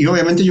mí, y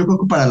obviamente yo creo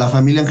que para la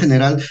familia en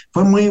general,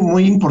 fue muy,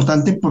 muy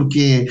importante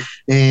porque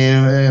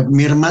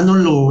mi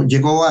hermano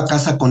llegó a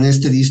casa con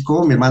este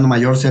disco, mi hermano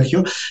mayor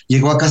Sergio,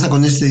 llegó a casa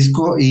con este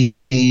disco y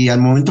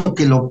al momento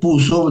que lo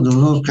puso,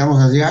 nosotros nos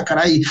quedamos así,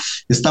 caray,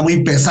 está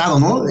muy pesado,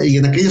 ¿no? Y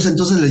en aquellos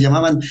entonces le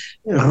llamaban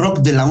rock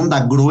de la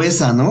onda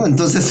gruesa, ¿no?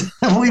 Entonces,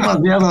 muy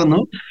baseado,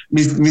 ¿no?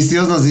 Mis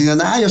tíos nos decían,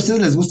 ay, a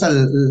ustedes les gusta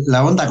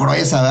la onda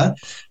gruesa, ¿verdad?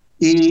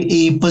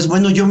 Pues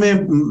bueno, yo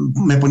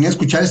me ponía a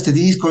escuchar este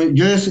disco.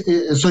 Yo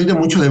soy de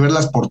mucho de ver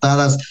las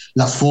portadas,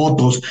 las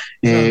fotos,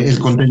 Claro. el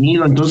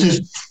contenido.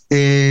 Entonces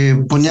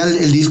ponía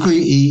el disco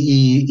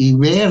y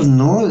ver,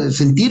 ¿no?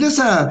 Sentir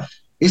esa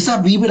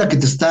vibra que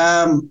te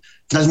está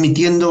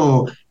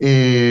transmitiendo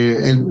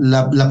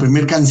la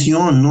primera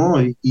canción, ¿no?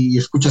 Y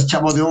escuchas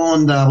Chavo de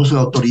Onda, Abuso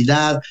de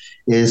Autoridad,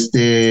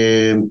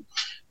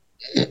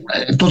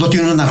 todo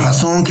tiene una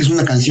razón, que es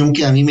una canción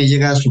que a mí me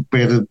llega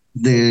súper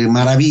de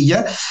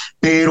maravilla,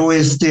 pero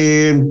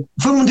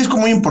fue un disco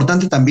muy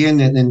importante también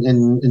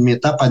en mi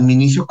etapa, en mi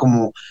inicio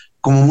como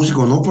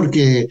músico, ¿no?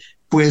 Porque,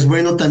 pues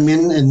bueno,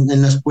 también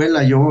en la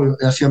escuela yo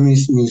hacía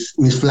mis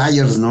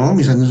flyers, ¿no?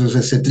 Mis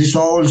anuncios, Three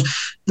Souls,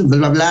 bla,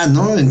 bla, bla,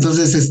 ¿no?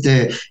 Entonces,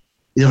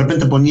 y de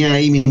repente ponía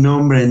ahí mi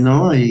nombre,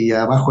 ¿no? Y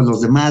abajo los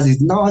demás, y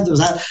no, o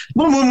sea,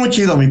 muy, muy, muy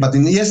chido mi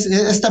patín. Y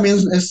es también,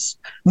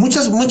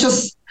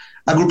 muchas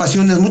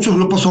agrupaciones, muchos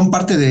grupos son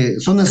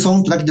el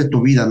soundtrack de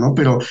tu vida, ¿no?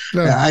 Pero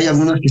Claro. hay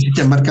algunas que sí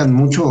te marcan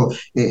mucho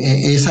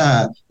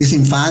esa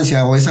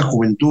infancia o esa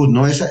juventud,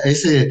 ¿no?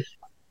 Ese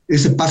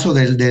paso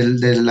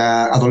de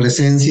la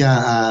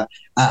adolescencia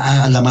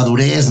a la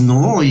madurez,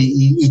 ¿no?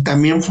 Y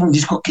también fue un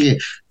disco que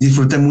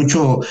disfruté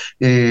mucho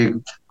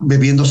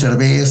bebiendo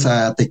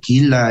cerveza,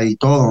 tequila y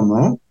todo,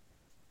 ¿no?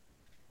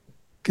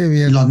 Qué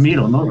bien. Lo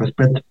admiro, ¿no?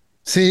 Respeto.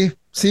 Sí,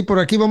 sí, por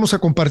aquí vamos a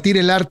compartir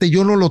el arte.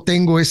 Yo no lo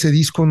tengo, ese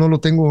disco, no lo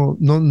tengo,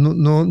 no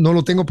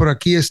lo tengo por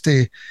aquí.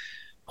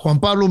 Juan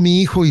Pablo,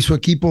 mi hijo y su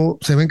equipo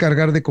se va a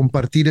encargar de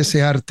compartir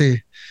ese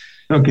arte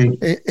Ok.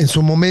 en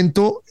su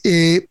momento.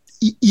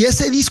 Y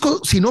ese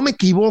disco, si no me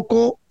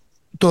equivoco,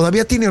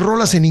 todavía tiene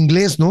rolas en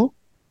inglés, ¿no?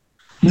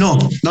 No,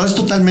 no es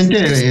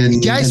totalmente.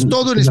 Ya es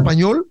todo en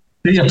español.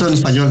 Sí, ya todo en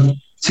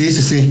español. Sí,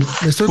 sí, sí.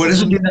 Me estoy Por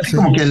eso tiene confundiendo, así sí.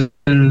 como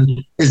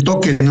que el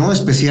toque, ¿no?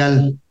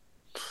 Especial.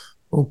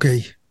 Ok,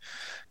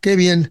 qué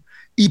bien.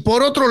 Y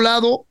por otro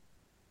lado,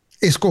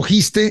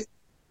 escogiste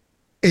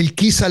el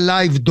Kiss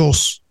Alive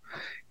 2,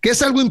 que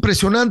es algo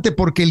impresionante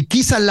porque el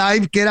Kiss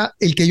Alive, que era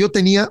el que yo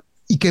tenía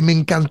y que me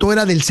encantó,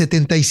 era del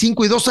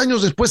 75 y 2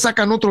 años después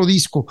sacan otro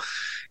disco,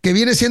 que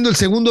viene siendo el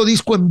segundo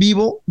disco en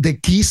vivo de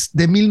Kiss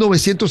de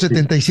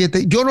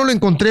 1977. Yo no lo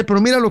encontré,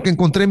 pero mira lo que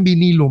encontré en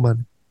vinilo,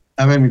 man.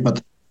 A ver, mi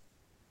pato.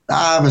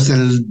 Ah, pues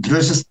el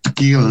Dresses to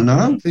Kill,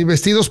 ¿no? Sí,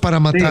 Vestidos para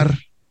Matar.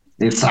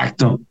 Sí,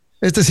 exacto.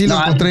 Este sí lo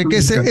No, encontré, que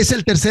es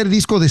el tercer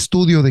disco de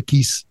estudio de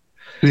Kiss.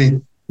 sí.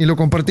 Y lo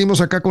compartimos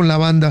acá con la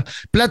banda.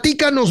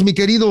 Platícanos, mi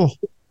querido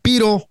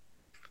Piro,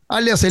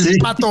 alias el Sí.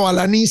 Pato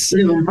Alanís.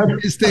 Sí, don Pato.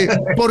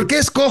 ¿Por qué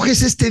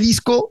escoges este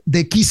disco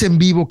de Kiss en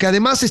vivo? Que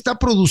además está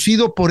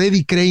producido por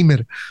Eddie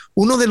Kramer,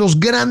 uno de los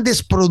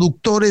grandes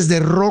productores de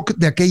rock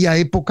de aquella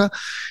época,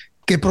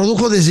 que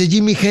produjo desde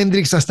Jimi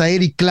Hendrix hasta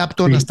Eric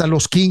Clapton, Sí. hasta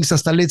los Kings,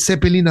 hasta Led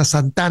Zeppelin, a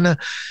Santana.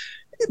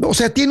 O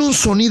sea, tiene un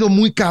sonido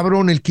muy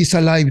cabrón el Kiss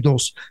Alive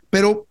 2.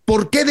 Pero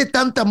 ¿por qué de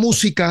tanta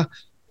música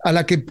a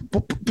la que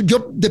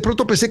yo de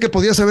pronto pensé que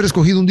podías haber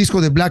escogido un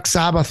disco de Black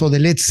Sabbath o de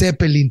Led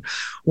Zeppelin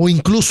o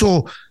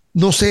incluso,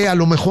 no sé, a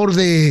lo mejor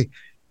de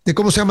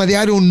 ¿cómo se llama?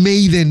 De Iron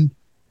Maiden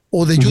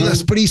o de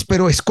Judas Priest,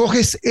 pero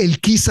escoges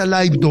el Kiss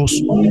Alive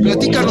 2.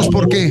 Platícanos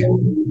por qué,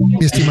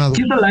 mi estimado.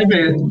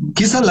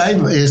 Kiss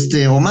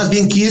Alive, o más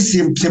bien Kiss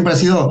siempre ha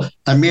sido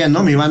también,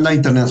 ¿no? Mi banda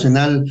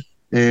internacional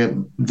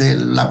de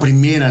la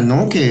primera,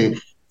 ¿no? Que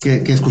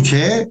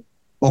escuché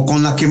o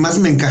con la que más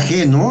me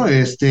encajé, ¿no?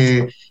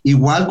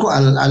 Igual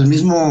al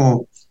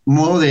mismo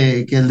modo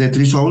que el de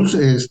Three Souls,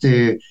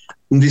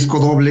 un disco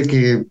doble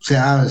que se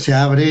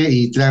abre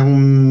y trae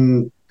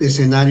un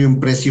escenario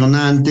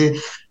impresionante.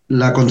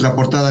 La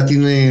contraportada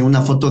tiene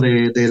una foto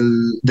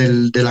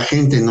de la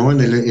gente, ¿no?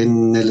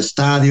 En el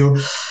estadio.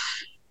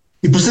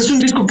 Y pues es un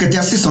disco que te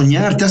hace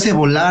soñar, te hace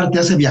volar, te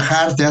hace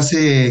viajar, te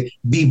hace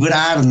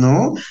vibrar,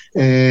 ¿no?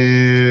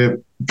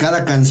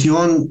 Cada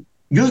canción.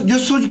 Yo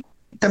soy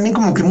también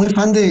como que muy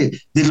fan de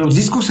los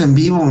discos en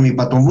vivo, mi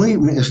pato,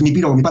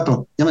 mi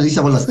pato, ya me dice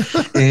bolas,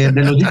 de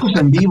los discos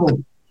en vivo,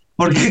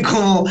 porque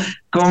como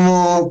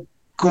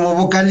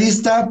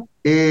vocalista,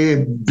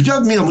 yo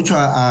admiro mucho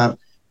a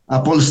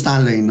Paul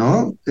Stanley,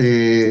 ¿no?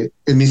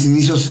 En mis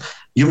inicios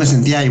yo me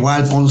sentía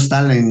igual, Paul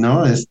Stanley,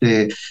 ¿no?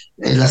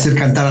 El hacer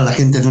cantar a la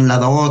gente de un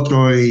lado a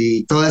otro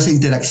y toda esa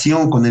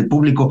interacción con el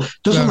público,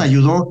 todo eso me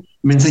ayudó,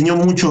 me enseñó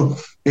mucho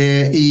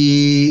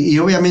y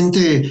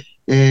obviamente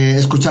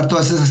escuchar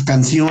todas esas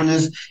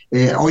canciones,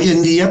 hoy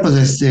en día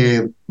pues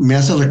me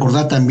hace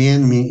recordar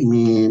también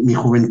mi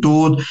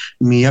juventud,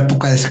 mi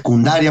época de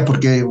secundaria,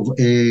 porque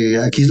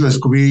aquí lo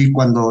descubrí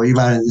cuando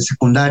iba en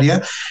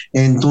secundaria,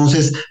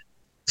 entonces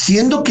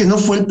siendo que no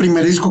fue el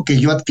primer disco que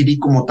yo adquirí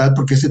como tal,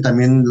 porque ese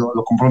también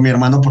lo compró mi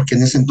hermano, porque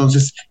en ese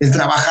entonces él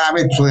trabajaba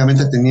y pues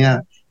obviamente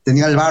tenía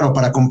el varo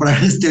para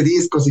comprar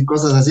discos y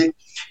cosas así.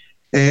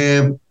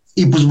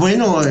 Y pues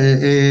bueno,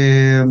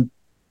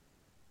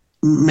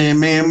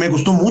 me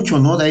gustó mucho,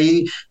 ¿no? De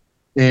ahí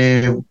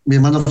mi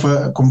hermano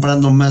fue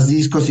comprando más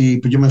discos y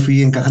pues yo me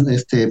fui encajando,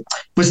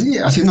 pues sí,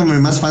 haciéndome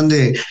más fan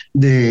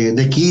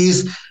de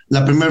Kiss.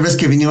 La primera vez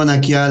que vinieron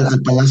aquí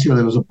al Palacio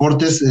de los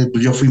Deportes,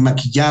 pues yo fui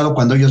maquillado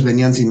cuando ellos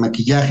venían sin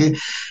maquillaje.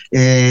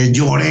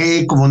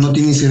 Lloré, como no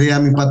tienes idea,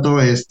 mi pato,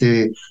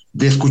 de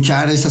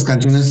escuchar esas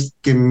canciones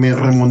que me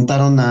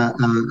remontaron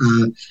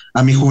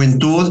a mi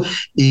juventud.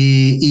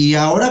 Y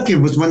ahora que,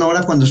 pues bueno,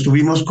 ahora cuando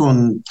estuvimos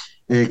con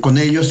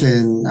ellos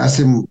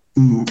hace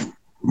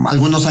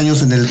algunos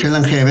años en el Hell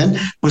and Heaven,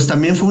 pues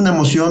también fue una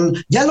emoción,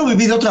 ya lo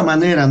viví de otra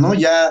manera, ¿no?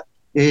 Ya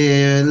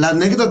la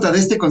anécdota de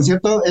este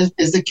concierto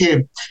es de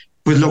que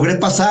pues logré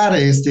pasar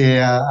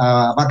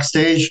a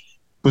backstage,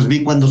 pues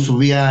vi cuando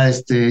subía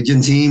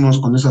Jen Simmons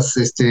con esas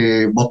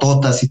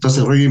bototas y todo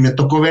ese rollo y me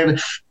tocó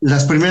ver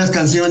las primeras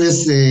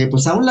canciones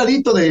pues a un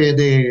ladito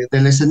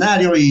del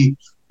escenario y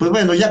pues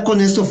bueno, ya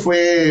con esto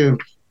fue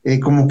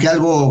como que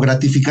algo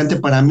gratificante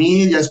para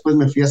mí, ya después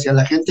me fui hacia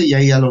la gente y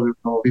ahí ya lo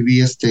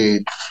viví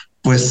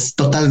pues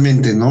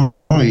totalmente, ¿no?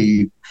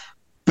 Y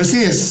pues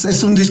sí,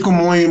 es un disco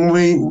muy,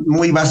 muy,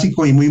 muy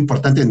básico y muy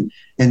importante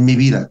en mi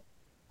vida.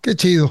 Qué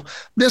chido.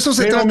 De eso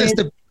se trata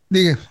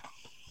Diga.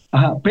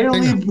 Ajá, pero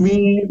Venga.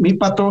 mi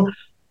Pato,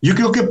 yo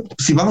creo que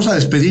si vamos a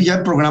despedir ya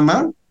el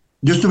programa,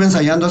 yo estuve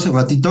ensayando hace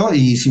ratito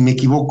y si me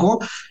equivoco,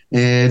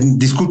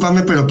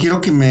 discúlpame, pero quiero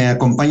que me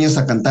acompañes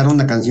a cantar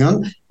una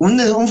canción,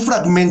 un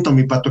fragmento,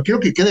 mi Pato, quiero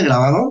que quede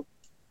grabado.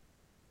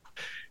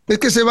 Es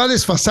que se va a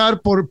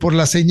desfasar por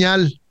la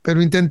señal,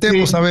 pero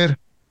intentemos, Sí, a ver.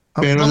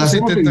 pero le Vamos a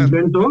hacemos el intentar.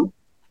 intento.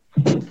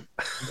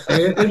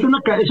 Es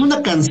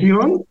una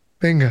canción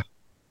Venga.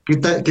 que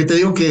te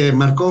digo que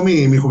marcó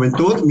mi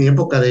juventud, mi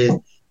época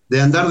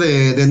de andar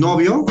de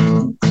novio,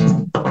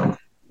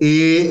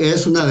 y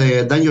es una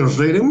de Dangerous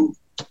Rhythm.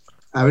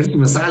 A ver si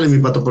me sale, mi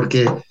Pato,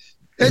 porque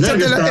el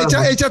nervio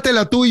está...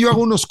 Échatela tú y yo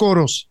hago unos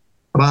coros.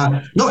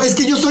 Va. No, es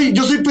que yo soy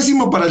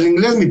pésimo para el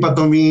inglés, mi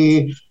Pato,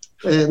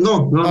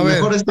 no, A ver,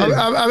 mejor este.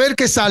 a ver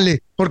qué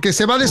sale, porque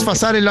se va a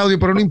desfasar el audio,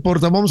 pero no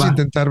importa, vamos a Va.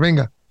 intentar,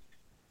 venga.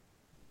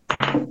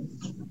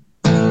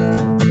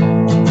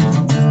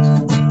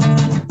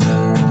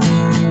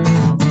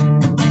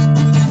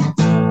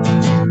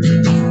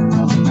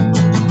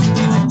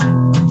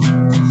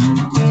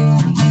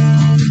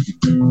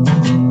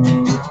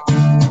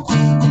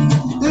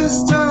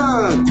 This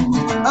time,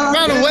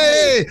 Run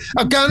away,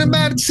 I've gone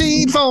about to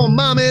see for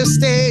my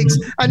mistakes.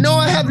 I know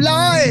I have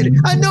lied,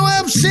 I know I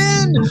have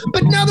sinned,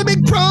 but now the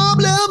big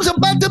problem's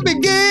about to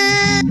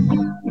begin.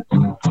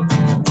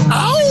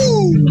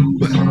 Ow!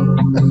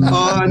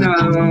 Oh, no.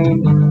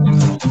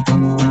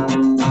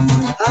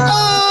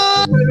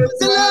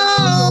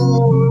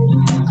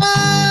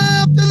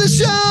 After the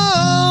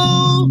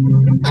show,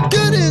 I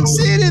couldn't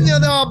sit in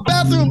the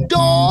bathroom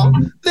door.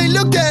 They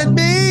looked at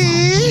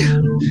me,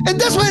 and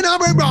that's when I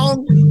went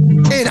wrong.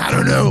 And I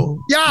don't know.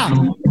 Ya.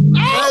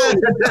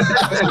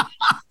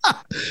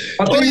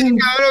 Oye,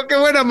 cabrón, qué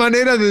buena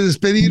manera de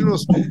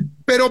despedirnos.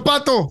 Pero,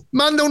 Pato,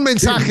 manda un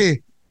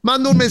mensaje.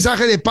 Manda un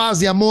mensaje de paz,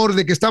 de amor,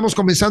 de que estamos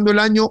comenzando el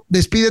año.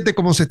 Despídete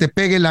como se te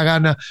pegue la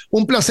gana.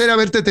 Un placer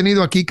haberte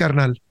tenido aquí,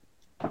 carnal.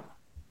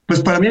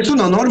 Pues para mí es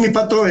un honor, mi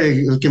Pato,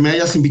 el que me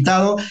hayas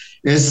invitado.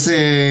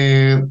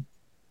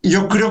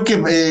 Yo creo que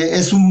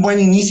es un buen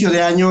inicio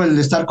de año el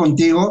estar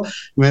contigo.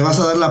 Me vas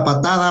a dar la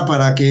patada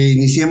para que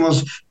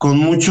iniciemos con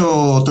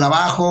mucho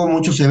trabajo,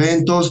 muchos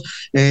eventos,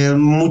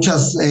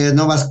 muchas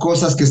nuevas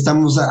cosas que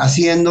estamos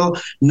haciendo,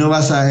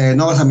 nuevas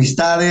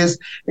amistades,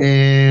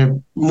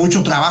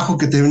 mucho trabajo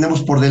que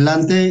tenemos por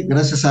delante,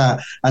 gracias a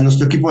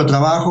nuestro equipo de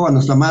trabajo, a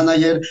nuestra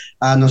manager,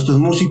 a nuestros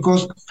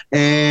músicos.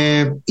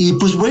 Y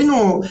pues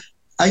bueno,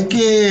 hay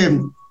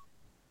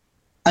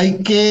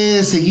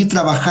que seguir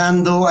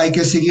trabajando, hay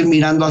que seguir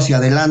mirando hacia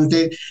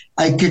adelante,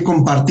 hay que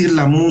compartir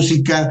la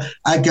música,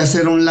 hay que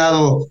hacer a un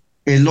lado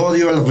el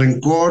odio, el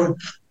rencor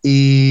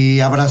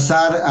y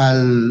abrazar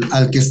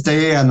al que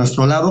esté a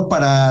nuestro lado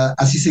para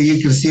así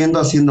seguir creciendo,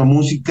 haciendo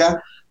música.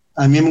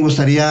 A mí me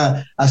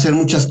gustaría hacer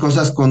muchas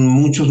cosas con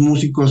muchos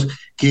músicos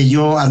que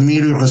yo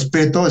admiro y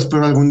respeto.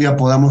 Espero algún día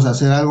podamos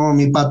hacer algo,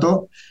 mi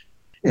Pato.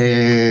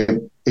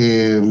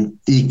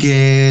 Y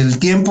que el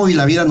tiempo y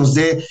la vida nos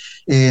dé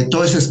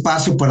todo ese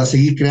espacio para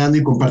seguir creando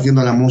y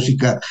compartiendo la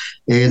música.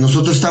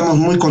 Nosotros estamos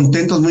muy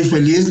contentos, muy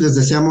felices, les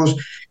deseamos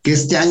que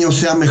este año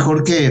sea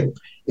mejor que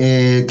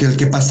el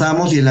que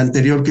pasamos y el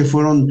anterior, que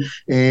fueron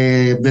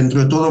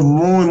dentro de todo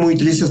muy, muy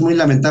tristes, muy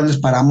lamentables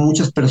para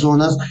muchas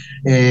personas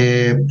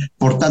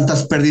por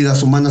tantas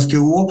pérdidas humanas que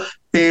hubo,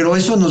 pero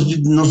eso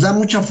nos da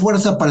mucha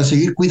fuerza para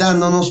seguir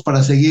cuidándonos,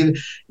 para seguir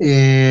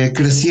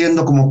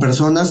creciendo como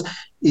personas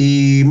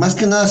y más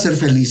que nada ser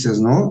felices,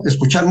 ¿no?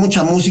 Escuchar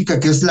mucha música,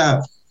 que es la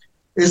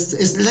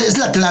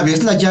clave,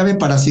 es la llave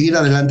para seguir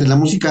adelante. La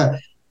música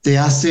te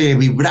hace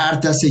vibrar,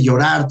 te hace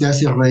llorar, te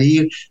hace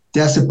reír, te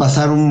hace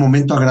pasar un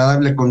momento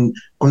agradable con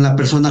la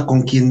persona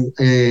con quien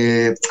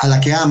a la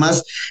que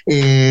amas.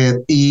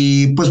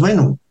 Y pues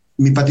bueno,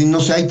 mi Patín, no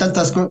sé, hay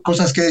tantas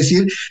cosas que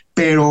decir,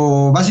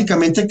 pero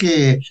básicamente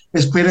que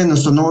esperen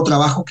nuestro nuevo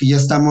trabajo, que ya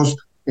estamos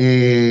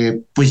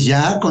pues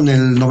ya con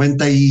el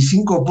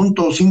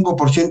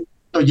 95.5%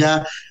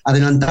 ya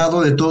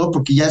adelantado de todo,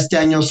 porque ya este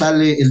año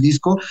sale el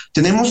disco.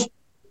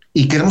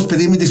 Y queremos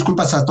pedir mis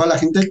disculpas a toda la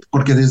gente,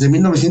 porque desde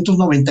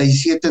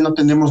 1997 no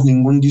tenemos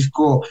ningún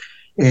disco,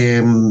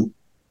 ¿cómo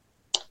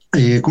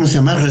se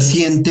llama?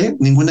 Reciente,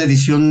 ninguna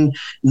edición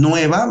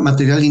nueva,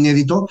 material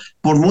inédito,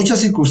 por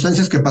muchas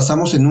circunstancias que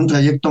pasamos en un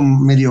trayecto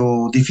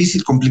medio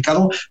difícil,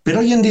 complicado,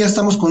 pero hoy en día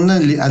estamos con una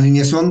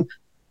alineación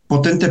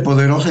potente,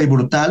 poderosa y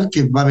brutal,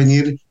 que va a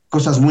venir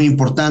cosas muy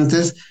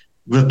importantes,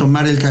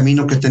 retomar el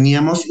camino que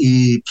teníamos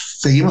y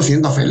seguimos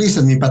siendo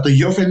felices, mi Pato, y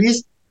yo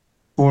feliz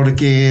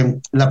porque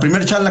la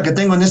primera charla que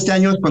tengo en este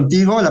año es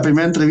contigo, la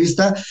primera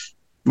entrevista.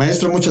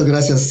 Maestro, muchas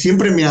gracias.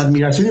 Siempre mi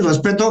admiración y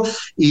respeto.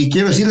 Y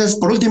quiero decirles,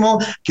 por último,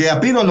 que a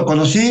Piro lo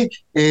conocí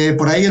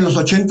por ahí en los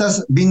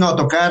 80s, vino a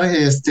tocar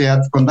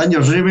con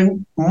Daniel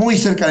Riven, muy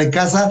cerca de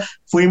casa,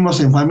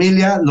 fuimos en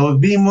familia, los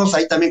vimos,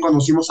 ahí también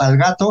conocimos al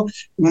Gato,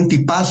 un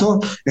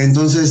tipazo.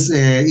 Entonces,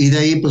 y de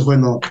ahí, pues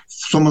bueno,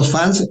 somos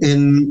fans.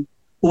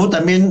 Hubo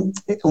también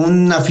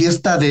una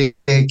fiesta de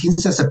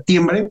 15 de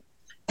septiembre,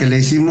 que le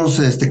hicimos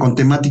con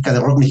temática de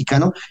rock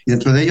mexicano, y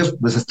dentro de ellos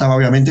pues estaba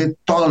obviamente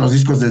todos los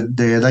discos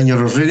de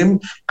Dangerous Rhythm.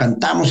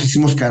 Cantamos,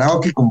 hicimos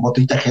karaoke con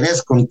Botita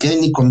Jerez, con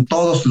Kenny, con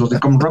todos los de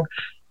Com Rock.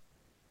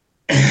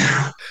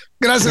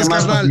 Gracias, ¿Qué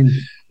más, carnal. Joaquín?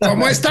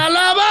 ¿Cómo está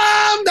la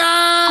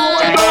banda? ¿Cómo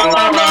está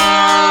la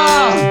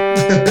banda?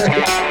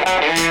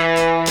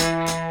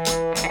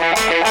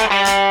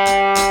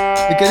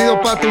 Mi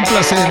querido Pato, un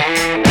placer.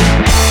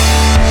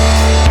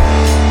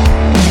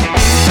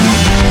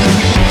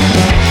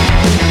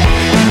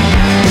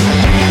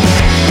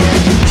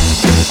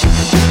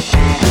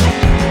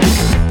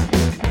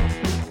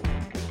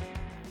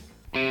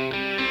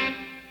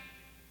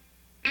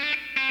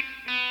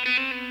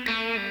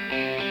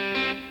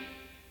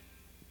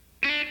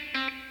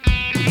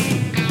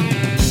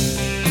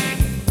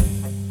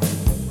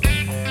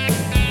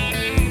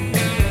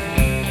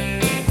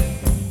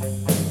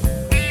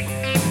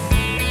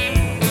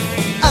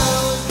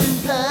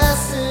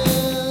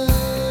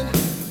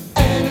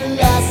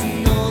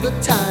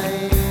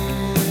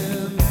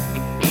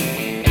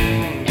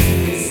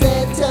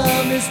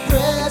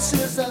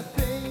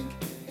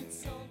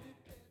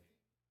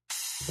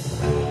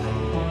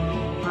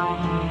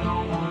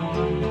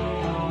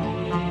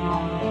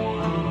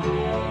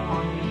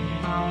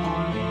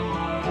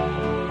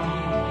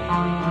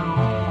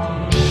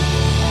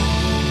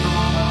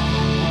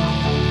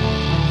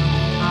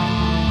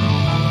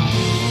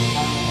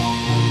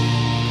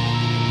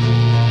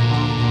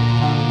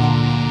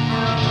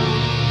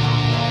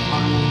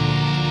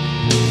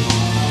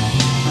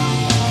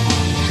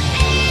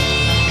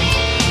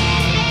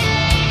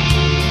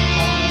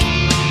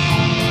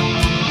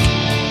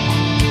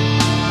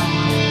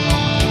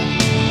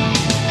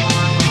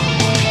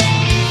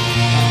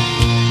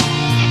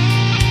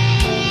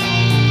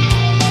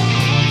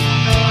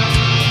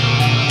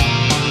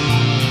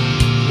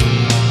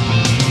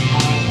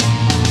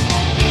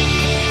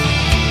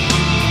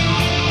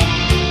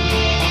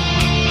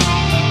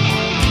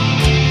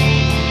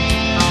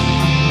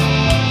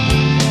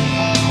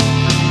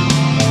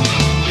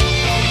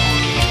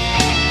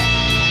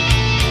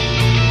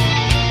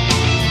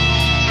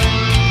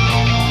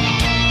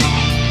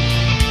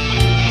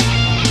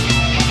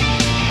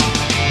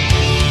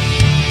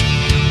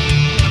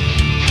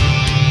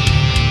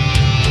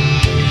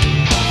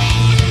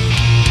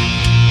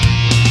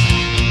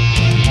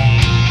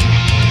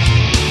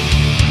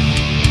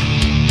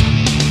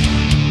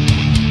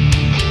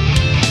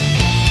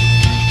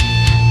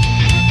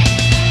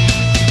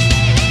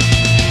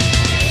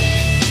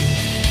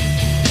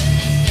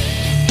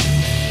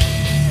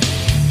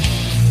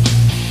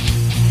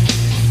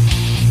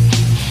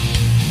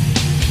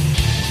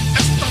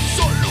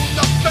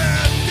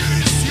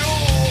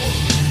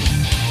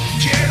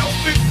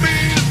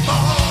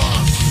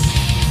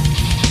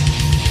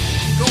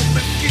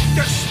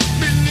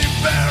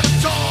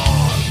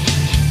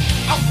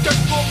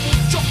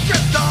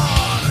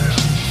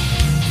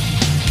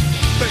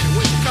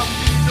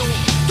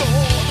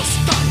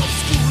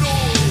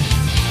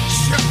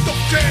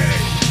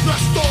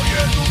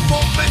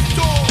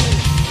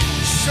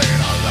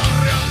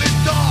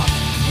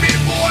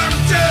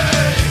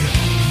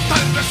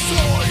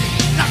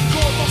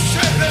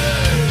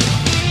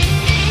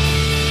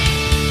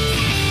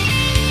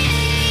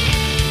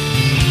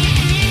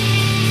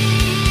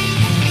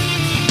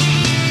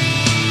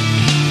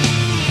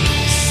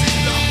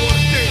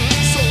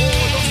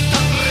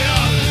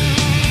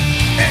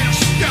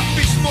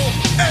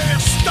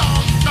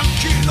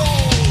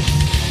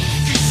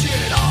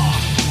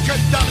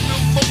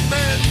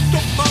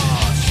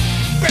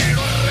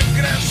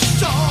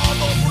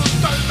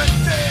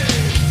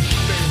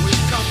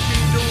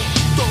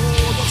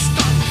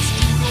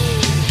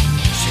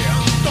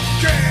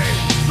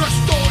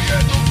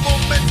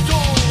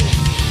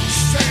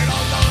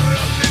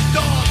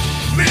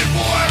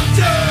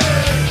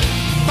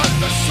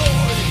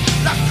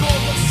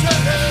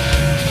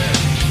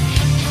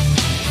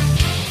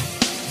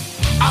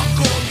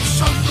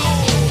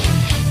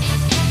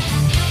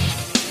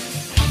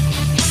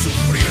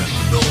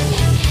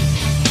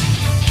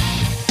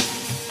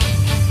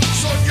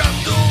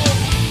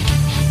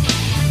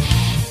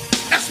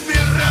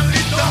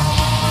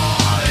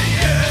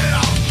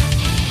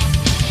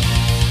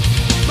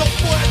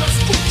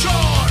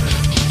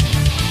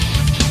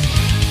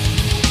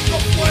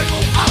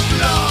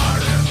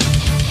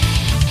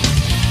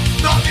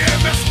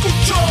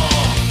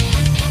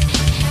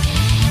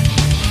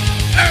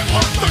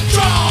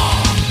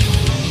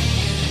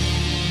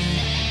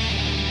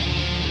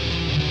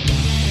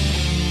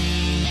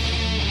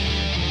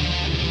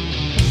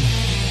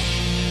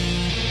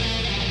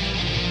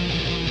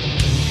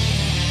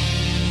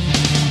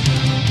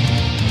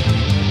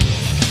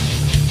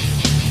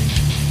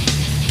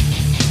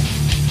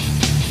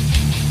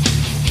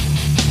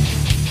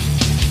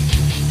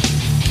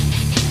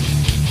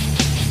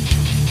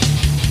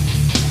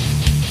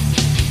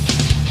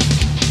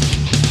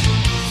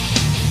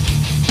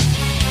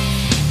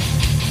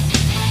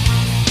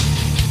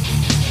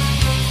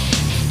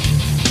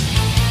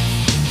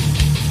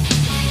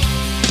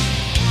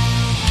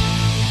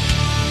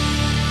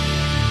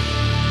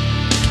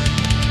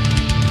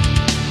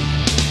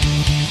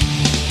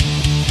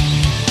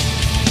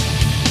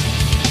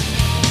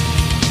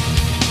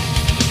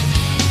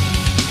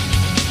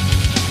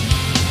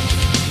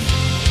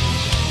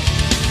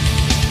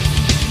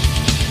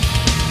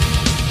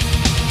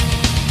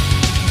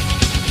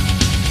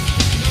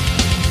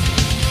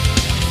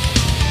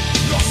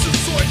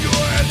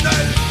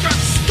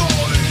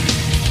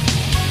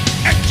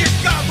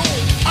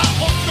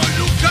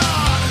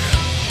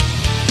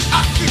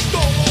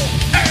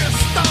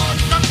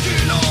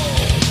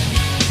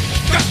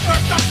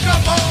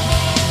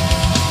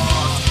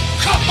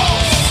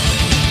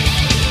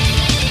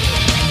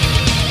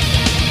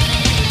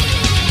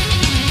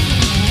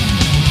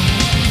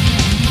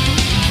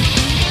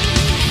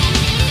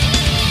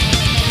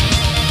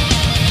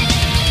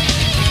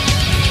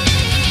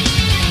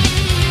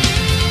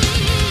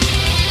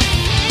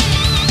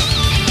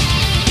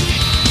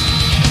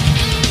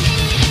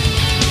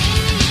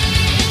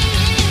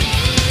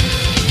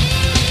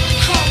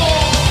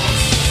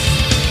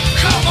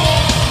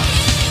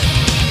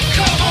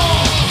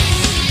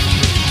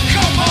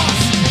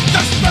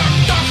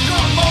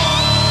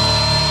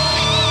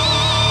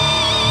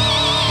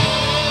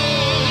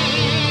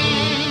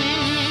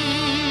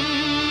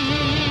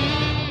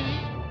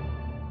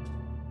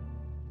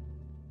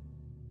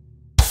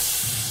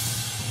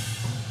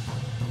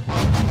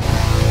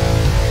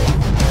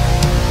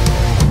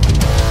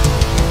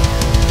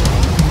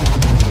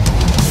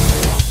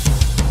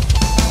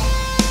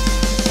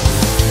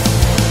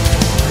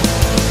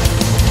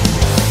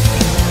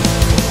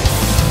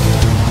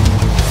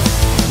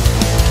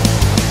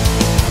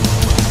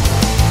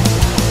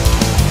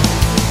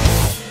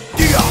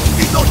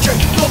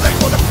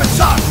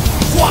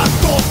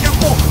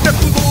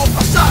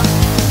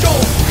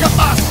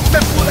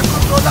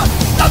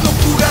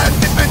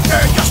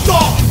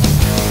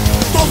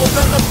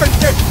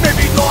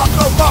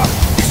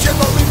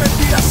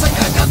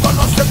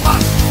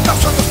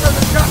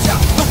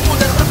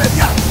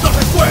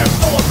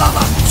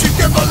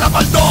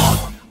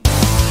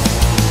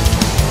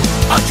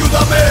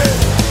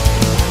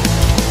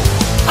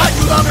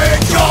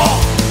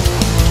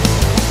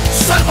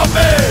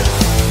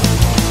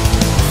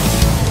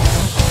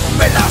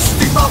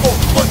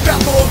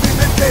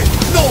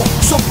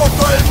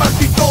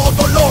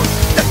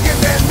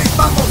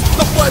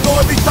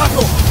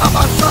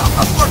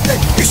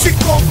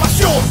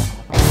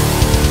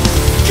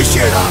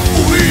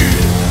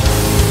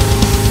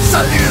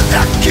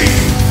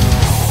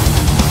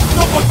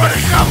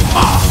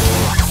 jamás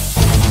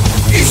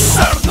y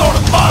ser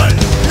normal.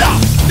 La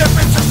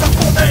defensa se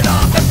apodera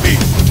de mí,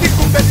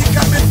 ningún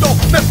medicamento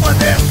me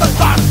puede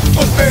salvar.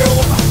 Golpeo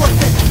más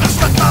fuerte,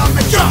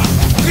 rescátame ya,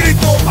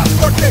 grito más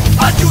fuerte,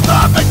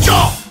 ayúdame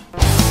ya.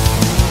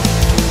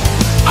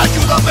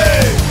 Ayúdame,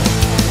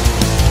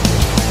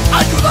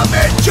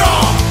 ayúdame ya,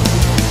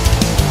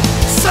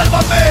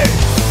 sálvame.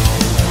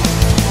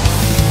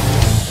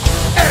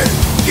 El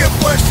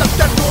tiempo es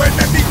eterno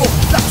enemigo,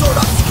 las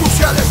horas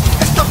cruciales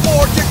están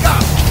por llegar.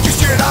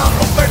 Quisiera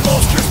romper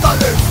los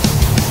cristales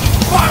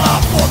para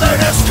poder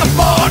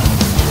escapar.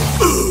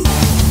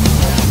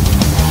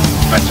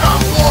 Vendrán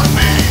por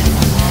mí,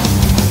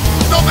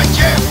 no me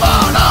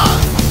llevarán.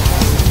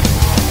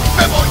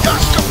 Me voy a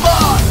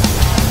escapar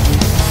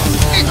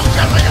y no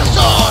querré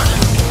razón.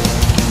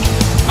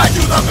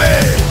 Ayúdame,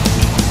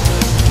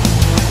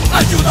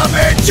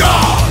 ayúdame ya,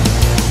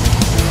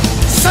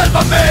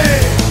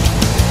 sálvame.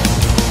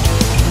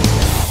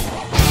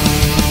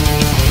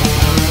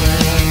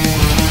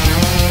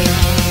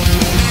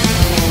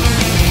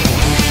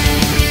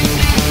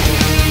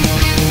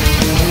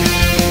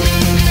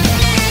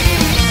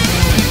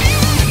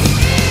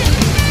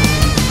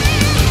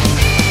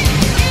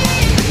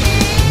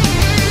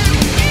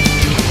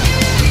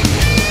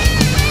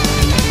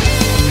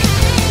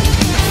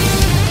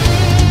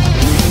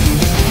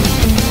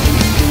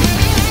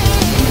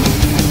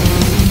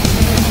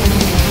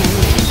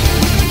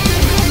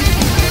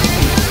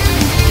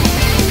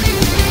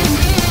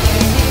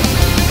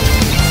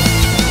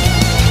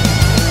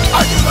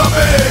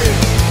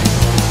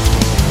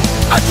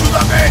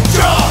 Ayúdame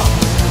ya,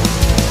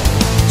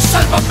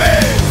 sálvame.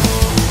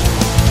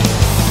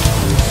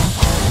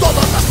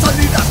 Todas las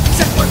salidas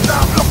se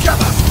encuentran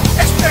bloqueadas.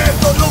 Este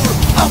dolor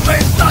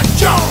aumenta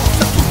ya.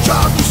 Se escucha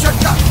muy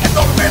cerca,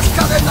 enormes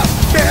cadenas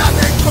me han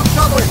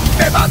encontrado y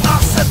me van a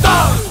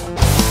sentar.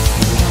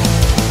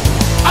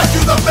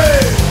 Ayúdame,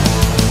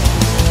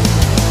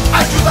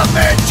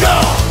 ayúdame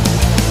ya,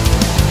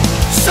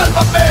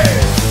 sálvame.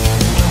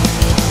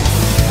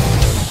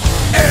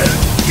 El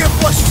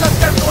tiempo es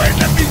eterno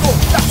enemigo,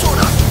 las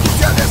horas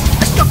cruciales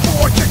están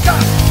por llegar.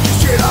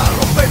 Quisiera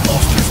romper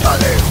los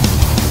cristales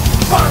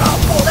para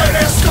poder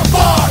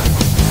escapar.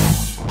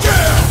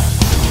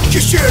 Yeah,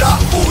 quisiera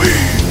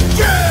huir,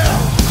 yeah,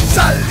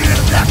 salir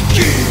de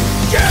aquí,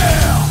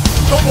 yeah,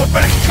 no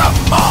volver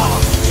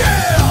jamás,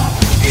 yeah,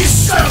 y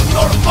ser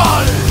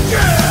normal,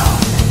 yeah,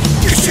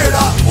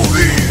 quisiera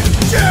huir,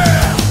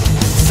 yeah,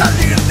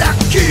 salir de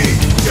aquí,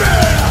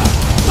 yeah,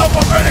 no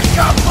volver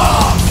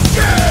jamás,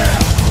 yeah,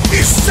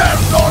 y ser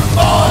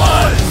normal.